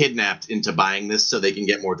 kidnapped into buying this so they can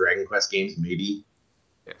get more Dragon Quest games. Maybe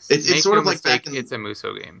it's sort of like it's a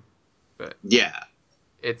Musou game, but yeah.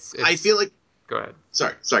 It's I feel like. Go ahead.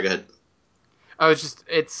 Sorry. Go ahead. Oh,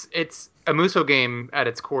 it's a Musou game at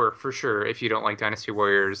its core for sure. If you don't like Dynasty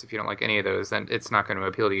Warriors, if you don't like any of those, then it's not going to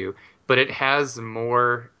appeal to you. But it has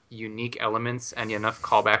more unique elements and enough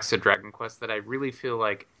callbacks to Dragon Quest that I really feel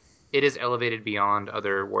like it is elevated beyond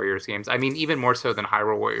other Warriors games. I mean, even more so than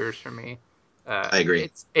Hyrule Warriors for me. I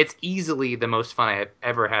agree. It's easily the most fun I have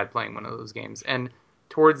ever had playing one of those games. And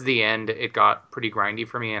towards the end, it got pretty grindy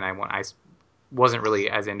for me, and I wasn't really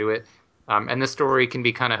as into it. And the story can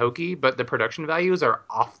be kind of hokey, but the production values are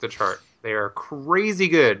off the chart. They are crazy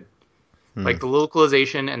good. Like the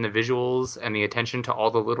localization and the visuals and the attention to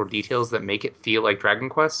all the little details that make it feel like Dragon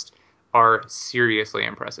Quest are seriously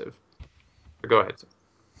impressive. But go ahead.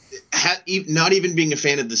 Not even being a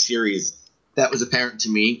fan of the series, that was apparent to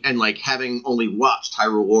me, and like having only watched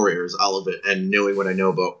Hyrule Warriors, all of it, and knowing what I know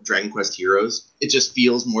about Dragon Quest Heroes, it just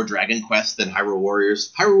feels more Dragon Quest than Hyrule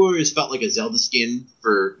Warriors. Hyrule Warriors felt like a Zelda skin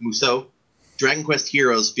for Musou. Dragon Quest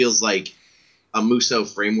Heroes feels like a Musou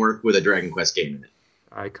framework with a Dragon Quest game in it.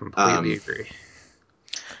 I completely agree.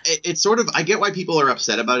 It's sort of, I get why people are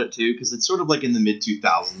upset about it too, because it's sort of like in the mid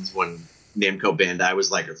 2000s when Namco Bandai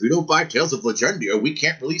was like, if we don't buy Tales of Legendia, we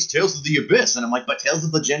can't release Tales of the Abyss. And I'm like, but Tales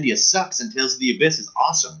of Legendia sucks, and Tales of the Abyss is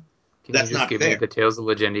awesome. That's not fair. Can you just give me the Tales of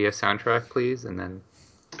Legendia soundtrack, please, and then...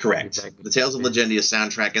 Correct. The Tales of Legendia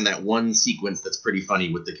soundtrack and that one sequence that's pretty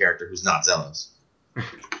funny with the character who's not Zelos.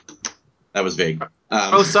 That was vague.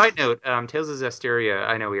 Side note, Tales of Zestiria,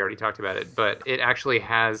 I know we already talked about it, but it actually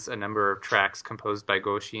has a number of tracks composed by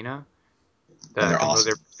Go Shiina, the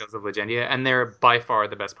composer for Tales of Legendia, and they're by far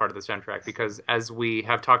the best part of the soundtrack because, as we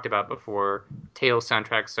have talked about before, Tales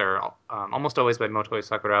soundtracks are almost always by Motoi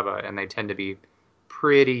Sakuraba, and they tend to be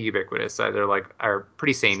pretty ubiquitous. Are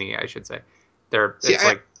pretty samey, I should say.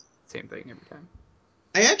 Same thing every time.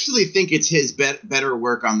 I actually think it's his better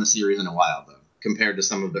work on the series in a while, though, compared to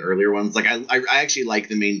some of the earlier ones. Like, I actually like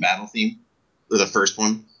the main battle theme, or the first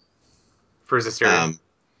one. For Zestiria.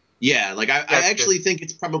 Yeah, like, I actually think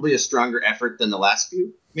it's probably a stronger effort than the last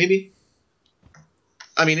few, maybe.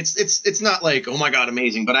 I mean, it's not like, oh my god,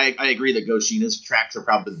 amazing, but I agree that Go Shiina's tracks are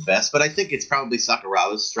probably the best, but I think it's probably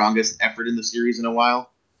Sakuraba's strongest effort in the series in a while,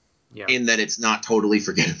 in that it's not totally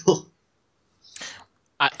forgettable.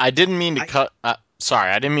 I didn't mean to cut.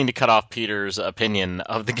 Sorry, I didn't mean to cut off Peter's opinion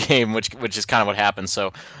of the game, which is kind of what happened.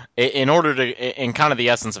 So, in kind of the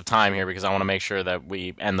essence of time here, because I want to make sure that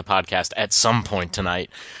we end the podcast at some point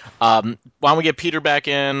tonight. Why don't we get Peter back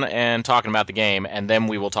in and talking about the game, and then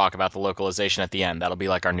we will talk about the localization at the end. That'll be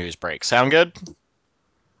like our news break. Sound good?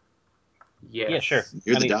 Yes. Yeah, sure.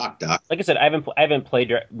 You're the doc. Like I said, I haven't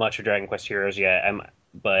played much of Dragon Quest Heroes yet.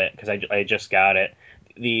 But because I just got it,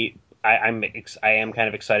 I am kind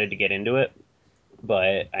of excited to get into it,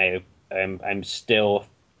 but I'm still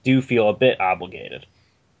do feel a bit obligated.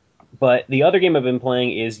 But the other game I've been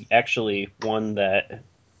playing is actually one that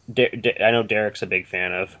I know Derek's a big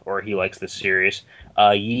fan of, or he likes this series.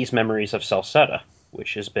 Ys Memories of Celceta,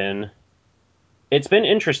 which it's been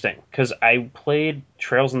interesting because I played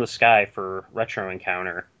Trails in the Sky for Retro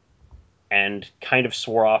Encounter and kind of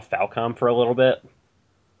swore off Falcom for a little bit,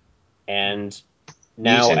 and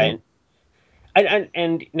now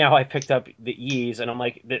and now I picked up the Ys, and I'm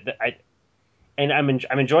like, I'm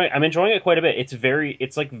enjoying it quite a bit. It's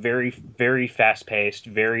very fast paced,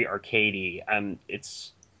 very arcadey.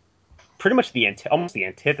 It's pretty much almost the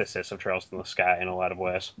antithesis of Trails in the Sky in a lot of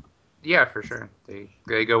ways. Yeah, for sure.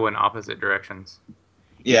 They go in opposite directions.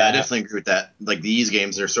 Yeah, I definitely agree with that. Like, these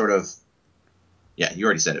games are sort of... Yeah, you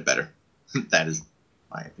already said it better. That is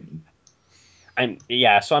my opinion. I'm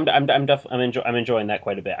enjoying that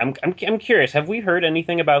quite a bit. I'm curious. Have we heard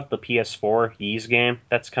anything about the PS4 Ys game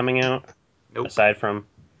that's coming out? Nope. Aside from,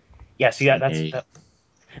 see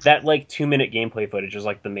that like 2-minute gameplay footage is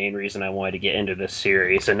like the main reason I wanted to get into this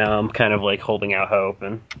series, and now I'm kind of like holding out hope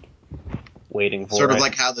and waiting for Sort it. of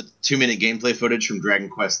like how the 2-minute gameplay footage from Dragon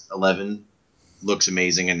Quest XI looks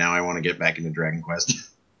amazing, and now I want to get back into Dragon Quest.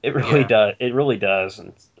 It really does. It really does,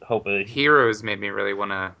 and hope it. Heroes made me really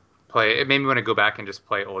want to play. It made me want to go back and just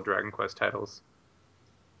play old Dragon Quest titles.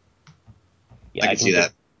 Yeah, I can see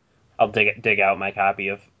that. I'll dig out my copy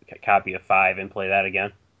of 5 and play that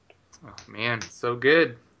again. Oh man, so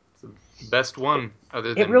good. It's the best one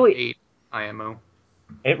other than 8 IMO.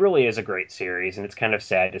 It really is a great series, and it's kind of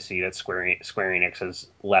sad to see that Square Enix has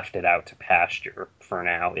left it out to pasture for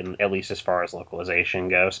now, at least as far as localization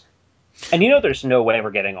goes. And there's no way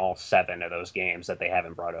we're getting all 7 of those games that they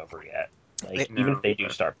haven't brought over yet. Even if they do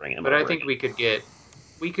start bringing them over. But I think we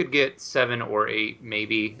could get 7 or 8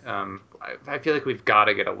 maybe. I feel like we've got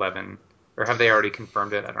to get 11. Or have they already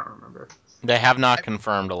confirmed it? I don't remember. They have not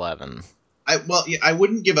confirmed 11. I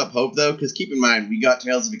wouldn't give up hope, though, because keep in mind, we got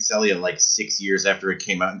Tales of Excelia like 6 years after it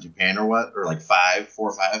came out in Japan, or like 4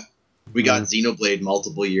 or 5. We got Xenoblade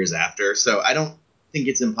multiple years after, so I don't think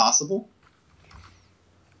it's impossible.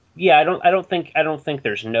 Yeah, I don't think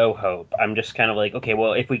there's no hope. I'm just kind of like, okay,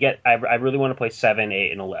 well, if we get, I really want to play 7,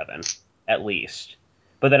 8, and 11 at least.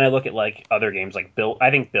 But then I look at like other games like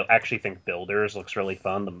actually think Builders looks really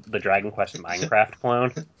fun. The Dragon Quest Minecraft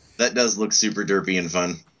clone. That does look super derpy and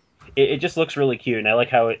fun. It just looks really cute, and I like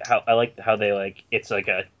how they like it's like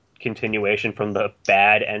a continuation from the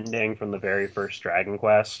bad ending from the very first Dragon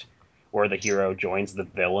Quest, where the hero joins the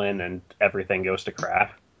villain and everything goes to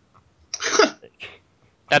crap.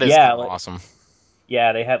 That is awesome.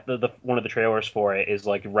 Yeah, they have the one of the trailers for it is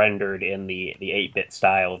like rendered in the 8-bit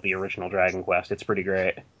style of the original Dragon Quest. It's pretty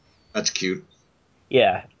great. That's cute.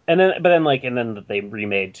 Yeah, and then they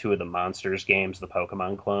remade 2 of the Monsters games, the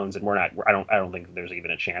Pokemon clones, and I don't think there's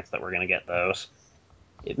even a chance that we're gonna get those.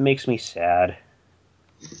 It makes me sad.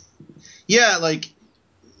 Yeah, like,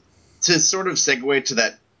 to sort of segue to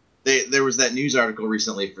that, there was that news article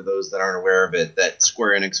recently, for those that aren't aware of it, that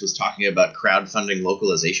Square Enix was talking about crowdfunding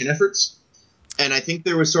localization efforts. And I think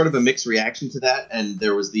there was sort of a mixed reaction to that, and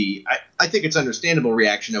there was I think it's understandable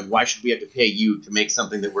reaction of, why should we have to pay you to make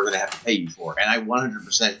something that we're going to have to pay you for? And I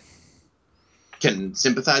 100% can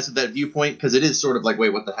sympathize with that viewpoint, because it is sort of like,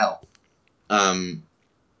 wait, what the hell?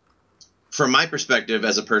 From my perspective,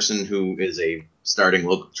 as a person who is a starting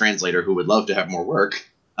local translator who would love to have more work,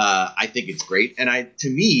 I think it's great. And to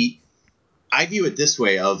me, I view it this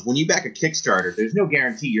way: of when you back a Kickstarter, there's no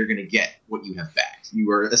guarantee you're going to get what you have backed.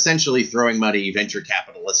 You are essentially throwing money venture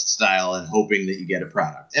capitalist style and hoping that you get a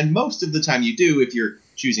product. And most of the time you do, if you're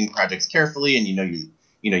choosing projects carefully and you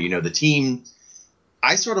know the team.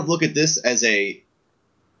 I sort of look at this as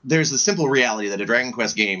there's a simple reality that a Dragon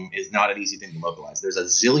Quest game is not an easy thing to localize. There's a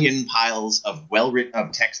zillion piles of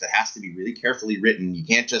of text that has to be really carefully written. You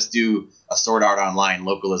can't just do a Sword Art Online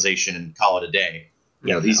localization and call it a day.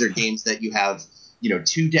 These are games that you have,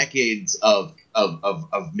 2 decades of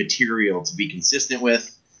material to be consistent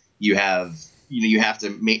with. You have, you have to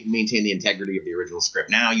maintain the integrity of the original script.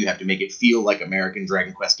 Now you have to make it feel like American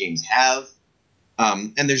Dragon Quest games have.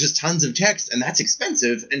 And there's just tons of text, and that's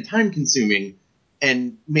expensive and time consuming.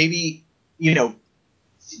 And maybe,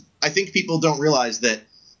 I think people don't realize that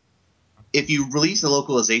if you release a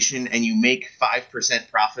localization and you make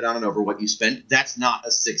 5% profit on it over what you spent, that's not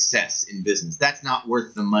a success in business. That's not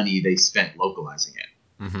worth the money they spent localizing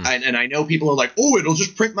it. Mm-hmm. And I know people are like, oh, it'll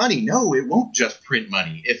just print money. No, it won't just print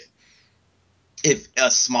money. If a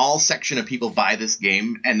small section of people buy this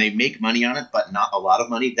game and they make money on it, but not a lot of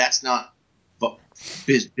money, that's not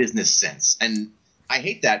business sense. And I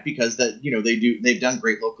hate that, because they've done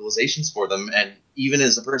great localizations for them, and even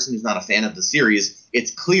as a person who's not a fan of the series,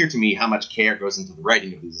 it's clear to me how much care goes into the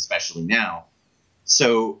writing of these, especially now.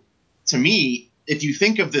 So, to me, if you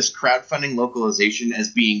think of this crowdfunding localization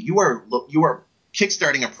as being you are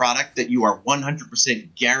kickstarting a product that you are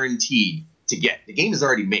 100% guaranteed to get. The game is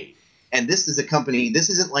already made, and this is a company. This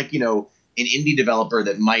isn't like an indie developer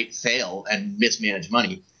that might fail and mismanage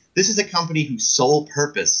money. This is a company whose sole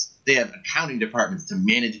purpose, they have accounting departments to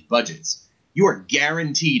manage budgets. You are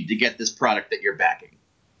guaranteed to get this product that you're backing.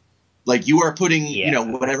 Like, you are putting,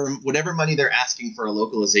 whatever money they're asking for a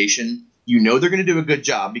localization, they're going to do a good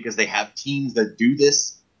job, because they have teams that do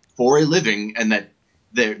this for a living, and that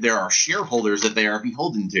there are shareholders that they are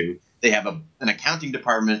beholden to. They have an accounting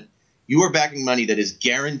department, you are backing money that is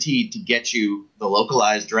guaranteed to get you the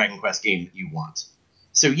localized Dragon Quest game that you want.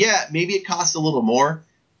 So yeah, maybe it costs a little more,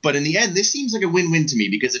 but in the end, this seems like a win-win to me,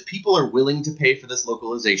 because if people are willing to pay for this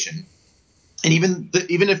localization, and even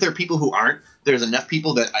if there are people who aren't, there's enough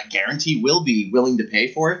people that I guarantee will be willing to pay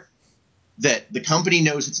for it, that the company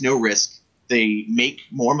knows it's no risk. They make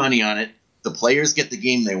more money on it. The players get the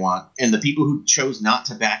game they want, and the people who chose not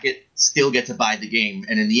to back it still get to buy the game.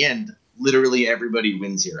 And in the end, literally everybody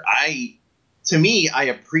wins here. To me, I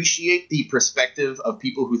appreciate the perspective of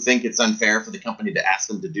people who think it's unfair for the company to ask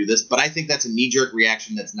them to do this, but I think that's a knee-jerk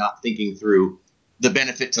reaction that's not thinking through the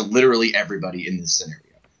benefit to literally everybody in this scenario.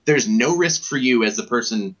 There's no risk for you as the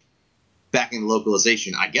person backing the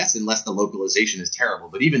localization, I guess, unless the localization is terrible.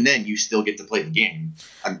 But even then, you still get to play the game.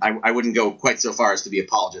 I wouldn't go quite so far as to be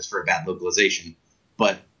apologist for a bad localization,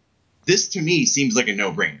 but this to me seems like a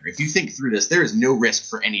no-brainer. If you think through this, there is no risk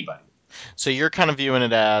for anybody. So you're kind of viewing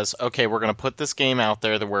it as, okay, we're going to put this game out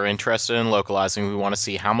there that we're interested in localizing. We want to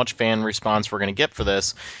see how much fan response we're going to get for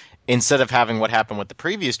this, instead of having what happened with the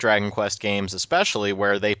previous Dragon Quest games, especially,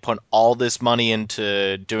 where they put all this money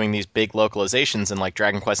into doing these big localizations, and like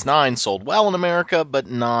Dragon Quest IX sold well in America, but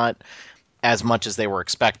not as much as they were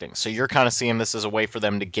expecting. So you're kind of seeing this as a way for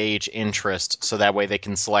them to gauge interest, so that way they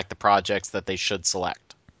can select the projects that they should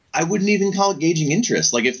select. I wouldn't even call it gauging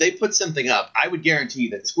interest. Like, if they put something up, I would guarantee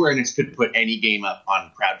that Square Enix could put any game up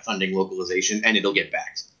on crowdfunding localization and it'll get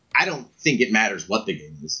backed. I don't think it matters what the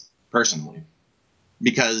game is, personally.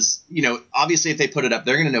 Because, obviously if they put it up,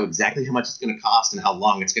 they're going to know exactly how much it's going to cost and how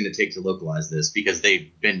long it's going to take to localize this, because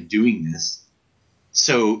they've been doing this.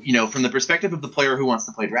 So, from the perspective of the player who wants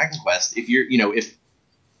to play Dragon Quest, if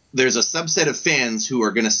there's a subset of fans who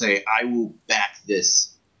are going to say, I will back this,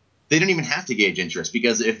 they don't even have to gauge interest,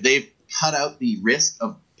 because if they've cut out the risk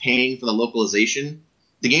of paying for the localization,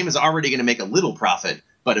 the game is already going to make a little profit.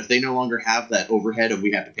 But if they no longer have that overhead of,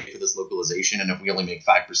 we have to pay for this localization, and if we only make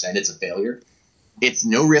 5%, it's a failure. It's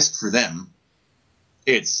no risk for them.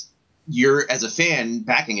 You're, as a fan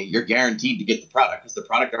backing it, you're guaranteed to get the product, because the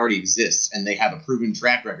product already exists, and they have a proven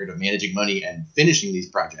track record of managing money and finishing these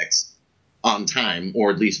projects on time,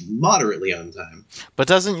 or at least moderately on time. But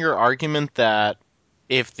doesn't your argument that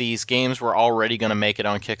if these games were already going to make it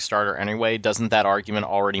on Kickstarter anyway, doesn't that argument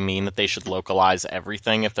already mean that they should localize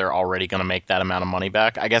everything if they're already going to make that amount of money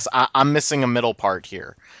back? I guess I'm missing a middle part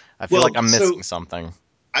here. I feel like I'm missing something.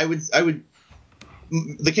 I would.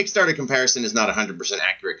 The Kickstarter comparison is not 100%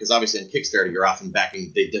 accurate, because obviously in Kickstarter you're often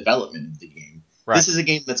backing the development of the game. Right. This is a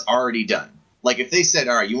game that's already done. Like, if they said,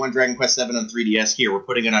 all right, you want Dragon Quest VII on 3DS, here, we're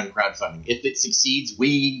putting it on crowdfunding. If it succeeds,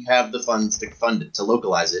 we have the funds to fund it, to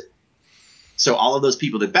localize it. So all of those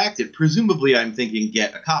people that backed it, presumably I'm thinking,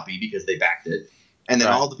 get a copy because they backed it. And then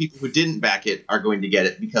all the people who didn't back it are going to get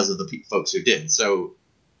it because of the folks who did. So,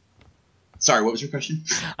 sorry, what was your question?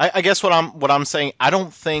 I guess what I'm saying, I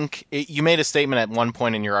don't think you made a statement at one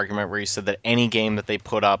point in your argument where you said that any game that they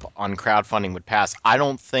put up on crowdfunding would pass. I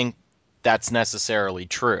don't think that's necessarily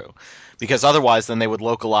true, because otherwise then they would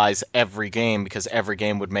localize every game, because every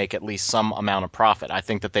game would make at least some amount of profit. I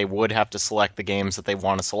think that they would have to select the games that they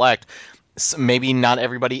want to select. Maybe not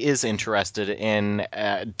everybody is interested in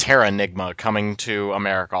Terra Enigma coming to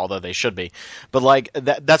America, although they should be. But like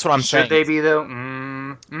that's what I'm saying. Should they be though?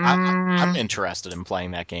 I'm interested in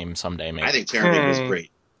playing that game someday. Maybe. I think Terra Enigma is great.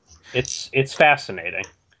 It's fascinating.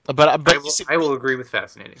 But I will agree with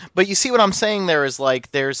fascinating. But you see what I'm saying there is,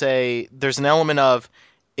 like, there's an element of,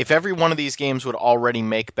 if every one of these games would already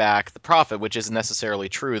make back the profit, which isn't necessarily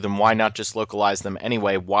true, then why not just localize them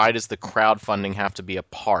anyway? Why does the crowdfunding have to be a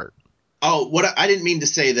part? Oh, I didn't mean to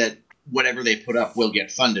say that whatever they put up will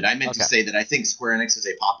get funded. I meant to say that I think Square Enix is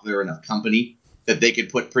a popular enough company that they could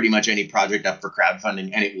put pretty much any project up for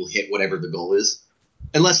crowdfunding and it will hit whatever the goal is.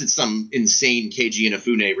 Unless it's some insane Keiji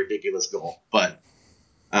Inafune ridiculous goal. But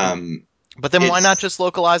then why not just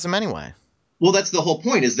localize them anyway? Well, that's the whole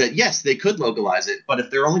point, is that, yes, they could localize it, but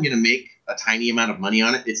if they're only going to make a tiny amount of money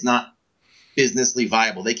on it, it's not businessly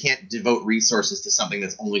viable. They can't devote resources to something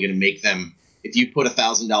that's only going to make them, if you put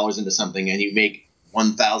 $1,000 into something and you make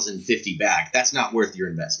 $1,050 back, that's not worth your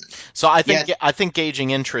investment. So I think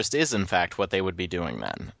gauging interest is in fact what they would be doing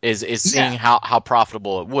then, is seeing how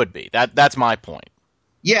profitable it would be. That's my point.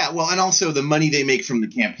 Yeah, well, and also the money they make from the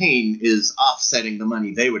campaign is offsetting the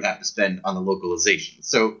money they would have to spend on the localization.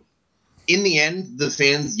 So in the end, the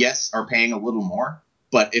fans, yes, are paying a little more,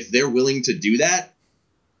 but if they're willing to do that,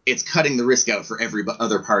 it's cutting the risk out for every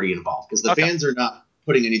other party involved, because the fans are not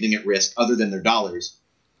putting anything at risk other than their dollars,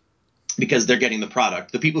 because they're getting the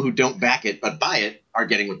product. The people who don't back it but buy it are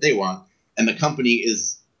getting what they want, and the company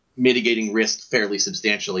is mitigating risk fairly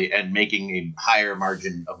substantially and making a higher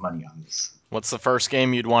margin of money on this. What's the first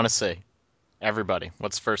game you'd want to see? Everybody,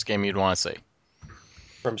 what's the first game you'd want to see?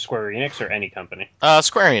 From Square Enix or any company?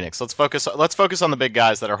 Square Enix. Let's focus on the big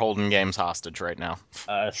guys that are holding games hostage right now.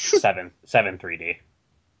 7 3D.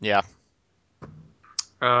 Yeah.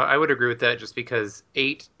 I would agree with that just because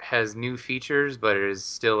 8 has new features, but it is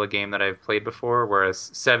still a game that I've played before,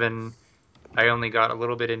 whereas 7, I only got a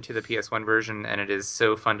little bit into the PS1 version, and it is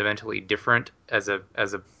so fundamentally different as a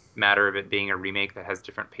matter of it being a remake that has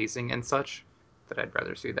different pacing and such, that I'd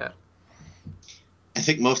rather see that. I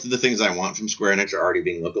think most of the things I want from Square Enix are already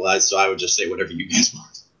being localized, so I would just say whatever you guys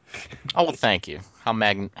want. Oh well, thank you. How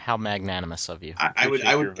magnanimous of you. I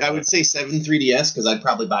would say 7 3DS because I'd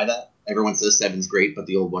probably buy that. Everyone says 7's great, but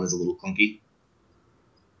the old one is a little clunky.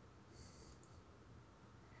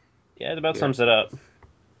 Yeah, it about sums it up.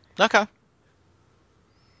 Okay.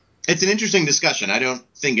 It's an interesting discussion. I don't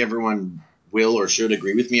think everyone will or should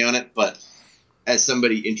agree with me on it, but as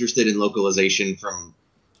somebody interested in localization from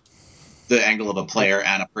the angle of a player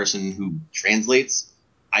and a person who translates,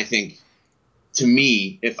 I think, to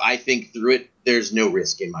me, if I think through it, there's no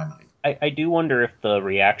risk in my mind. I do wonder if the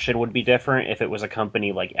reaction would be different if it was a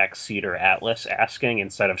company like Xseed or Atlas asking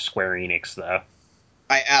instead of Square Enix, though.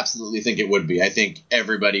 I absolutely think it would be. I think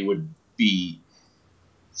everybody would be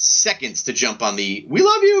seconds to jump on the "we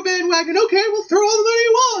love you" bandwagon. Okay, we'll throw all the money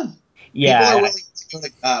you want. Yeah, people are willing to go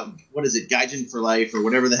like, what is it, Gaijin for Life, or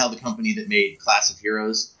whatever the hell the company that made Class of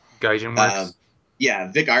Heroes. Gaijin Works.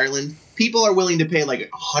 Yeah, Vic Ireland. People are willing to pay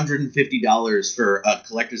like $150 for a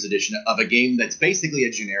collector's edition of a game that's basically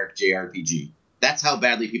a generic JRPG. That's how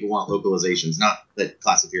badly people want localizations. Not that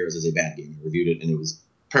Class of Heroes is a bad game. I reviewed it and it was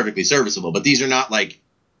perfectly serviceable. But these are not like,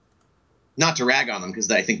 not to rag on them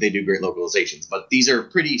because I think they do great localizations, but these are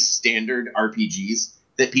pretty standard RPGs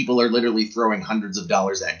that people are literally throwing hundreds of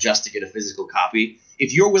dollars at just to get a physical copy.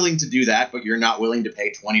 If you're willing to do that, but you're not willing to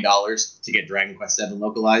pay $20 to get Dragon Quest VII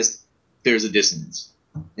localized, there's a dissonance,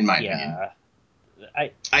 in my opinion.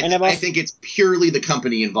 I think it's purely the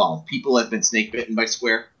company involved. People have been snake bitten by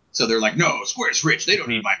Square, so they're like, no, Square's rich. They don't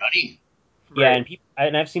need my money. Yeah, right.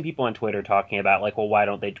 And I've seen people on Twitter talking about, like, well, why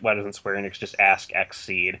doesn't Square Enix just ask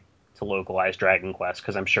Xseed to localize Dragon Quest?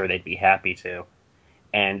 Because I'm sure they'd be happy to.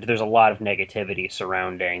 And there's a lot of negativity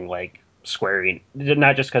surrounding, like, Square Enix,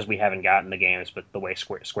 not just because we haven't gotten the games, but the way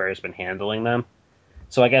Square has been handling them.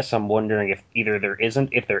 So I guess I'm wondering if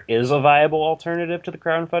there is a viable alternative to the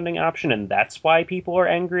crowdfunding option, and that's why people are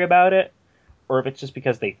angry about it, or if it's just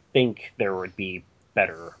because they think there would be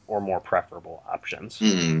better or more preferable options.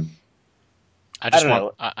 Mm. I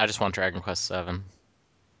just want Dragon Quest VII.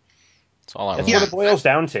 That's all I want. That's what it boils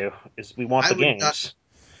down to. Is we want the games.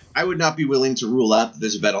 I would not be willing to rule out that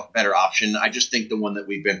there's a better option. I just think the one that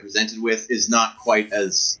we've been presented with is not quite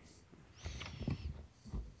as.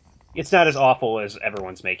 It's not as awful as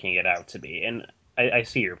everyone's making it out to be, and I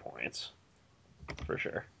see your points, for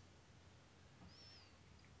sure.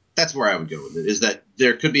 That's where I would go with it, is that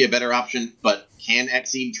there could be a better option, but can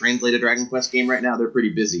Xseed translate a Dragon Quest game right now? They're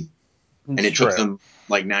pretty busy. And it took them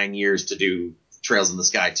like 9 years to do Trails in the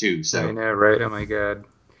Sky too. So. I know, right? Oh my god.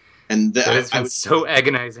 And it's so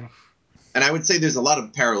agonizing. And I would say there's a lot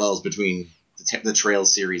of parallels between the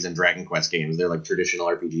Trails series and Dragon Quest games. They're like traditional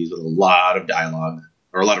RPGs with a lot of dialogue.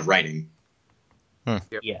 Or a lot of writing. Yep.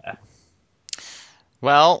 Yeah.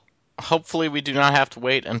 Well, hopefully we do not have to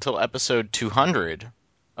wait until episode 200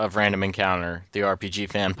 of Random Encounter, the RPG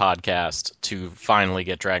fan podcast, to finally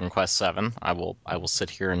get Dragon Quest VII. I will sit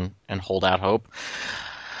here and hold out hope.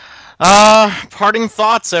 Parting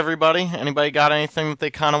thoughts, everybody. Anybody got anything that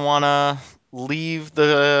they kind of want to leave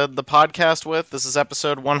the podcast with? This is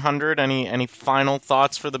episode 100. Any final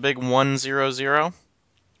thoughts for the big 100?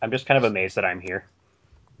 I'm just kind of amazed that I'm here.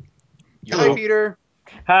 Hi, Peter.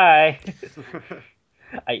 Hi.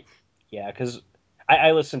 Because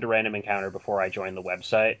I listened to Random Encounter before I joined the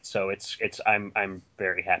website, so I'm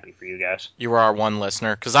very happy for you guys. You were our one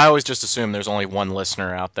listener, because I always just assume there's only one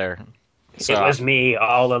listener out there. So, it was me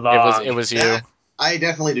all along. It was you. I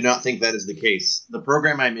definitely do not think that is the case. The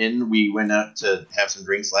program I'm in, we went out to have some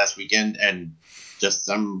drinks last weekend, and just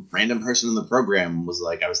some random person in the program was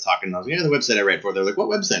like, I was talking, and I was like, yeah, the website I write for. They're like, what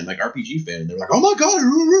website? I'm like, RPG fan. And they're like, oh my god,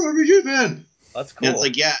 you're an RPG fan. That's cool. And it's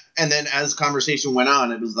like, yeah. And then as conversation went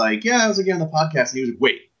on, it was like, yeah, I was again on the podcast. And he was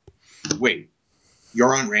like, wait,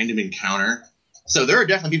 you're on Random Encounter? So there are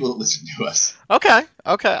definitely people that listen to us. Okay.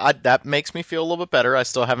 That makes me feel a little bit better. I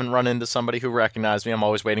still haven't run into somebody who recognized me. I'm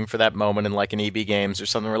always waiting for that moment in like an EB Games or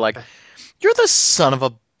something where like, you're the son of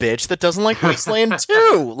a bitch that doesn't like Wasteland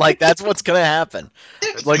 2. Like, that's what's going to happen.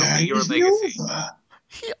 That's like your legacy.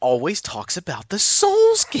 He always talks about the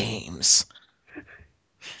Souls games.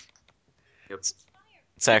 Yep.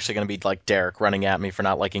 It's actually going to be like Derek running at me for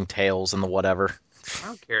not liking Tails and the whatever. I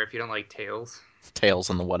don't care if you don't like Tails. Tails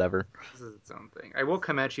and the whatever. This is its own thing. I will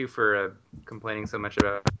come at you for complaining so much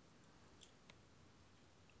about.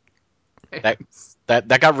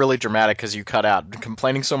 That got really dramatic because you cut out.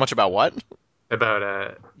 Complaining so much about what?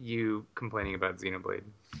 About you complaining about Xenoblade.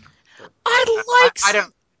 But I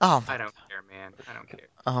don't. Oh I don't care, man. I don't care.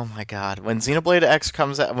 Oh my god. When Xenoblade X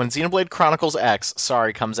comes out, when Xenoblade Chronicles X,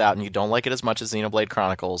 comes out and you don't like it as much as Xenoblade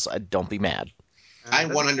Chronicles, don't be mad. I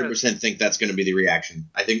 100% think that's going to be the reaction.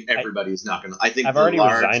 I think everybody's not going to. I think I've the already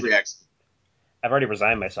large resigned. reaction. I've already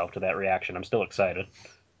resigned myself to that reaction. I'm still excited.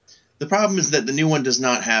 The problem is that the new one does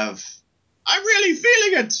not have. I'm really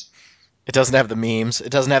feeling it. It doesn't have the memes. It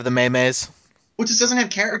doesn't have the memes. Well, it just doesn't have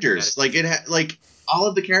characters. Like all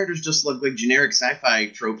of the characters just look like generic sci-fi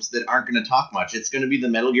tropes that aren't going to talk much. It's going to be the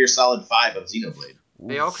Metal Gear Solid 5 of Xenoblade.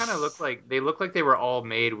 They all kind of look like they were all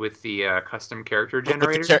made with the custom character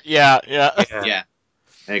generator. Yeah.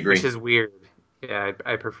 I agree. Which is weird. Yeah,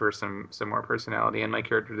 I prefer some more personality in my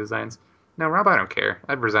character designs. No, Rob, I don't care.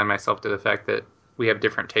 I've resigned myself to the fact that we have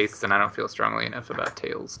different tastes, and I don't feel strongly enough about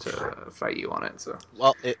Tails to fight you on it. So,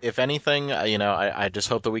 well, if anything, I just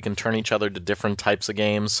hope that we can turn each other to different types of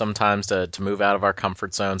games sometimes to move out of our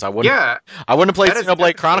comfort zones. I wouldn't have played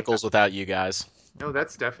Xenoblade Chronicles without you guys. No,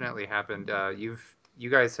 that's definitely happened. You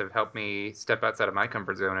guys have helped me step outside of my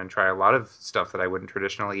comfort zone and try a lot of stuff that I wouldn't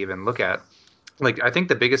traditionally even look at. Like, I think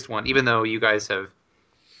the biggest one, even though you guys have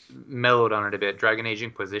mellowed on it a bit, Dragon Age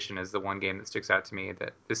Inquisition is the one game that sticks out to me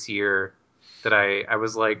that this year that I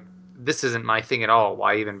was like, this isn't my thing at all.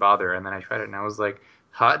 Why even bother? And then I tried it and I was like,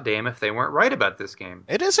 hot damn if they weren't right about this game.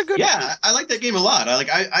 It is a good game. I like that game a lot.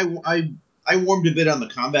 I warmed a bit on the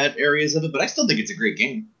combat areas of it, but I still think it's a great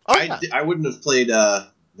game. Oh, yeah. I wouldn't have played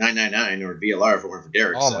 999 or VLR if it weren't for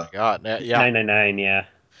Derek. Oh my god, yeah. 999, yeah.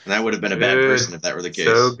 And I would have been a bad person if that were the case.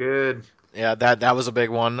 So good. Yeah, that was a big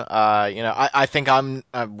one. I think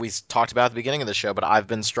we talked about at the beginning of the show, but I've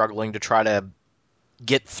been struggling to try to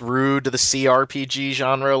get through to the CRPG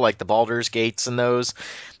genre, like the Baldur's Gates and those.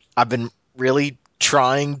 I've been really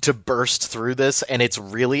trying to burst through this, and it's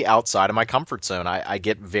really outside of my comfort zone. I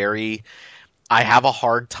have a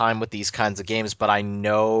hard time with these kinds of games, but I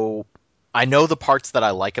know the parts that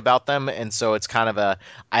I like about them, and so it's kind of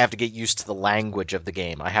I have to get used to the language of the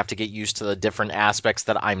game. I have to get used to the different aspects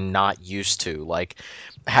that I'm not used to, like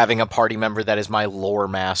having a party member that is my lore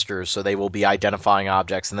master, so they will be identifying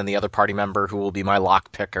objects, and then the other party member who will be my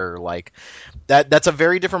lock picker. Like that's a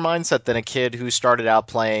very different mindset than a kid who started out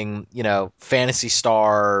playing, Phantasy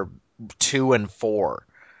Star 2 and 4.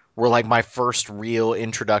 Were like my first real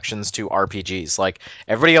introductions to RPGs. Like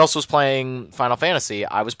everybody else was playing Final Fantasy,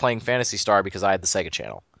 I was playing Phantasy Star because I had the Sega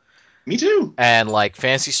Channel. Me too. And like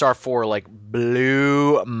Phantasy Star 4 like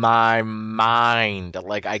blew my mind.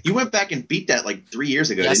 Like you went back and beat that like 3 years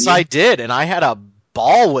ago. Yes, didn't you? I did, and I had a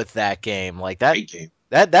ball with that game. Like that. Great game.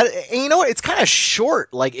 That and you know what? It's kind of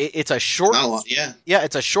short. Like it's a short. It's not a lot, yeah. Yeah,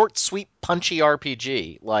 it's a short, sweet, punchy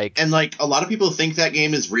RPG. And a lot of people think that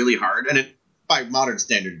game is really hard, and by modern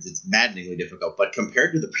standards, it's maddeningly difficult. But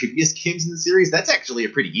compared to the previous games in the series, that's actually a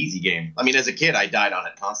pretty easy game. I mean, as a kid, I died on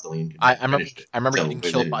it constantly. And I remember getting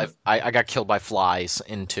killed by. I got killed by flies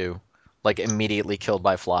in 2, like immediately killed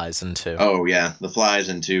by flies in 2. Oh yeah, the flies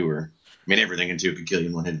in 2 were. I mean, everything in 2 could kill you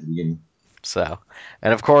in one hit at the beginning. So,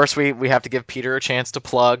 and of course we have to give Peter a chance to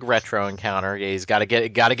plug Retro Encounter. Yeah, he's got to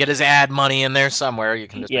get his ad money in there somewhere. You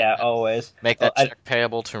can just always make that check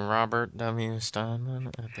payable to Robert W. Steinman.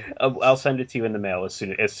 I'll send it to you in the mail as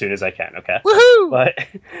soon as I can. Okay. Woohoo!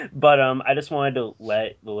 But I just wanted to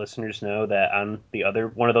let the listeners know that on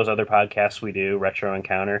one of those other podcasts we do, Retro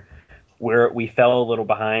Encounter, we fell a little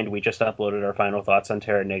behind. We just uploaded our final thoughts on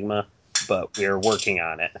Terranigma, but we're working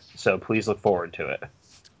on it. So please look forward to it.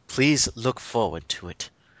 Please look forward to it.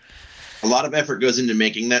 A lot of effort goes into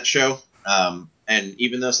making that show, and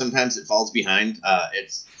even though sometimes it falls behind,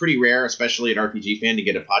 it's pretty rare, especially at RPG Fan, to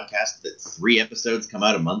get a podcast that 3 episodes come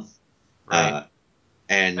out a month. Right.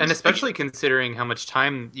 And especially considering how much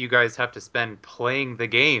time you guys have to spend playing the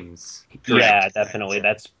games. Yeah, definitely.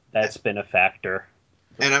 That's been a factor.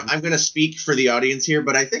 And I'm going to speak for the audience here,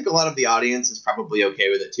 but I think a lot of the audience is probably okay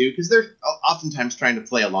with it too, because they're oftentimes trying to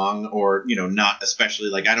play along, or not especially.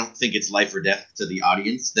 Like, I don't think it's life or death to the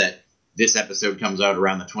audience that this episode comes out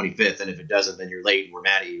around the 25th, and if it doesn't, then you're late and we're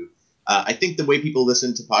mad at you. I think the way people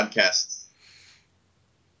listen to podcasts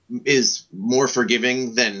is more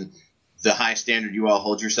forgiving than the high standard you all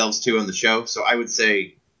hold yourselves to on the show. So I would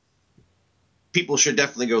say people should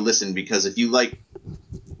definitely go listen, because if you like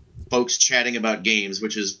folks chatting about games,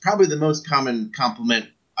 which is probably the most common compliment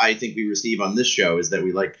I think we receive on this show, is that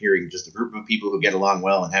we like hearing just a group of people who get along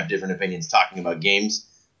well and have different opinions talking about games.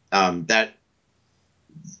 That,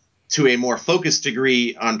 to a more focused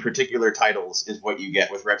degree on particular titles, is what you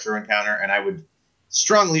get with Retro Encounter, and I would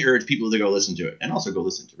strongly urge people to go listen to it, and also go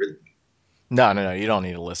listen to Rhythm. No, you don't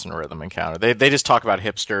need to listen to Rhythm Encounter. They just talk about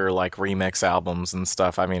hipster like remix albums and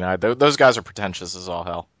stuff. I mean, those guys are pretentious as all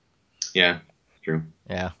hell. Yeah, true.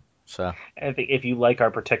 Yeah, so I think if you like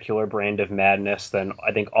our particular brand of madness, then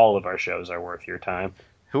I think all of our shows are worth your time.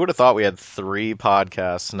 who would have thought we had 3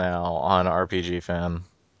 podcasts now on RPG Fan?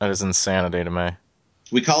 That is insanity to me.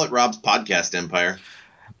 We call it Rob's Podcast Empire.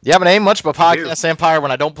 Yeah, but it ain't much of a We do. podcast empire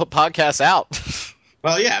when I don't put podcasts out.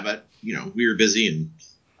 Well, yeah, but, we were busy, and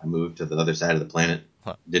I moved to the other side of the planet.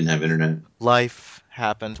 Didn't have internet. Life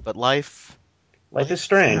happened, but life Life is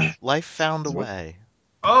strange. Life found a way.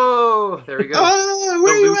 Oh, there we go. Oh,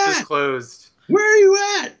 where The are you loop is at? closed. Where are you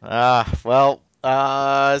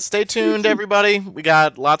at? Stay tuned, everybody. We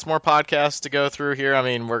got lots more podcasts to go through here. I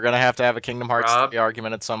mean, we're going to have a Kingdom Hearts Rob, 3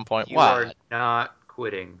 argument at some point. You What? are not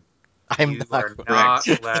quitting. I'm You not are quitting. not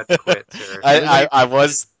allowed to quit, sir. I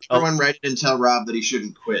was... Everyone write it and tell Rob that he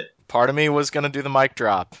shouldn't quit. Part of me was going to do the mic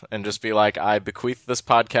drop and just be like, I bequeath this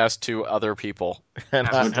podcast to other people. And,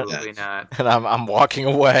 Absolutely not. and I'm walking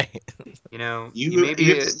away. You You maybe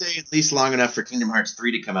have to stay at least long enough for Kingdom Hearts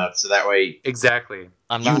 3 to come out, so that way exactly.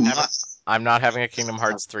 I'm you not must. I'm not having a Kingdom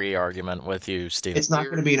Hearts 3 argument with you, Steven. It's not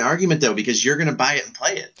going to be an argument, though, because you're going to buy it and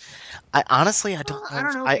play it. I honestly, I don't know. I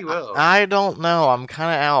don't know if you will. I don't know. I'm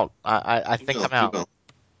kind of out. I think I'm out. You will.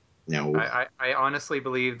 No. I honestly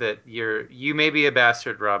believe that you may be a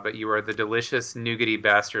bastard, Rob, but you are the delicious nougaty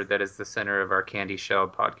bastard that is the center of our Candy Shell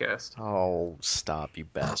podcast. Oh, stop, you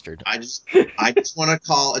bastard. I just want to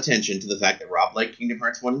call attention to the fact that Rob liked Kingdom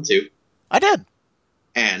Hearts 1 and 2. I did.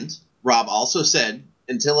 And Rob also said,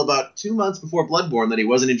 until about 2 months before Bloodborne, that he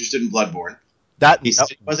wasn't interested in Bloodborne. He said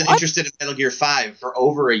he wasn't interested in Metal Gear 5 for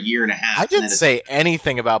over a year and a half. I didn't say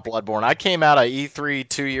anything about Bloodborne. I came out of E3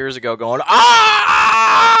 2 years ago going,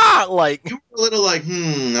 ah! Like, you were a little like,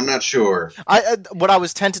 I'm not sure. What I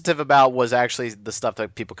was tentative about was actually the stuff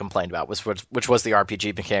that people complained about, which was the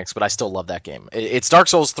RPG mechanics, but I still love that game. It's Dark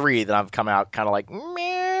Souls 3 that I've come out kind of like,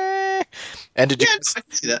 meh. And I can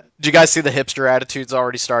see that. Did you guys see the hipster attitudes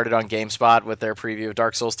already started on GameSpot with their preview of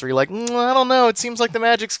Dark Souls 3? Like, I don't know. It seems like the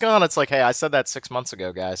magic's gone. It's like, hey, I said that 6 months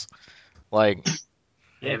ago, guys. Like,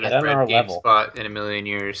 Yeah, haven't get on read our level. GameSpot in a million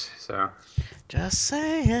years, so. just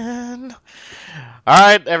saying. All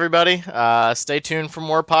right, everybody. Stay tuned for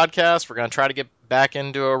more podcasts. We're going to try to get back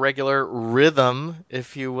into a regular rhythm,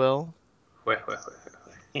 if you will.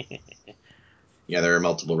 Yeah, there are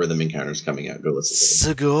multiple Rhythm Encounters coming out. Go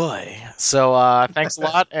listen to them. Sugoi. So thanks a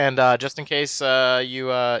lot, and just in case you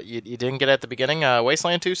didn't get it at the beginning,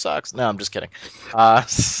 Wasteland 2 sucks. No, I'm just kidding.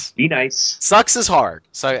 Be nice. Sucks is hard.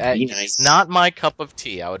 So Be it's nice. not my cup of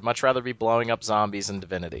tea. I would much rather be blowing up zombies in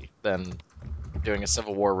Divinity than doing a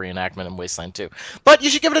Civil War reenactment in Wasteland 2. But you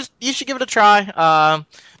should give it a try.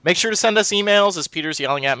 Make sure to send us emails, as Peter's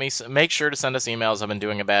yelling at me. So make sure to send us emails. I've been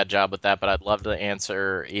doing a bad job with that, but I'd love to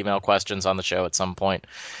answer email questions on the show at some point.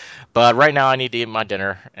 But right now I need to eat my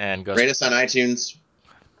dinner and go. Rate us on iTunes.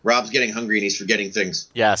 Rob's getting hungry and he's forgetting things.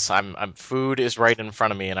 Yes, I'm food is right in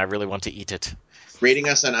front of me and I really want to eat it. Rating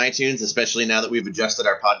us on iTunes, especially now that we've adjusted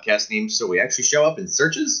our podcast names so we actually show up in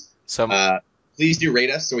searches. So Please do rate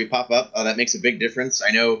us so we pop up. That makes a big difference.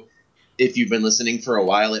 I know if you've been listening for a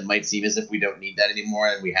while, it might seem as if we don't need that anymore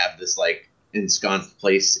and we have this like ensconced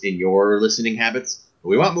place in your listening habits. But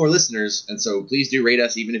we want more listeners, and so please do rate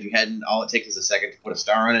us, even if you hadn't. All it takes is a second to put a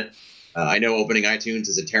star on it. I know opening iTunes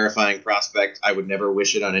is a terrifying prospect. I would never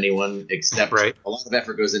wish it on anyone, except Right. A lot of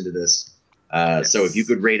effort goes into this. So if you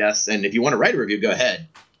could rate us, and if you want to write a review, go ahead.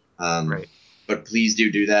 Right. But please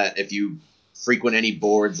do that. If you frequent any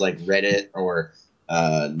boards like Reddit or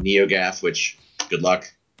NeoGAF, which, good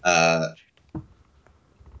luck,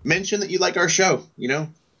 mention that you like our show,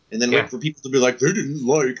 and then wait for people to be like, they didn't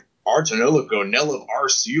like Artanelico, Nell of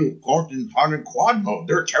Arceal, Quad Quad Mode.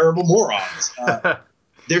 They're terrible morons.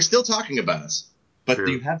 They're still talking about us, but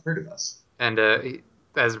True. you have heard of us. And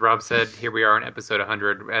as Rob said, here we are on episode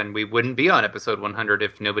 100, and we wouldn't be on episode 100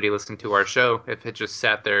 if nobody listened to our show, if it just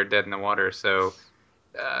sat there dead in the water. So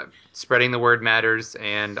spreading the word matters,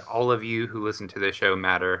 and all of you who listen to the show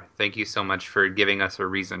matter. Thank you so much for giving us a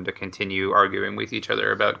reason to continue arguing with each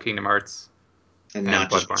other about Kingdom Hearts. And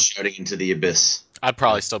not Bloodborne. just shouting into the abyss. I'd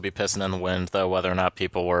probably still be pissing in the wind, though, whether or not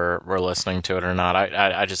people were listening to it or not.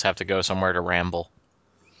 I just have to go somewhere to ramble.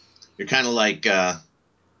 You're kind of like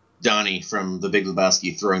Donnie from The Big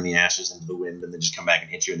Lebowski throwing the ashes into the wind and then just come back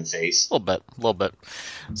and hit you in the face. A little bit.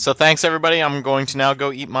 So thanks, everybody. I'm going to now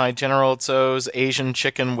go eat my General Tso's Asian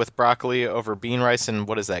chicken with broccoli over bean rice and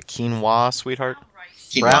what is that, quinoa, sweetheart?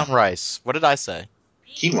 Quinoa. Brown rice. What did I say?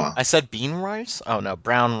 Quinoa. I said bean rice? Oh, no,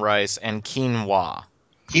 brown rice and quinoa.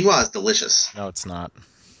 Quinoa is delicious. No, it's not.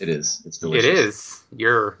 It is. It's delicious. It is.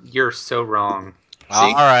 You're so wrong. All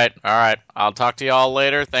right. I'll talk to you all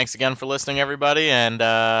later. Thanks again for listening, everybody,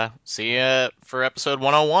 and see you for episode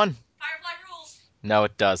 101. Firefly rules. No,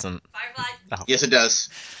 it doesn't. Firefly. Oh. Yes, it does.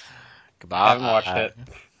 Goodbye. I haven't watched it.